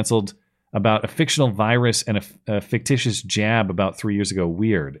also canceled about a fictional virus and a fictitious jab about 3 years ago.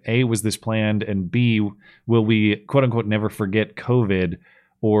 Weird. A, was this planned? And B, will we, quote unquote, never forget COVID,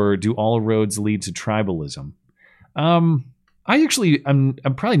 or do all roads lead to tribalism? I'm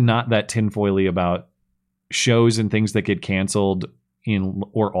probably not that tinfoily about shows and things that get canceled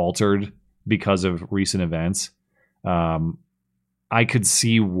or altered because of recent events. I could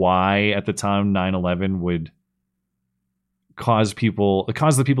see why at the time 9/11 would cause the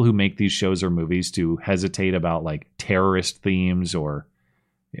people who make these shows or movies to hesitate about like terrorist themes or,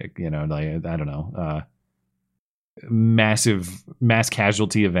 you know, like, I don't know, mass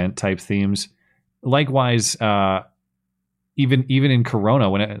casualty event type themes. Likewise, even in Corona,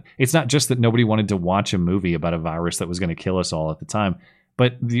 when it's not just that nobody wanted to watch a movie about a virus that was going to kill us all at the time,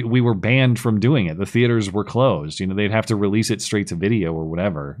 but we were banned from doing it. The theaters were closed. You know, they'd have to release it straight to video or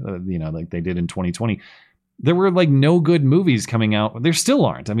whatever, you know, like they did in 2020. There were like no good movies coming out. There still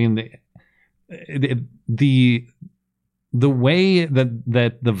aren't. I mean, the way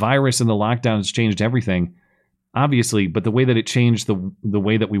that the virus and the lockdowns changed everything, obviously, but the way that it changed the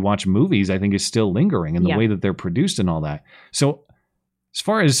way that we watch movies, I think, is still lingering, and the way that they're produced and all that. So as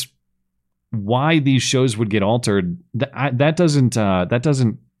far as why these shows would get altered, that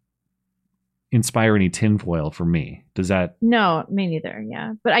doesn't inspire any tinfoil for me. Does that? No, me neither.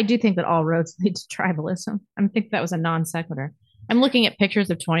 Yeah, but I do think that all roads lead to tribalism. I think that was a non sequitur. I'm looking at pictures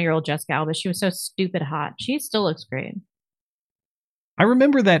of 20-year-old Jessica Alba. She was so stupid hot. She still looks great. I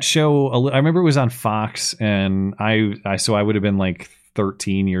remember that show. I remember it was on Fox, and I would have been like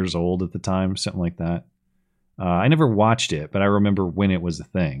 13 years old at the time, something like that. I never watched it, but I remember when it was a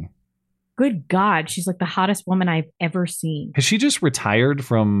thing. Good God, she's like the hottest woman I've ever seen. Has she just retired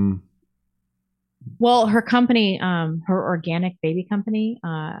from? Well, her company, her organic baby company,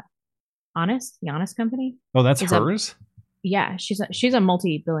 the Honest Company. Oh, that's hers? Yeah, she's a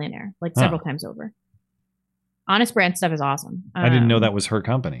multi-billionaire, like several times over. Honest Brand stuff is awesome. I didn't know that was her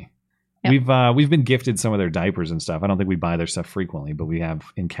company. Yep. We've been gifted some of their diapers and stuff. I don't think we buy their stuff frequently, but we have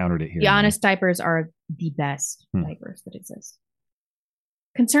encountered it here. The Honest diapers are the best diapers that exist.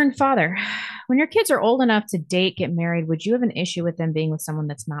 Concerned father, when your kids are old enough to date, get married, would you have an issue with them being with someone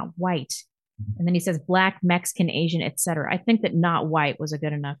that's not white? And then he says black, Mexican, Asian, etc. I think that not white was a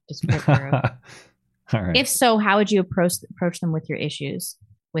good enough descriptor. All right. If so, how would you approach them with your issues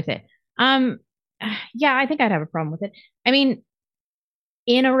with it? Yeah, I think I'd have a problem with it. I mean,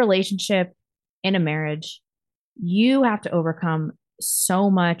 in a relationship, in a marriage, you have to overcome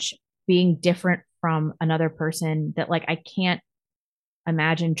so much being different from another person that, like, I can't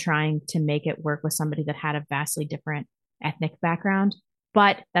imagine trying to make it work with somebody that had a vastly different ethnic background.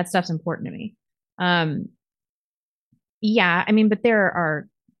 But that stuff's important to me. Yeah, I mean, but there are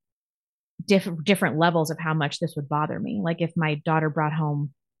different levels of how much this would bother me. Like if my daughter brought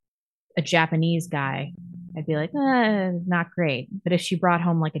home a Japanese guy, I'd be like, not great. But if she brought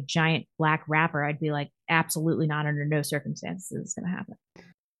home like a giant black rapper, I'd be like, absolutely not, under no circumstances is going to happen.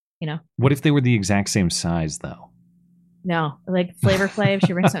 You know? What if they were the exact same size, though? No, like Flavor Flav.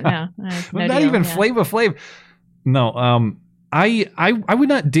 She brings something. No, not deal, even Flavor Flav. No, I would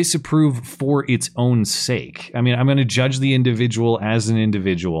not disapprove for its own sake. I mean, I'm going to judge the individual as an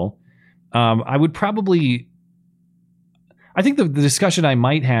individual. I would probably. I think the discussion I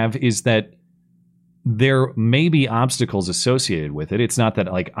might have is that there may be obstacles associated with it. It's not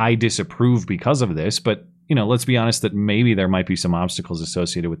that like I disapprove because of this, but you know, let's be honest that maybe there might be some obstacles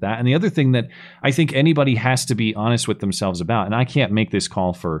associated with that. And the other thing that I think anybody has to be honest with themselves about, and I can't make this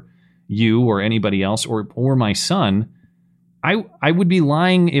call for you or anybody else or my son. I would be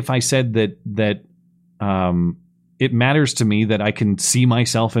lying if I said that it matters to me that I can see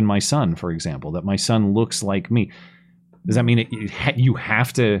myself in my son, for example, that my son looks like me. Does that mean you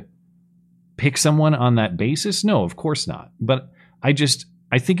have to pick someone on that basis? No, of course not. But I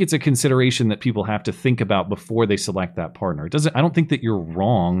think it's a consideration that people have to think about before they select that partner. I don't think that you're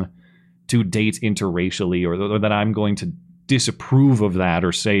wrong to date interracially or that I'm going to disapprove of that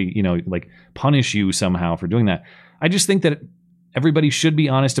or say, you know, like punish you somehow for doing that. I just think that everybody should be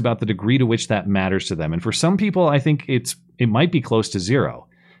honest about the degree to which that matters to them. And for some people, I think it might be close to zero.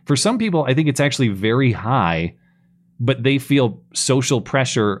 For some people, I think it's actually very high, but they feel social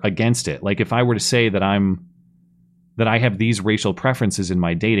pressure against it. Like if I were to say that I have these racial preferences in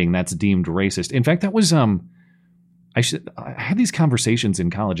my dating, that's deemed racist. In fact, that was I had these conversations in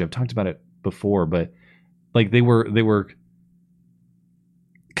college. I've talked about it before, but like they were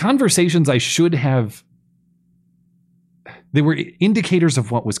conversations I should have. They were indicators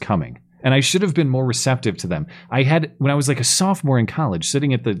of what was coming, and I should have been more receptive to them. I had, when I was like a sophomore in college,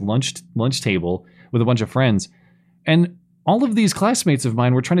 sitting at the lunch table with a bunch of friends, and all of these classmates of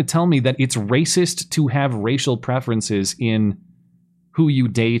mine were trying to tell me that it's racist to have racial preferences in who you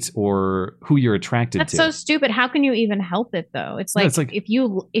date or who you're attracted to. That's so stupid. How can you even help it though? It's like if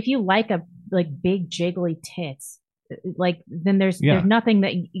you like a big jiggly tits, like then there's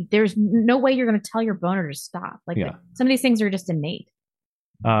nothing there's no way you're going to tell your boner to stop. Like some of these things are just innate.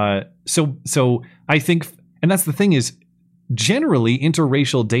 So I think, and that's the thing is, generally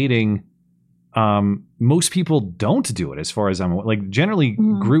interracial dating, most people don't do it as far as I'm like, generally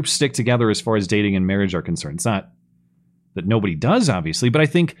groups stick together as far as dating and marriage are concerned. It's not that nobody does, obviously, but I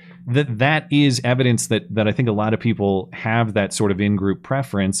think that is evidence that I think a lot of people have that sort of in-group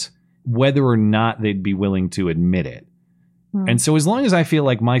preference, whether or not they'd be willing to admit it. And so as long as I feel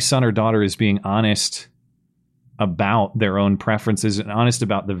like my son or daughter is being honest about their own preferences and honest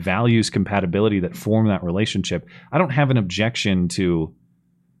about the values compatibility that form that relationship, I don't have an objection to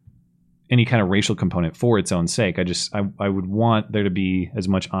any kind of racial component for its own sake. I would want there to be as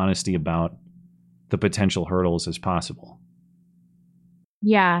much honesty about the potential hurdles as possible.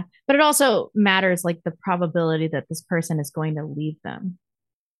 Yeah, but it also matters, like the probability that this person is going to leave them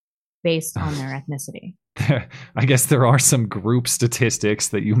based on their ethnicity. I guess there are some group statistics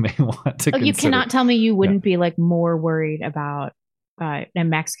that you may want to consider. You cannot tell me you wouldn't be like more worried about a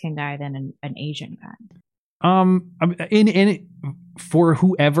Mexican guy than an Asian guy. For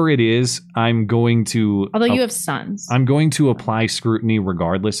whoever it is, I'm going to. Although you have sons, I'm going to apply scrutiny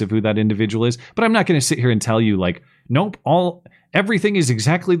regardless of who that individual is. But I'm not going to sit here and tell you like, nope, everything is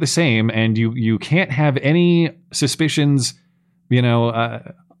exactly the same, and you can't have any suspicions,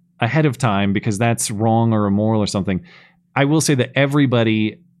 ahead of time because that's wrong or immoral or something. I will say that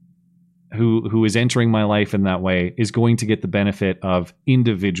everybody who is entering my life in that way is going to get the benefit of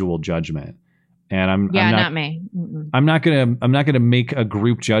individual judgment. And I'm not me. Mm-mm. I'm not gonna make a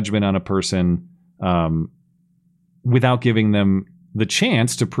group judgment on a person without giving them the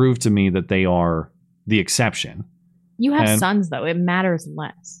chance to prove to me that they are the exception. You have sons, though; it matters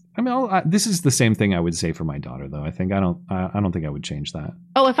less. I mean, this is the same thing I would say for my daughter, though. I think I don't think I would change that.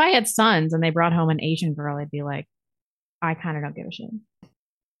 Oh, if I had sons and they brought home an Asian girl, I'd be like, I kind of don't give a shit.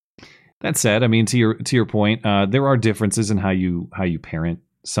 That said, I mean, to your point, there are differences in how you parent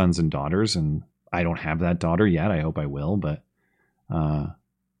sons and daughters, and I don't have that daughter yet. I hope I will, but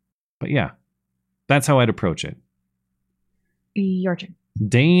yeah, that's how I'd approach it. Your turn.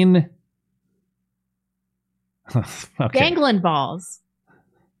 Dane. Okay. Dangling balls.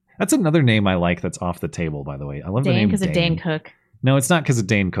 That's another name I like that's off the table, by the way. I love the name because of Dane Cook. No, it's not because of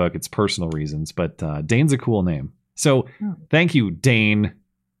Dane Cook. It's personal reasons, but Dane's a cool name. So thank you, Dane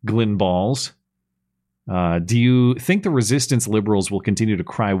Glinballs. Do you think the resistance liberals will continue to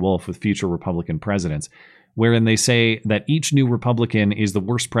cry wolf with future Republican presidents, wherein they say that each new Republican is the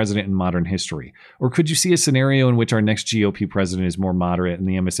worst president in modern history? Or could you see a scenario in which our next GOP president is more moderate and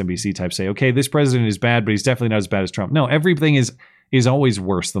the MSNBC type say, okay, this president is bad, but he's definitely not as bad as Trump? No, everything is always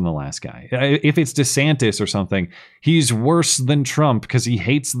worse than the last guy. If it's DeSantis or something, he's worse than Trump because he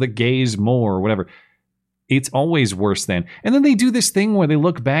hates the gays more or whatever. It's always worse than. And then they do this thing where they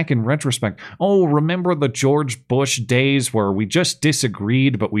look back in retrospect. Oh, remember the George Bush days where we just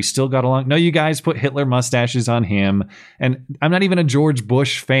disagreed, but we still got along? No, you guys put Hitler mustaches on him. And I'm not even a George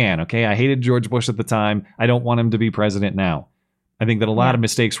Bush fan, okay? I hated George Bush at the time. I don't want him to be president now. I think that a lot of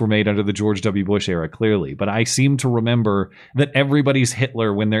mistakes were made under the George W. Bush era, clearly. But I seem to remember that everybody's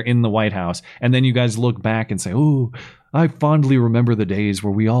Hitler when they're in the White House. And then you guys look back and say, oh, I fondly remember the days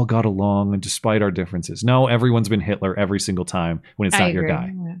where we all got along and despite our differences. No, everyone's been Hitler every single time when it's not your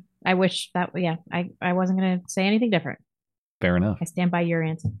guy. I wish that, I wasn't going to say anything different. Fair enough. I stand by your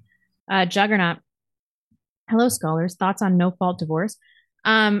answer. Juggernaut. Hello, scholars. Thoughts on no-fault divorce?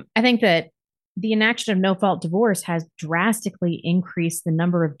 I think that the enaction of no-fault divorce has drastically increased the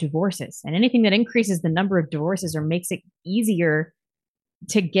number of divorces. And anything that increases the number of divorces or makes it easier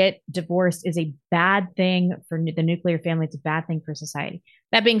to get divorced is a bad thing for the nuclear family. It's a bad thing for society.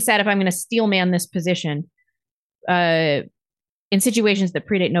 That being said, if I'm going to steel man this position, in situations that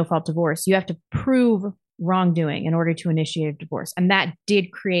predate no-fault divorce, you have to prove wrongdoing in order to initiate a divorce. And that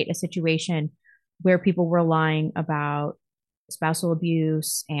did create a situation where people were lying about spousal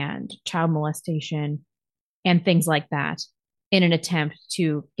abuse and child molestation and things like that in an attempt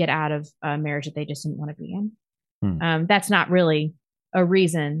to get out of a marriage that they just didn't want to be in. That's not really a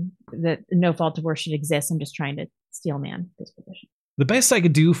reason that no-fault divorce should exist. I'm just trying to steel man this position. The best I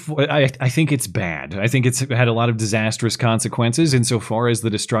could do I think it's bad. I think it's had a lot of disastrous consequences insofar as the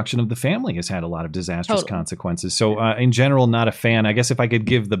destruction of the family has had a lot of disastrous consequences. So in general, not a fan. I guess if I could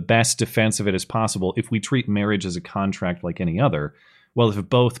give the best defense of it as possible, if we treat marriage as a contract like any other, well, if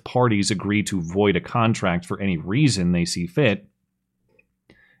both parties agree to void a contract for any reason they see fit,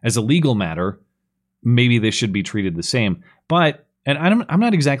 as a legal matter, maybe this should be treated the same. But and I'm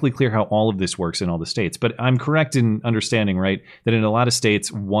not exactly clear how all of this works in all the states, but I'm correct in understanding, right, that in a lot of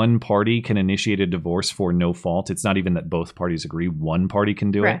states, one party can initiate a divorce for no fault. It's not even that both parties agree. One party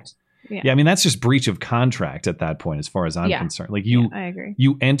can do Correct. it. Yeah, I mean, that's just breach of contract at that point, as far as I'm concerned. Like I agree.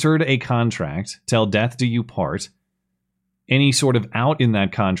 You entered a contract, till death do you part. Any sort of out in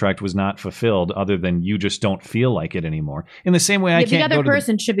that contract was not fulfilled, other than you just don't feel like it anymore. In the same way, I can't. The other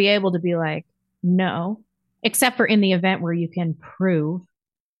person should be able to be like, no, except for in the event where you can prove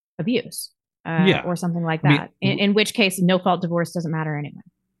abuse, or something like that. I mean, in which case, no fault divorce doesn't matter anyway.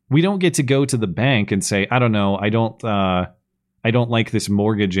 We don't get to go to the bank and say, I don't know, I don't like this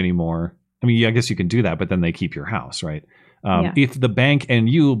mortgage anymore. I mean, I guess you can do that, but then they keep your house, right? If the bank and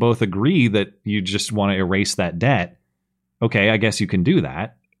you both agree that you just want to erase that debt, okay, I guess you can do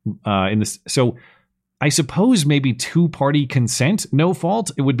that. So I suppose maybe two-party consent, no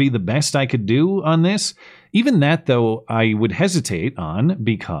fault, it would be the best I could do on this. Even that, though, I would hesitate on,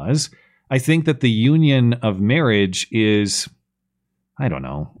 because I think that the union of marriage is, I don't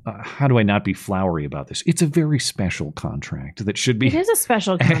know, how do I not be flowery about this? It's a very special contract that should be... It is a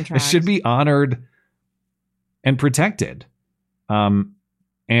special contract. It should be honored and protected.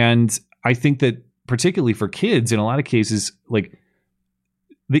 And I think that particularly for kids, in a lot of cases, like,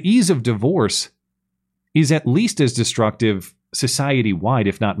 the ease of divorce is at least as destructive society-wide,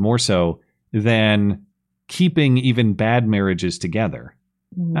 if not more so, than keeping even bad marriages together.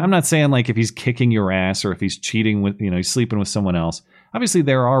 Mm-hmm. I'm not saying like if he's kicking your ass or if he's cheating with, he's sleeping with someone else. Obviously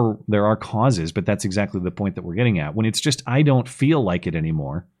there are causes, but that's exactly the point that we're getting at. When it's just, I don't feel like it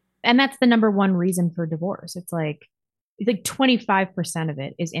anymore. And that's the number one reason for divorce. It's like 25% of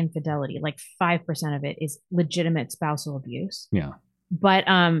it is infidelity. Like 5% of it is legitimate spousal abuse. Yeah. But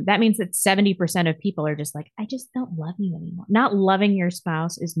that means that 70% of people are just like, I just don't love you anymore. Not loving your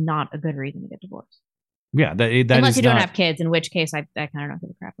spouse is not a good reason to get divorced. Yeah, that unless you don't not, have kids, in which case I kind of don't give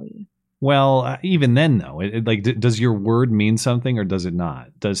a crap about you. Well, even then, though, does your word mean something or does it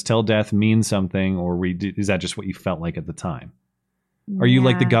not? Does till death mean something, or is that just what you felt like at the time? Are you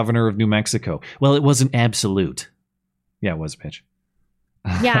like the governor of New Mexico? Well, it wasn't absolute. Yeah, it was, bitch.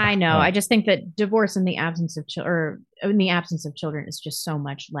 Yeah, I know. I just think that divorce in the absence of children is just so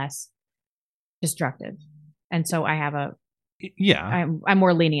much less destructive, and so I have I'm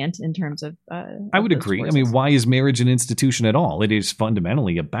more lenient in terms of. I would agree. Divorces. I mean, why is marriage an institution at all? It is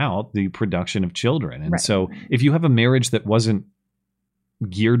fundamentally about the production of children, and so if you have a marriage that wasn't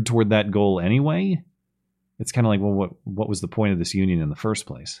geared toward that goal anyway, it's kind of like, well, what was the point of this union in the first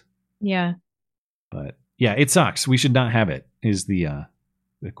place? Yeah. But yeah, it sucks. We should not have it. Is the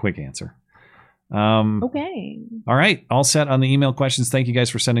quick answer. Okay. All right. All set on the email questions. Thank you guys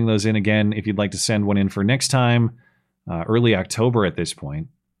for sending those in again. If you'd like to send one in for next time, early October at this point,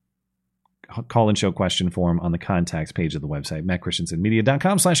 call and show question form on the contacts page of the website,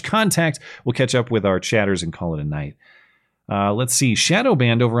 mattchristiansenmedia.com/contact. We'll catch up with our chatters and call it a night. Let's see.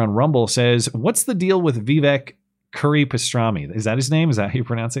 Shadowband over on Rumble says, what's the deal with Vivek Curry Pastrami? Is that his name? Is that how you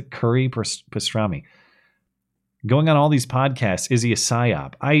pronounce it? Curry Pastrami. Going on all these podcasts, is he a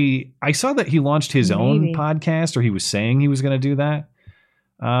psyop? I saw that he launched his own podcast, or he was saying he was going to do that.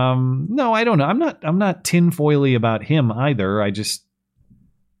 No, I don't know. I'm not tinfoily about him either. I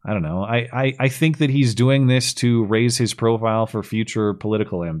don't know. I think that he's doing this to raise his profile for future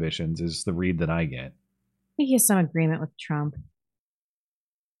political ambitions is the read that I get. I think he has some agreement with Trump.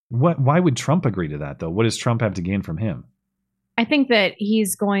 Why would Trump agree to that, though? What does Trump have to gain from him? I think that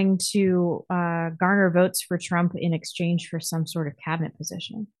he's going to garner votes for Trump in exchange for some sort of cabinet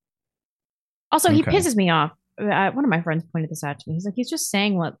position. Also, he pisses me off. One of my friends pointed this out to me. He's like, he's just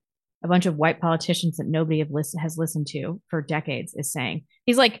saying what a bunch of white politicians that nobody has listened to for decades is saying.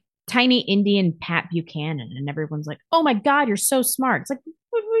 He's like tiny Indian Pat Buchanan, and everyone's like, oh my God, you're so smart. It's like,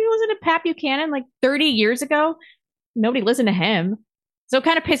 we listened to Pat Buchanan like 30 years ago. Nobody listened to him. So it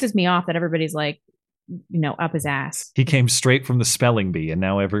kind of pisses me off that everybody's like, up his ass. He came straight from the spelling bee, and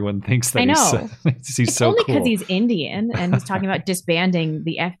now everyone thinks that he's so only cool. Because he's Indian, and he's talking about disbanding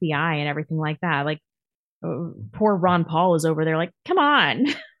the FBI and everything like that. Like, poor Ron Paul is over there like, come on.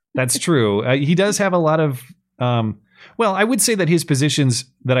 That's true. He does have a lot of, well, I would say that his positions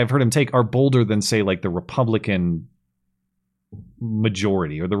that I've heard him take are bolder than, say, like the Republican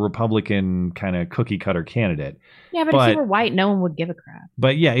majority or the Republican kind of cookie cutter candidate. Yeah, but if he were white, no one would give a crap.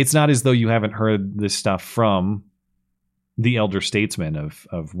 But yeah, it's not as though you haven't heard this stuff from the elder statesmen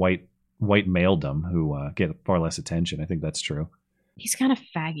of white maledom who get far less attention. I think that's true. He's kind of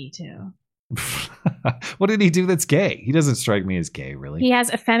faggy too. What did he do that's gay? He doesn't strike me as gay, really. He has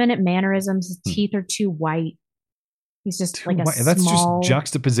effeminate mannerisms. His teeth are too white. He's just like a That's small... just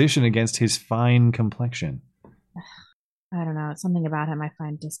juxtaposition against his fine complexion. I don't know. Something about him I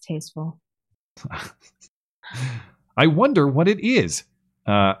find distasteful. I wonder what it is.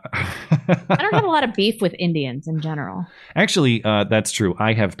 I don't have a lot of beef with Indians in general. Actually, that's true.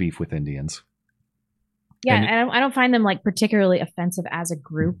 I have beef with Indians. Yeah, and I don't find them like particularly offensive as a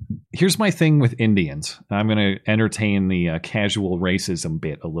group. Here's my thing with Indians. I'm going to entertain the casual racism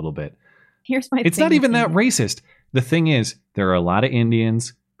bit a little bit. It's not even that racist. The thing is, there are a lot of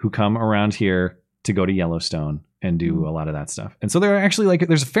Indians who come around here to go to Yellowstone and do a lot of that stuff. And so there are actually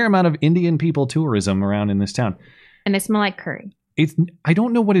there's a fair amount of Indian people tourism around in this town. And they smell like curry. I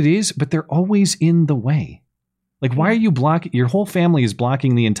don't know what it is, but they're always in the way. Like, why are you blocking? Your whole family is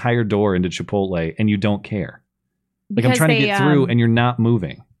blocking the entire door into Chipotle, and you don't care. Like, I'm trying to get through, and you're not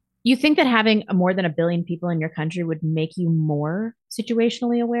moving. You think that having more than 1 billion people in your country would make you more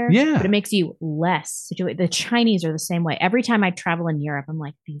situationally aware? Yeah. But it makes you less. The Chinese are the same way. Every time I travel in Europe, I'm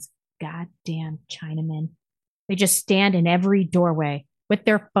like, these goddamn Chinamen. They just stand in every doorway with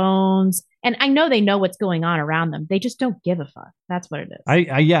their phones. And I know they know what's going on around them. They just don't give a fuck. That's what it is.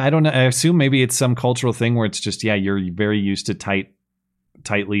 I don't know. I assume maybe it's some cultural thing where it's just, you're very used to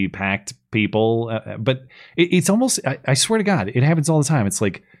tightly packed people. But it's almost, I swear to God, it happens all the time. It's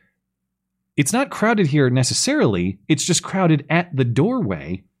like, it's not crowded here necessarily. It's just crowded at the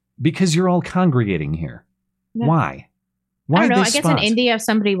doorway because you're all congregating here. Yeah. Why? I don't know. I guess in India, if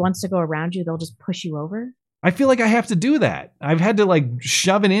somebody wants to go around you, they'll just push you over. I feel like I have to do that. I've had to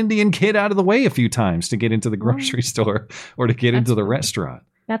shove an Indian kid out of the way a few times to get into the grocery store or to get into the restaurant.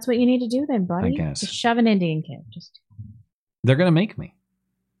 That's what you need to do then, buddy. I guess. Just shove an Indian kid. They're going to make me.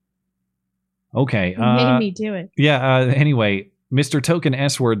 Okay. You made me do it. Yeah. Anyway, Mr. Token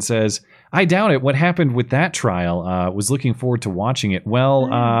S-Word says, I doubt it. What happened with that trial? Was looking forward to watching it.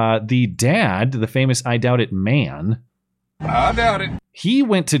 Well, the dad, the famous I doubt it man. I doubt it. He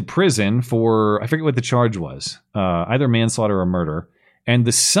went to prison for, I forget what the charge was, either manslaughter or murder. And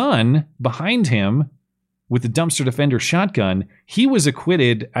the son behind him with the dumpster defender shotgun, he was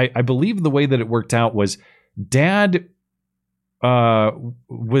acquitted. I believe the way that it worked out was dad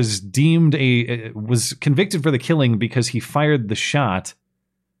was was convicted for the killing because he fired the shot.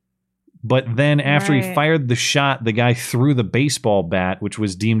 But then after he fired the shot, the guy threw the baseball bat, which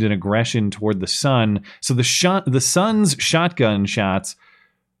was deemed an aggression toward the son. So the son's shotgun shots,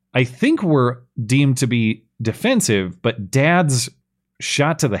 I think, were deemed to be defensive, but dad's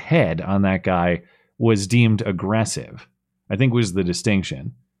shot to the head on that guy was deemed aggressive, I think was the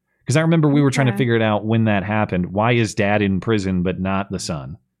distinction. Because I remember we were trying to figure it out when that happened. Why is dad in prison but not the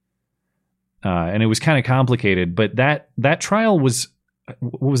son? And it was kind of complicated, but that trial was...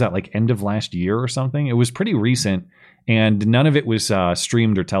 what was that, like end of last year or something? It was pretty recent, and none of it was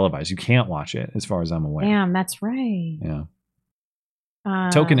streamed or televised. You can't watch it, as far as I'm aware. Damn, that's right. Yeah.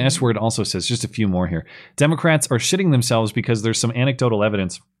 Token S-Word also says, just a few more here. Democrats are shitting themselves because there's some anecdotal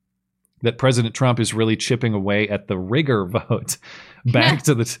evidence that President Trump is really chipping away at the rigor vote. Back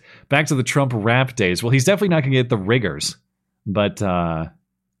to the Trump rap days. Well, he's definitely not going to get the riggers, but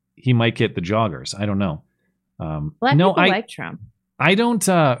he might get the joggers. I don't know. Black people like Trump. I don't.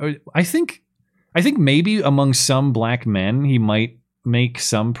 I think maybe among some black men he might make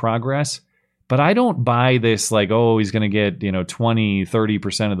some progress, but I don't buy this like, oh, he's going to get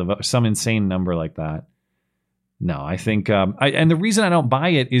 20-30% of the vote, some insane number like that. No, I think, and the reason I don't buy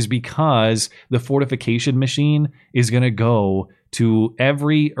it is because the fortification machine is going to go to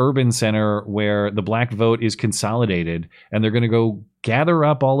every urban center where the black vote is consolidated, and they're going to go gather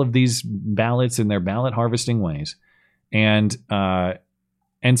up all of these ballots in their ballot harvesting ways. And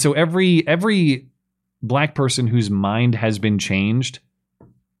so every black person whose mind has been changed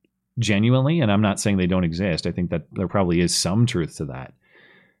genuinely, and I'm not saying they don't exist, I think that there probably is some truth to that.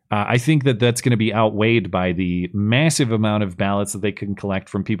 I think that that's going to be outweighed by the massive amount of ballots that they can collect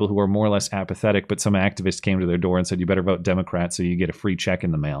from people who are more or less apathetic, but some activist came to their door and said, you better vote Democrat so you get a free check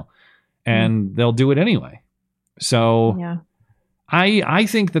in the mail. And they'll do it anyway. So yeah. I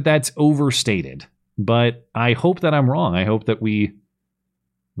think that that's overstated. But I hope that I'm wrong. I hope that we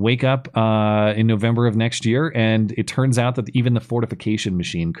wake up in November of next year and it turns out that even the fortification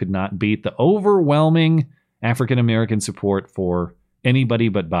machine could not beat the overwhelming African-American support for anybody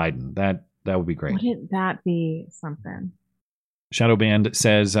but Biden. That would be great. Wouldn't that be something? Shadowband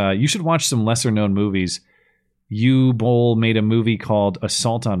says, you should watch some lesser-known movies. U-Bowl made a movie called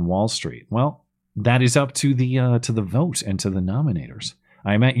Assault on Wall Street. Well, that is up to the vote and to the nominators.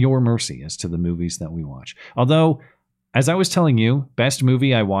 I'm at your mercy as to the movies that we watch. Although, as I was telling you, best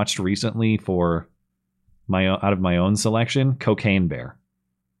movie I watched recently for out of my own selection, Cocaine Bear.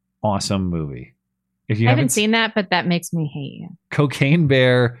 Awesome movie. If you haven't seen that, but that makes me hate you. Cocaine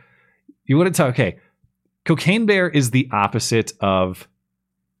Bear, you want to talk, okay. Cocaine Bear is the opposite of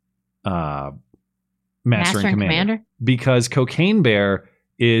Master and Commander, because Cocaine Bear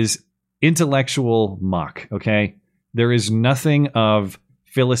is intellectual muck. Okay, there is nothing of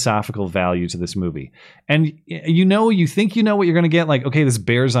philosophical value to this movie, and you think you know what you're going to get. Like, okay, this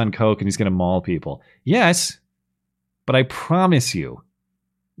bear's on coke and he's going to maul people. Yes, but I promise you,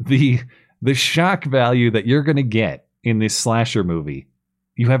 the shock value that you're going to get in this slasher movie,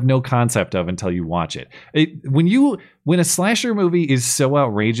 you have no concept of until you watch it. When a slasher movie is so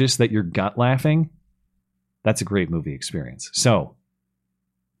outrageous that you're gut laughing, that's a great movie experience. So,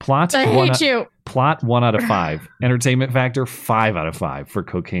 plot 1 out of 5, entertainment factor 5 out of 5 for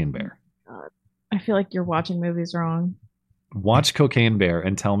Cocaine Bear. I feel like you're watching movies wrong. Watch Cocaine Bear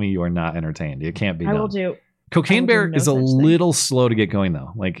and tell me you are not entertained. It can't be done. I will do. Cocaine Bear is a little slow to get going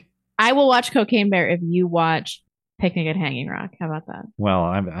though. Like, I will watch Cocaine Bear if you watch Picnic at Hanging Rock. How about that? Well,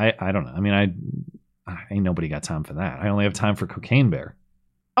 I don't know. I mean, ain't nobody got time for that. I only have time for Cocaine Bear.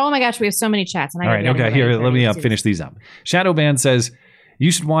 Oh my gosh, we have so many chats. And all right, okay, here, let me finish these up. Shadowband says,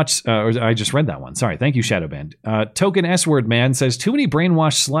 you should watch, I just read that one. Sorry, thank you, Shadowband. Token S-Word Man says, too many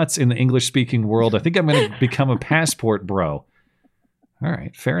brainwashed sluts in the English-speaking world. I think I'm going to become a passport bro. All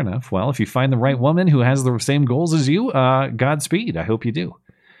right, fair enough. Well, if you find the right woman who has the same goals as you, Godspeed. I hope you do.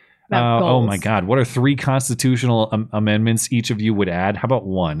 Oh my God, what are 3 constitutional amendments each of you would add? How about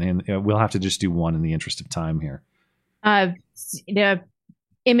 1? And we'll have to just do 1 in the interest of time here. The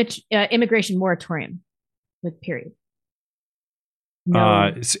immigration moratorium with period.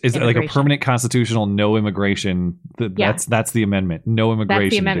 Is it like a permanent constitutional no immigration? That's the amendment. No immigration.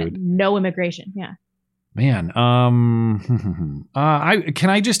 That's the amendment. Dude. No immigration. Yeah. Man, can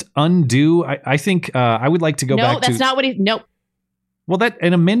I just undo? I think I would like to go back. No, that's not what he. Nope. Well, that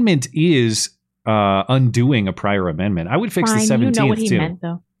an amendment is undoing a prior amendment. I would fix the 17th you know what he too. Meant,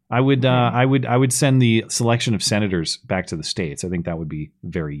 though. I would send the selection of senators back to the states. I think that would be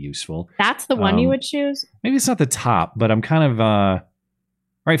very useful. That's the one you would choose? Maybe it's not the top, but I'm kind of all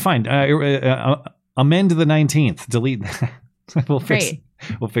right, fine. Amend the 19th. Delete that. We'll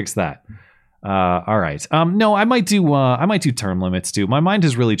fix that. All right. No, I might do term limits too. My mind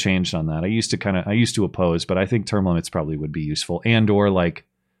has really changed on that. I used to oppose, but I think term limits probably would be useful, and or like,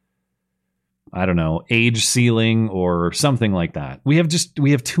 I don't know, age ceiling or something like that. We have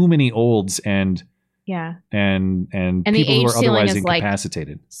too many olds and people who are otherwise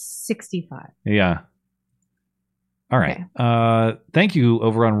incapacitated. Like 65. Yeah. All right. Okay. Thank you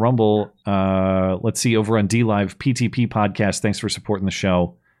over on Rumble. Let's see, over on DLive PTP podcast. Thanks for supporting the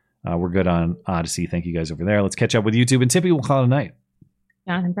show. We're good on Odyssey. Thank you guys over there. Let's catch up with YouTube, and Tippy will call it a night.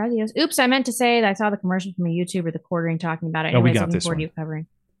 Jonathan Brazios. Oops, I meant to say that I saw the commercial from a YouTuber, The Quartering, talking about it. Anyways, we got this one. You covering.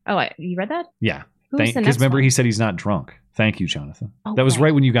 Oh, you read that? Yeah. Because remember, he said he's not drunk. Thank you, Jonathan. Okay. That was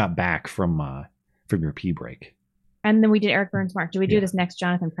right when you got back from your pee break. And then we did Eric Burns Mark. Do we do this next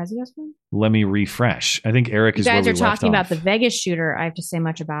Jonathan Brazios one? Let me refresh. I think Eric is where we left off. You guys are talking about the Vegas shooter. I have to say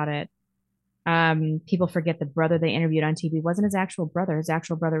much about it. People forget the brother they interviewed on TV wasn't his actual brother. His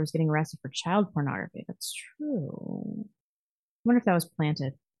actual brother was getting arrested for child pornography. That's true. I wonder if that was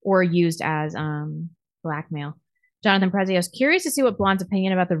planted or used as blackmail. Jonathan Brazios, curious to see what Blonde's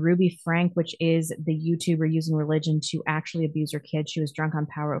opinion about the Ruby Frank, which is the YouTuber using religion to actually abuse her kids. She was drunk on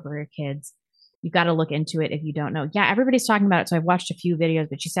power over her kids. You've got to look into it if you don't know. Yeah, everybody's talking about it, so I've watched a few videos,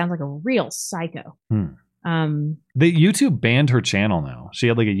 but she sounds like a real psycho. The YouTube banned her channel now. She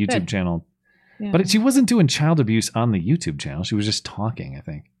had like a YouTube channel. Yeah. But she wasn't doing child abuse on the YouTube channel. She was just talking, I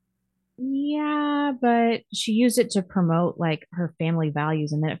think. Yeah, but she used it to promote like her family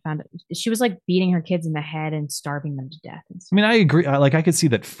values, and then it found she was like beating her kids in the head and starving them to death. I mean, I agree. I could see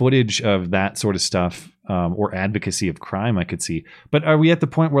that footage of that sort of stuff or advocacy of crime. I could see. But are we at the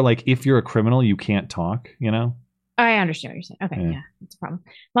point where like if you're a criminal, you can't talk? You know? I understand what you're saying. Okay, yeah, that's a problem.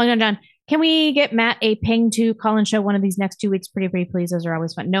 Long John. Can we get Matt a ping to call and show one of these next 2 weeks? Pretty please. Those are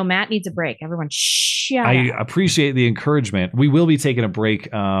always fun. No, Matt needs a break. Everyone shut I appreciate the encouragement. We will be taking a break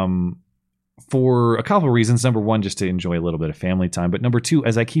for a couple of reasons. Number one, just to enjoy a little bit of family time. But number two,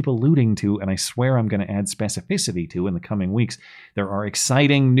 as I keep alluding to, and I swear I'm going to add specificity to in the coming weeks, there are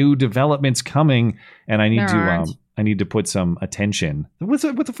exciting new developments coming, and I need to put some attention. What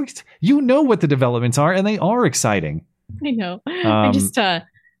the fuck? You know what the developments are, and they are exciting. I know. I just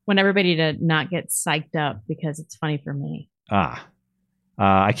want everybody to not get psyched up because it's funny for me. I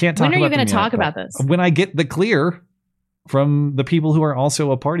can't talk about. When are you going to talk about this? When I get the clear from the people who are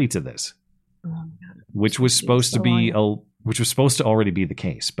also a party to this, which was supposed to already be the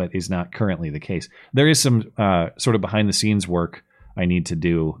case, but is not currently the case. There is some sort of behind the scenes work I need to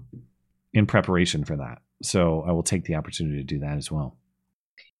do in preparation for that. So I will take the opportunity to do that as well.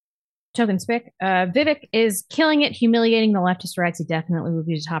 Token Spick. Vivek is killing it, humiliating the leftist rights. He definitely would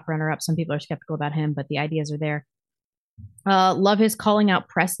be the top runner-up. Some people are skeptical about him, but the ideas are there. Love his calling out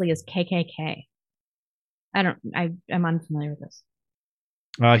Presley as KKK. I'm unfamiliar with this.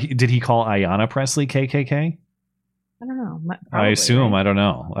 Did he call Ayanna Presley KKK? I don't know. Probably, I assume. right? I don't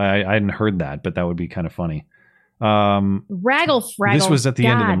know. I hadn't heard that, but that would be kind of funny. Raggle Fraggle. This was at the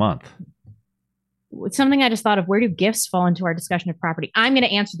end of the month. Something I just thought of. Where do gifts fall into our discussion of property? I'm going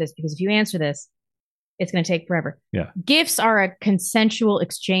to answer this because if you answer this, it's going to take forever. Yeah. Gifts are a consensual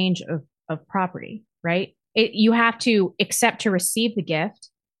exchange of property, right? You have to accept to receive the gift.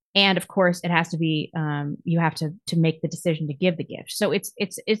 And of course, it has to be you have to make the decision to give the gift. So it's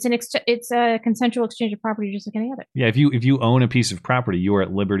a consensual exchange of property, just like any other. Yeah, if you own a piece of property, you are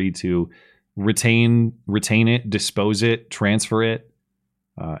at liberty to retain it, dispose it, transfer it,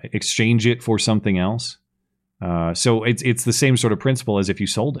 exchange it for something else. So it's the same sort of principle as if you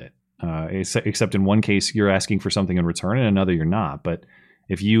sold it, except in one case you're asking for something in return, and another you're not. But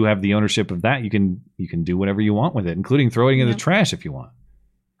if you have the ownership of that, you can do whatever you want with it, including throwing it in the trash if you want.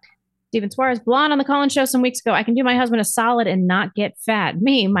 Steven Suarez, blonde on the Colin show some weeks ago. I can do my husband a solid and not get fat.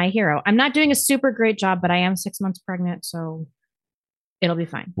 Me, my hero. I'm not doing a super great job, but I am 6 months pregnant, so it'll be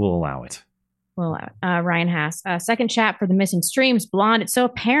fine. We'll allow it. Ryan Haas, second chat for the missing streams. Blonde, it's so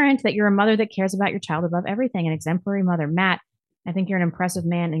apparent that you're a mother that cares about your child above everything. An exemplary mother. Matt, I think you're an impressive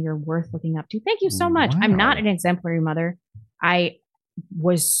man and you're worth looking up to. Thank you so much. Wow. I'm not an exemplary mother. I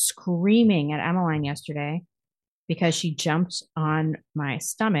was screaming at Emmeline yesterday because she jumped on my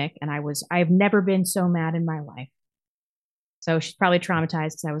stomach, and I've never been so mad in my life. So she's probably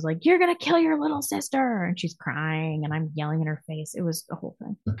traumatized because I was like, "You're going to kill your little sister." And she's crying and I'm yelling in her face. It was the whole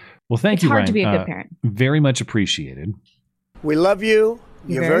thing. Well, thank you, It's hard Ryan. to be a good parent. Very much appreciated. We love you.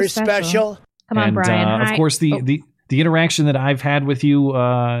 You're very special. Come on, Brian. Of course, the interaction that I've had with you,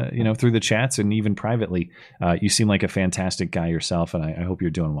 through the chats and even privately, you seem like a fantastic guy yourself, and I hope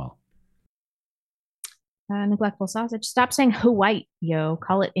you're doing well. Neglectful sausage. Stop saying white, yo.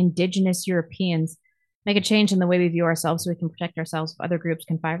 Call it indigenous Europeans. Make a change in the way we view ourselves so we can protect ourselves if other groups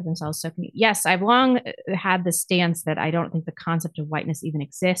can fight for themselves. So can you. Yes, I've long had the stance that I don't think the concept of whiteness even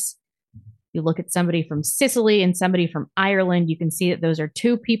exists. You look at somebody from Sicily and somebody from Ireland, you can see that those are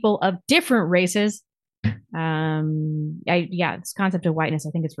two people of different races. This concept of whiteness,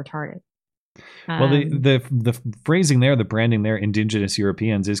 I think it's retarded. Well, the phrasing there, the branding there, indigenous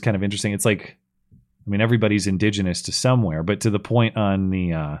Europeans, is kind of interesting. It's like, I mean, everybody's indigenous to somewhere, but to the point on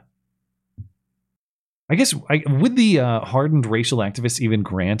the, would the hardened racial activists even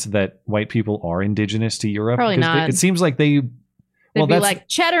grant that white people are indigenous to Europe? Probably not. It seems like they'd be like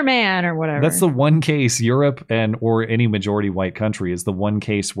Cheddar Man or whatever. That's the one case, Europe or any majority white country is the one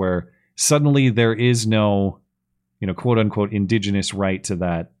case where suddenly there is no, quote unquote, indigenous right to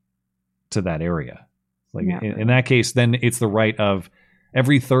that area. Like in that case, then it's the right of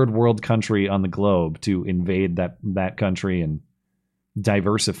every third world country on the globe to invade that country and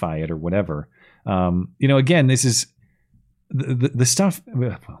diversify it or whatever. Again, this is the stuff.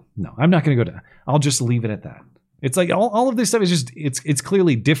 Well, no, I'm not going to go to. I'll just leave it at that. It's like all of this stuff is just it's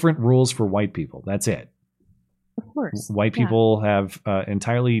clearly different rules for white people. That's it. Of course, white people have an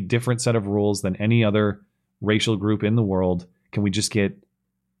entirely different set of rules than any other racial group in the world. Can we just get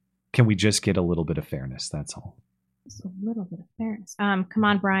a little bit of fairness? That's all. Just a little bit of fairness. Come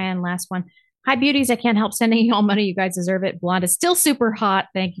on, Brian. Last one. Hi, beauties. I can't help sending you all money. You guys deserve it. Blonde is still super hot.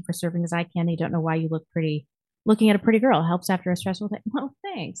 Thank you for serving as eye candy. Don't know why you look pretty. Looking at a pretty girl helps after a stressful day. Well,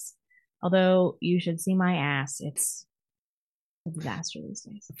 thanks. Although you should see my ass. It's a disaster these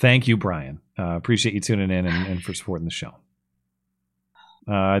days. Thank you, Brian. Appreciate you tuning in and for supporting the show.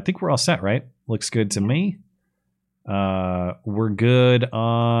 I think we're all set, right? Looks good to me. We're good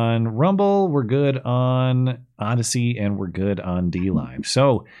on Rumble, we're good on Odyssey, and we're good on DLive.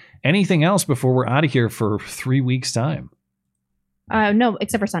 So anything else before we're out of here for 3 weeks time? No,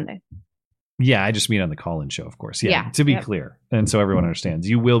 except for Sunday. Yeah, I just mean on the call-in show, of course. Yeah, to be clear. And so everyone understands,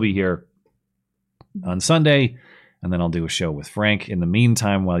 you will be here on Sunday, and then I'll do a show with Frank in the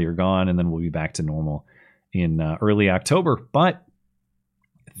meantime while you're gone, and then we'll be back to normal in early October. But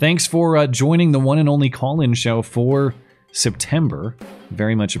thanks for joining the one and only call-in show for September.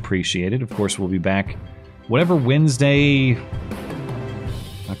 Very much appreciated. Of course, we'll be back whatever Wednesday,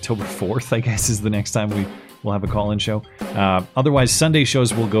 October 4th, I guess, is the next time we'll have a call-in show. Otherwise, Sunday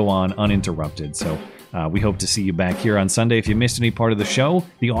shows will go on uninterrupted. So we hope to see you back here on Sunday. If you missed any part of the show,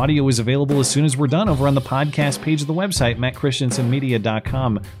 the audio is available as soon as we're done over on the podcast page of the website,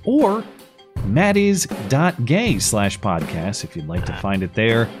 mattchristiansenmedia.com, or mattis.gay/podcast if you'd like to find it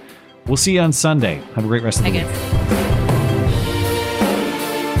there. We'll see you on Sunday. Have a great rest of the week.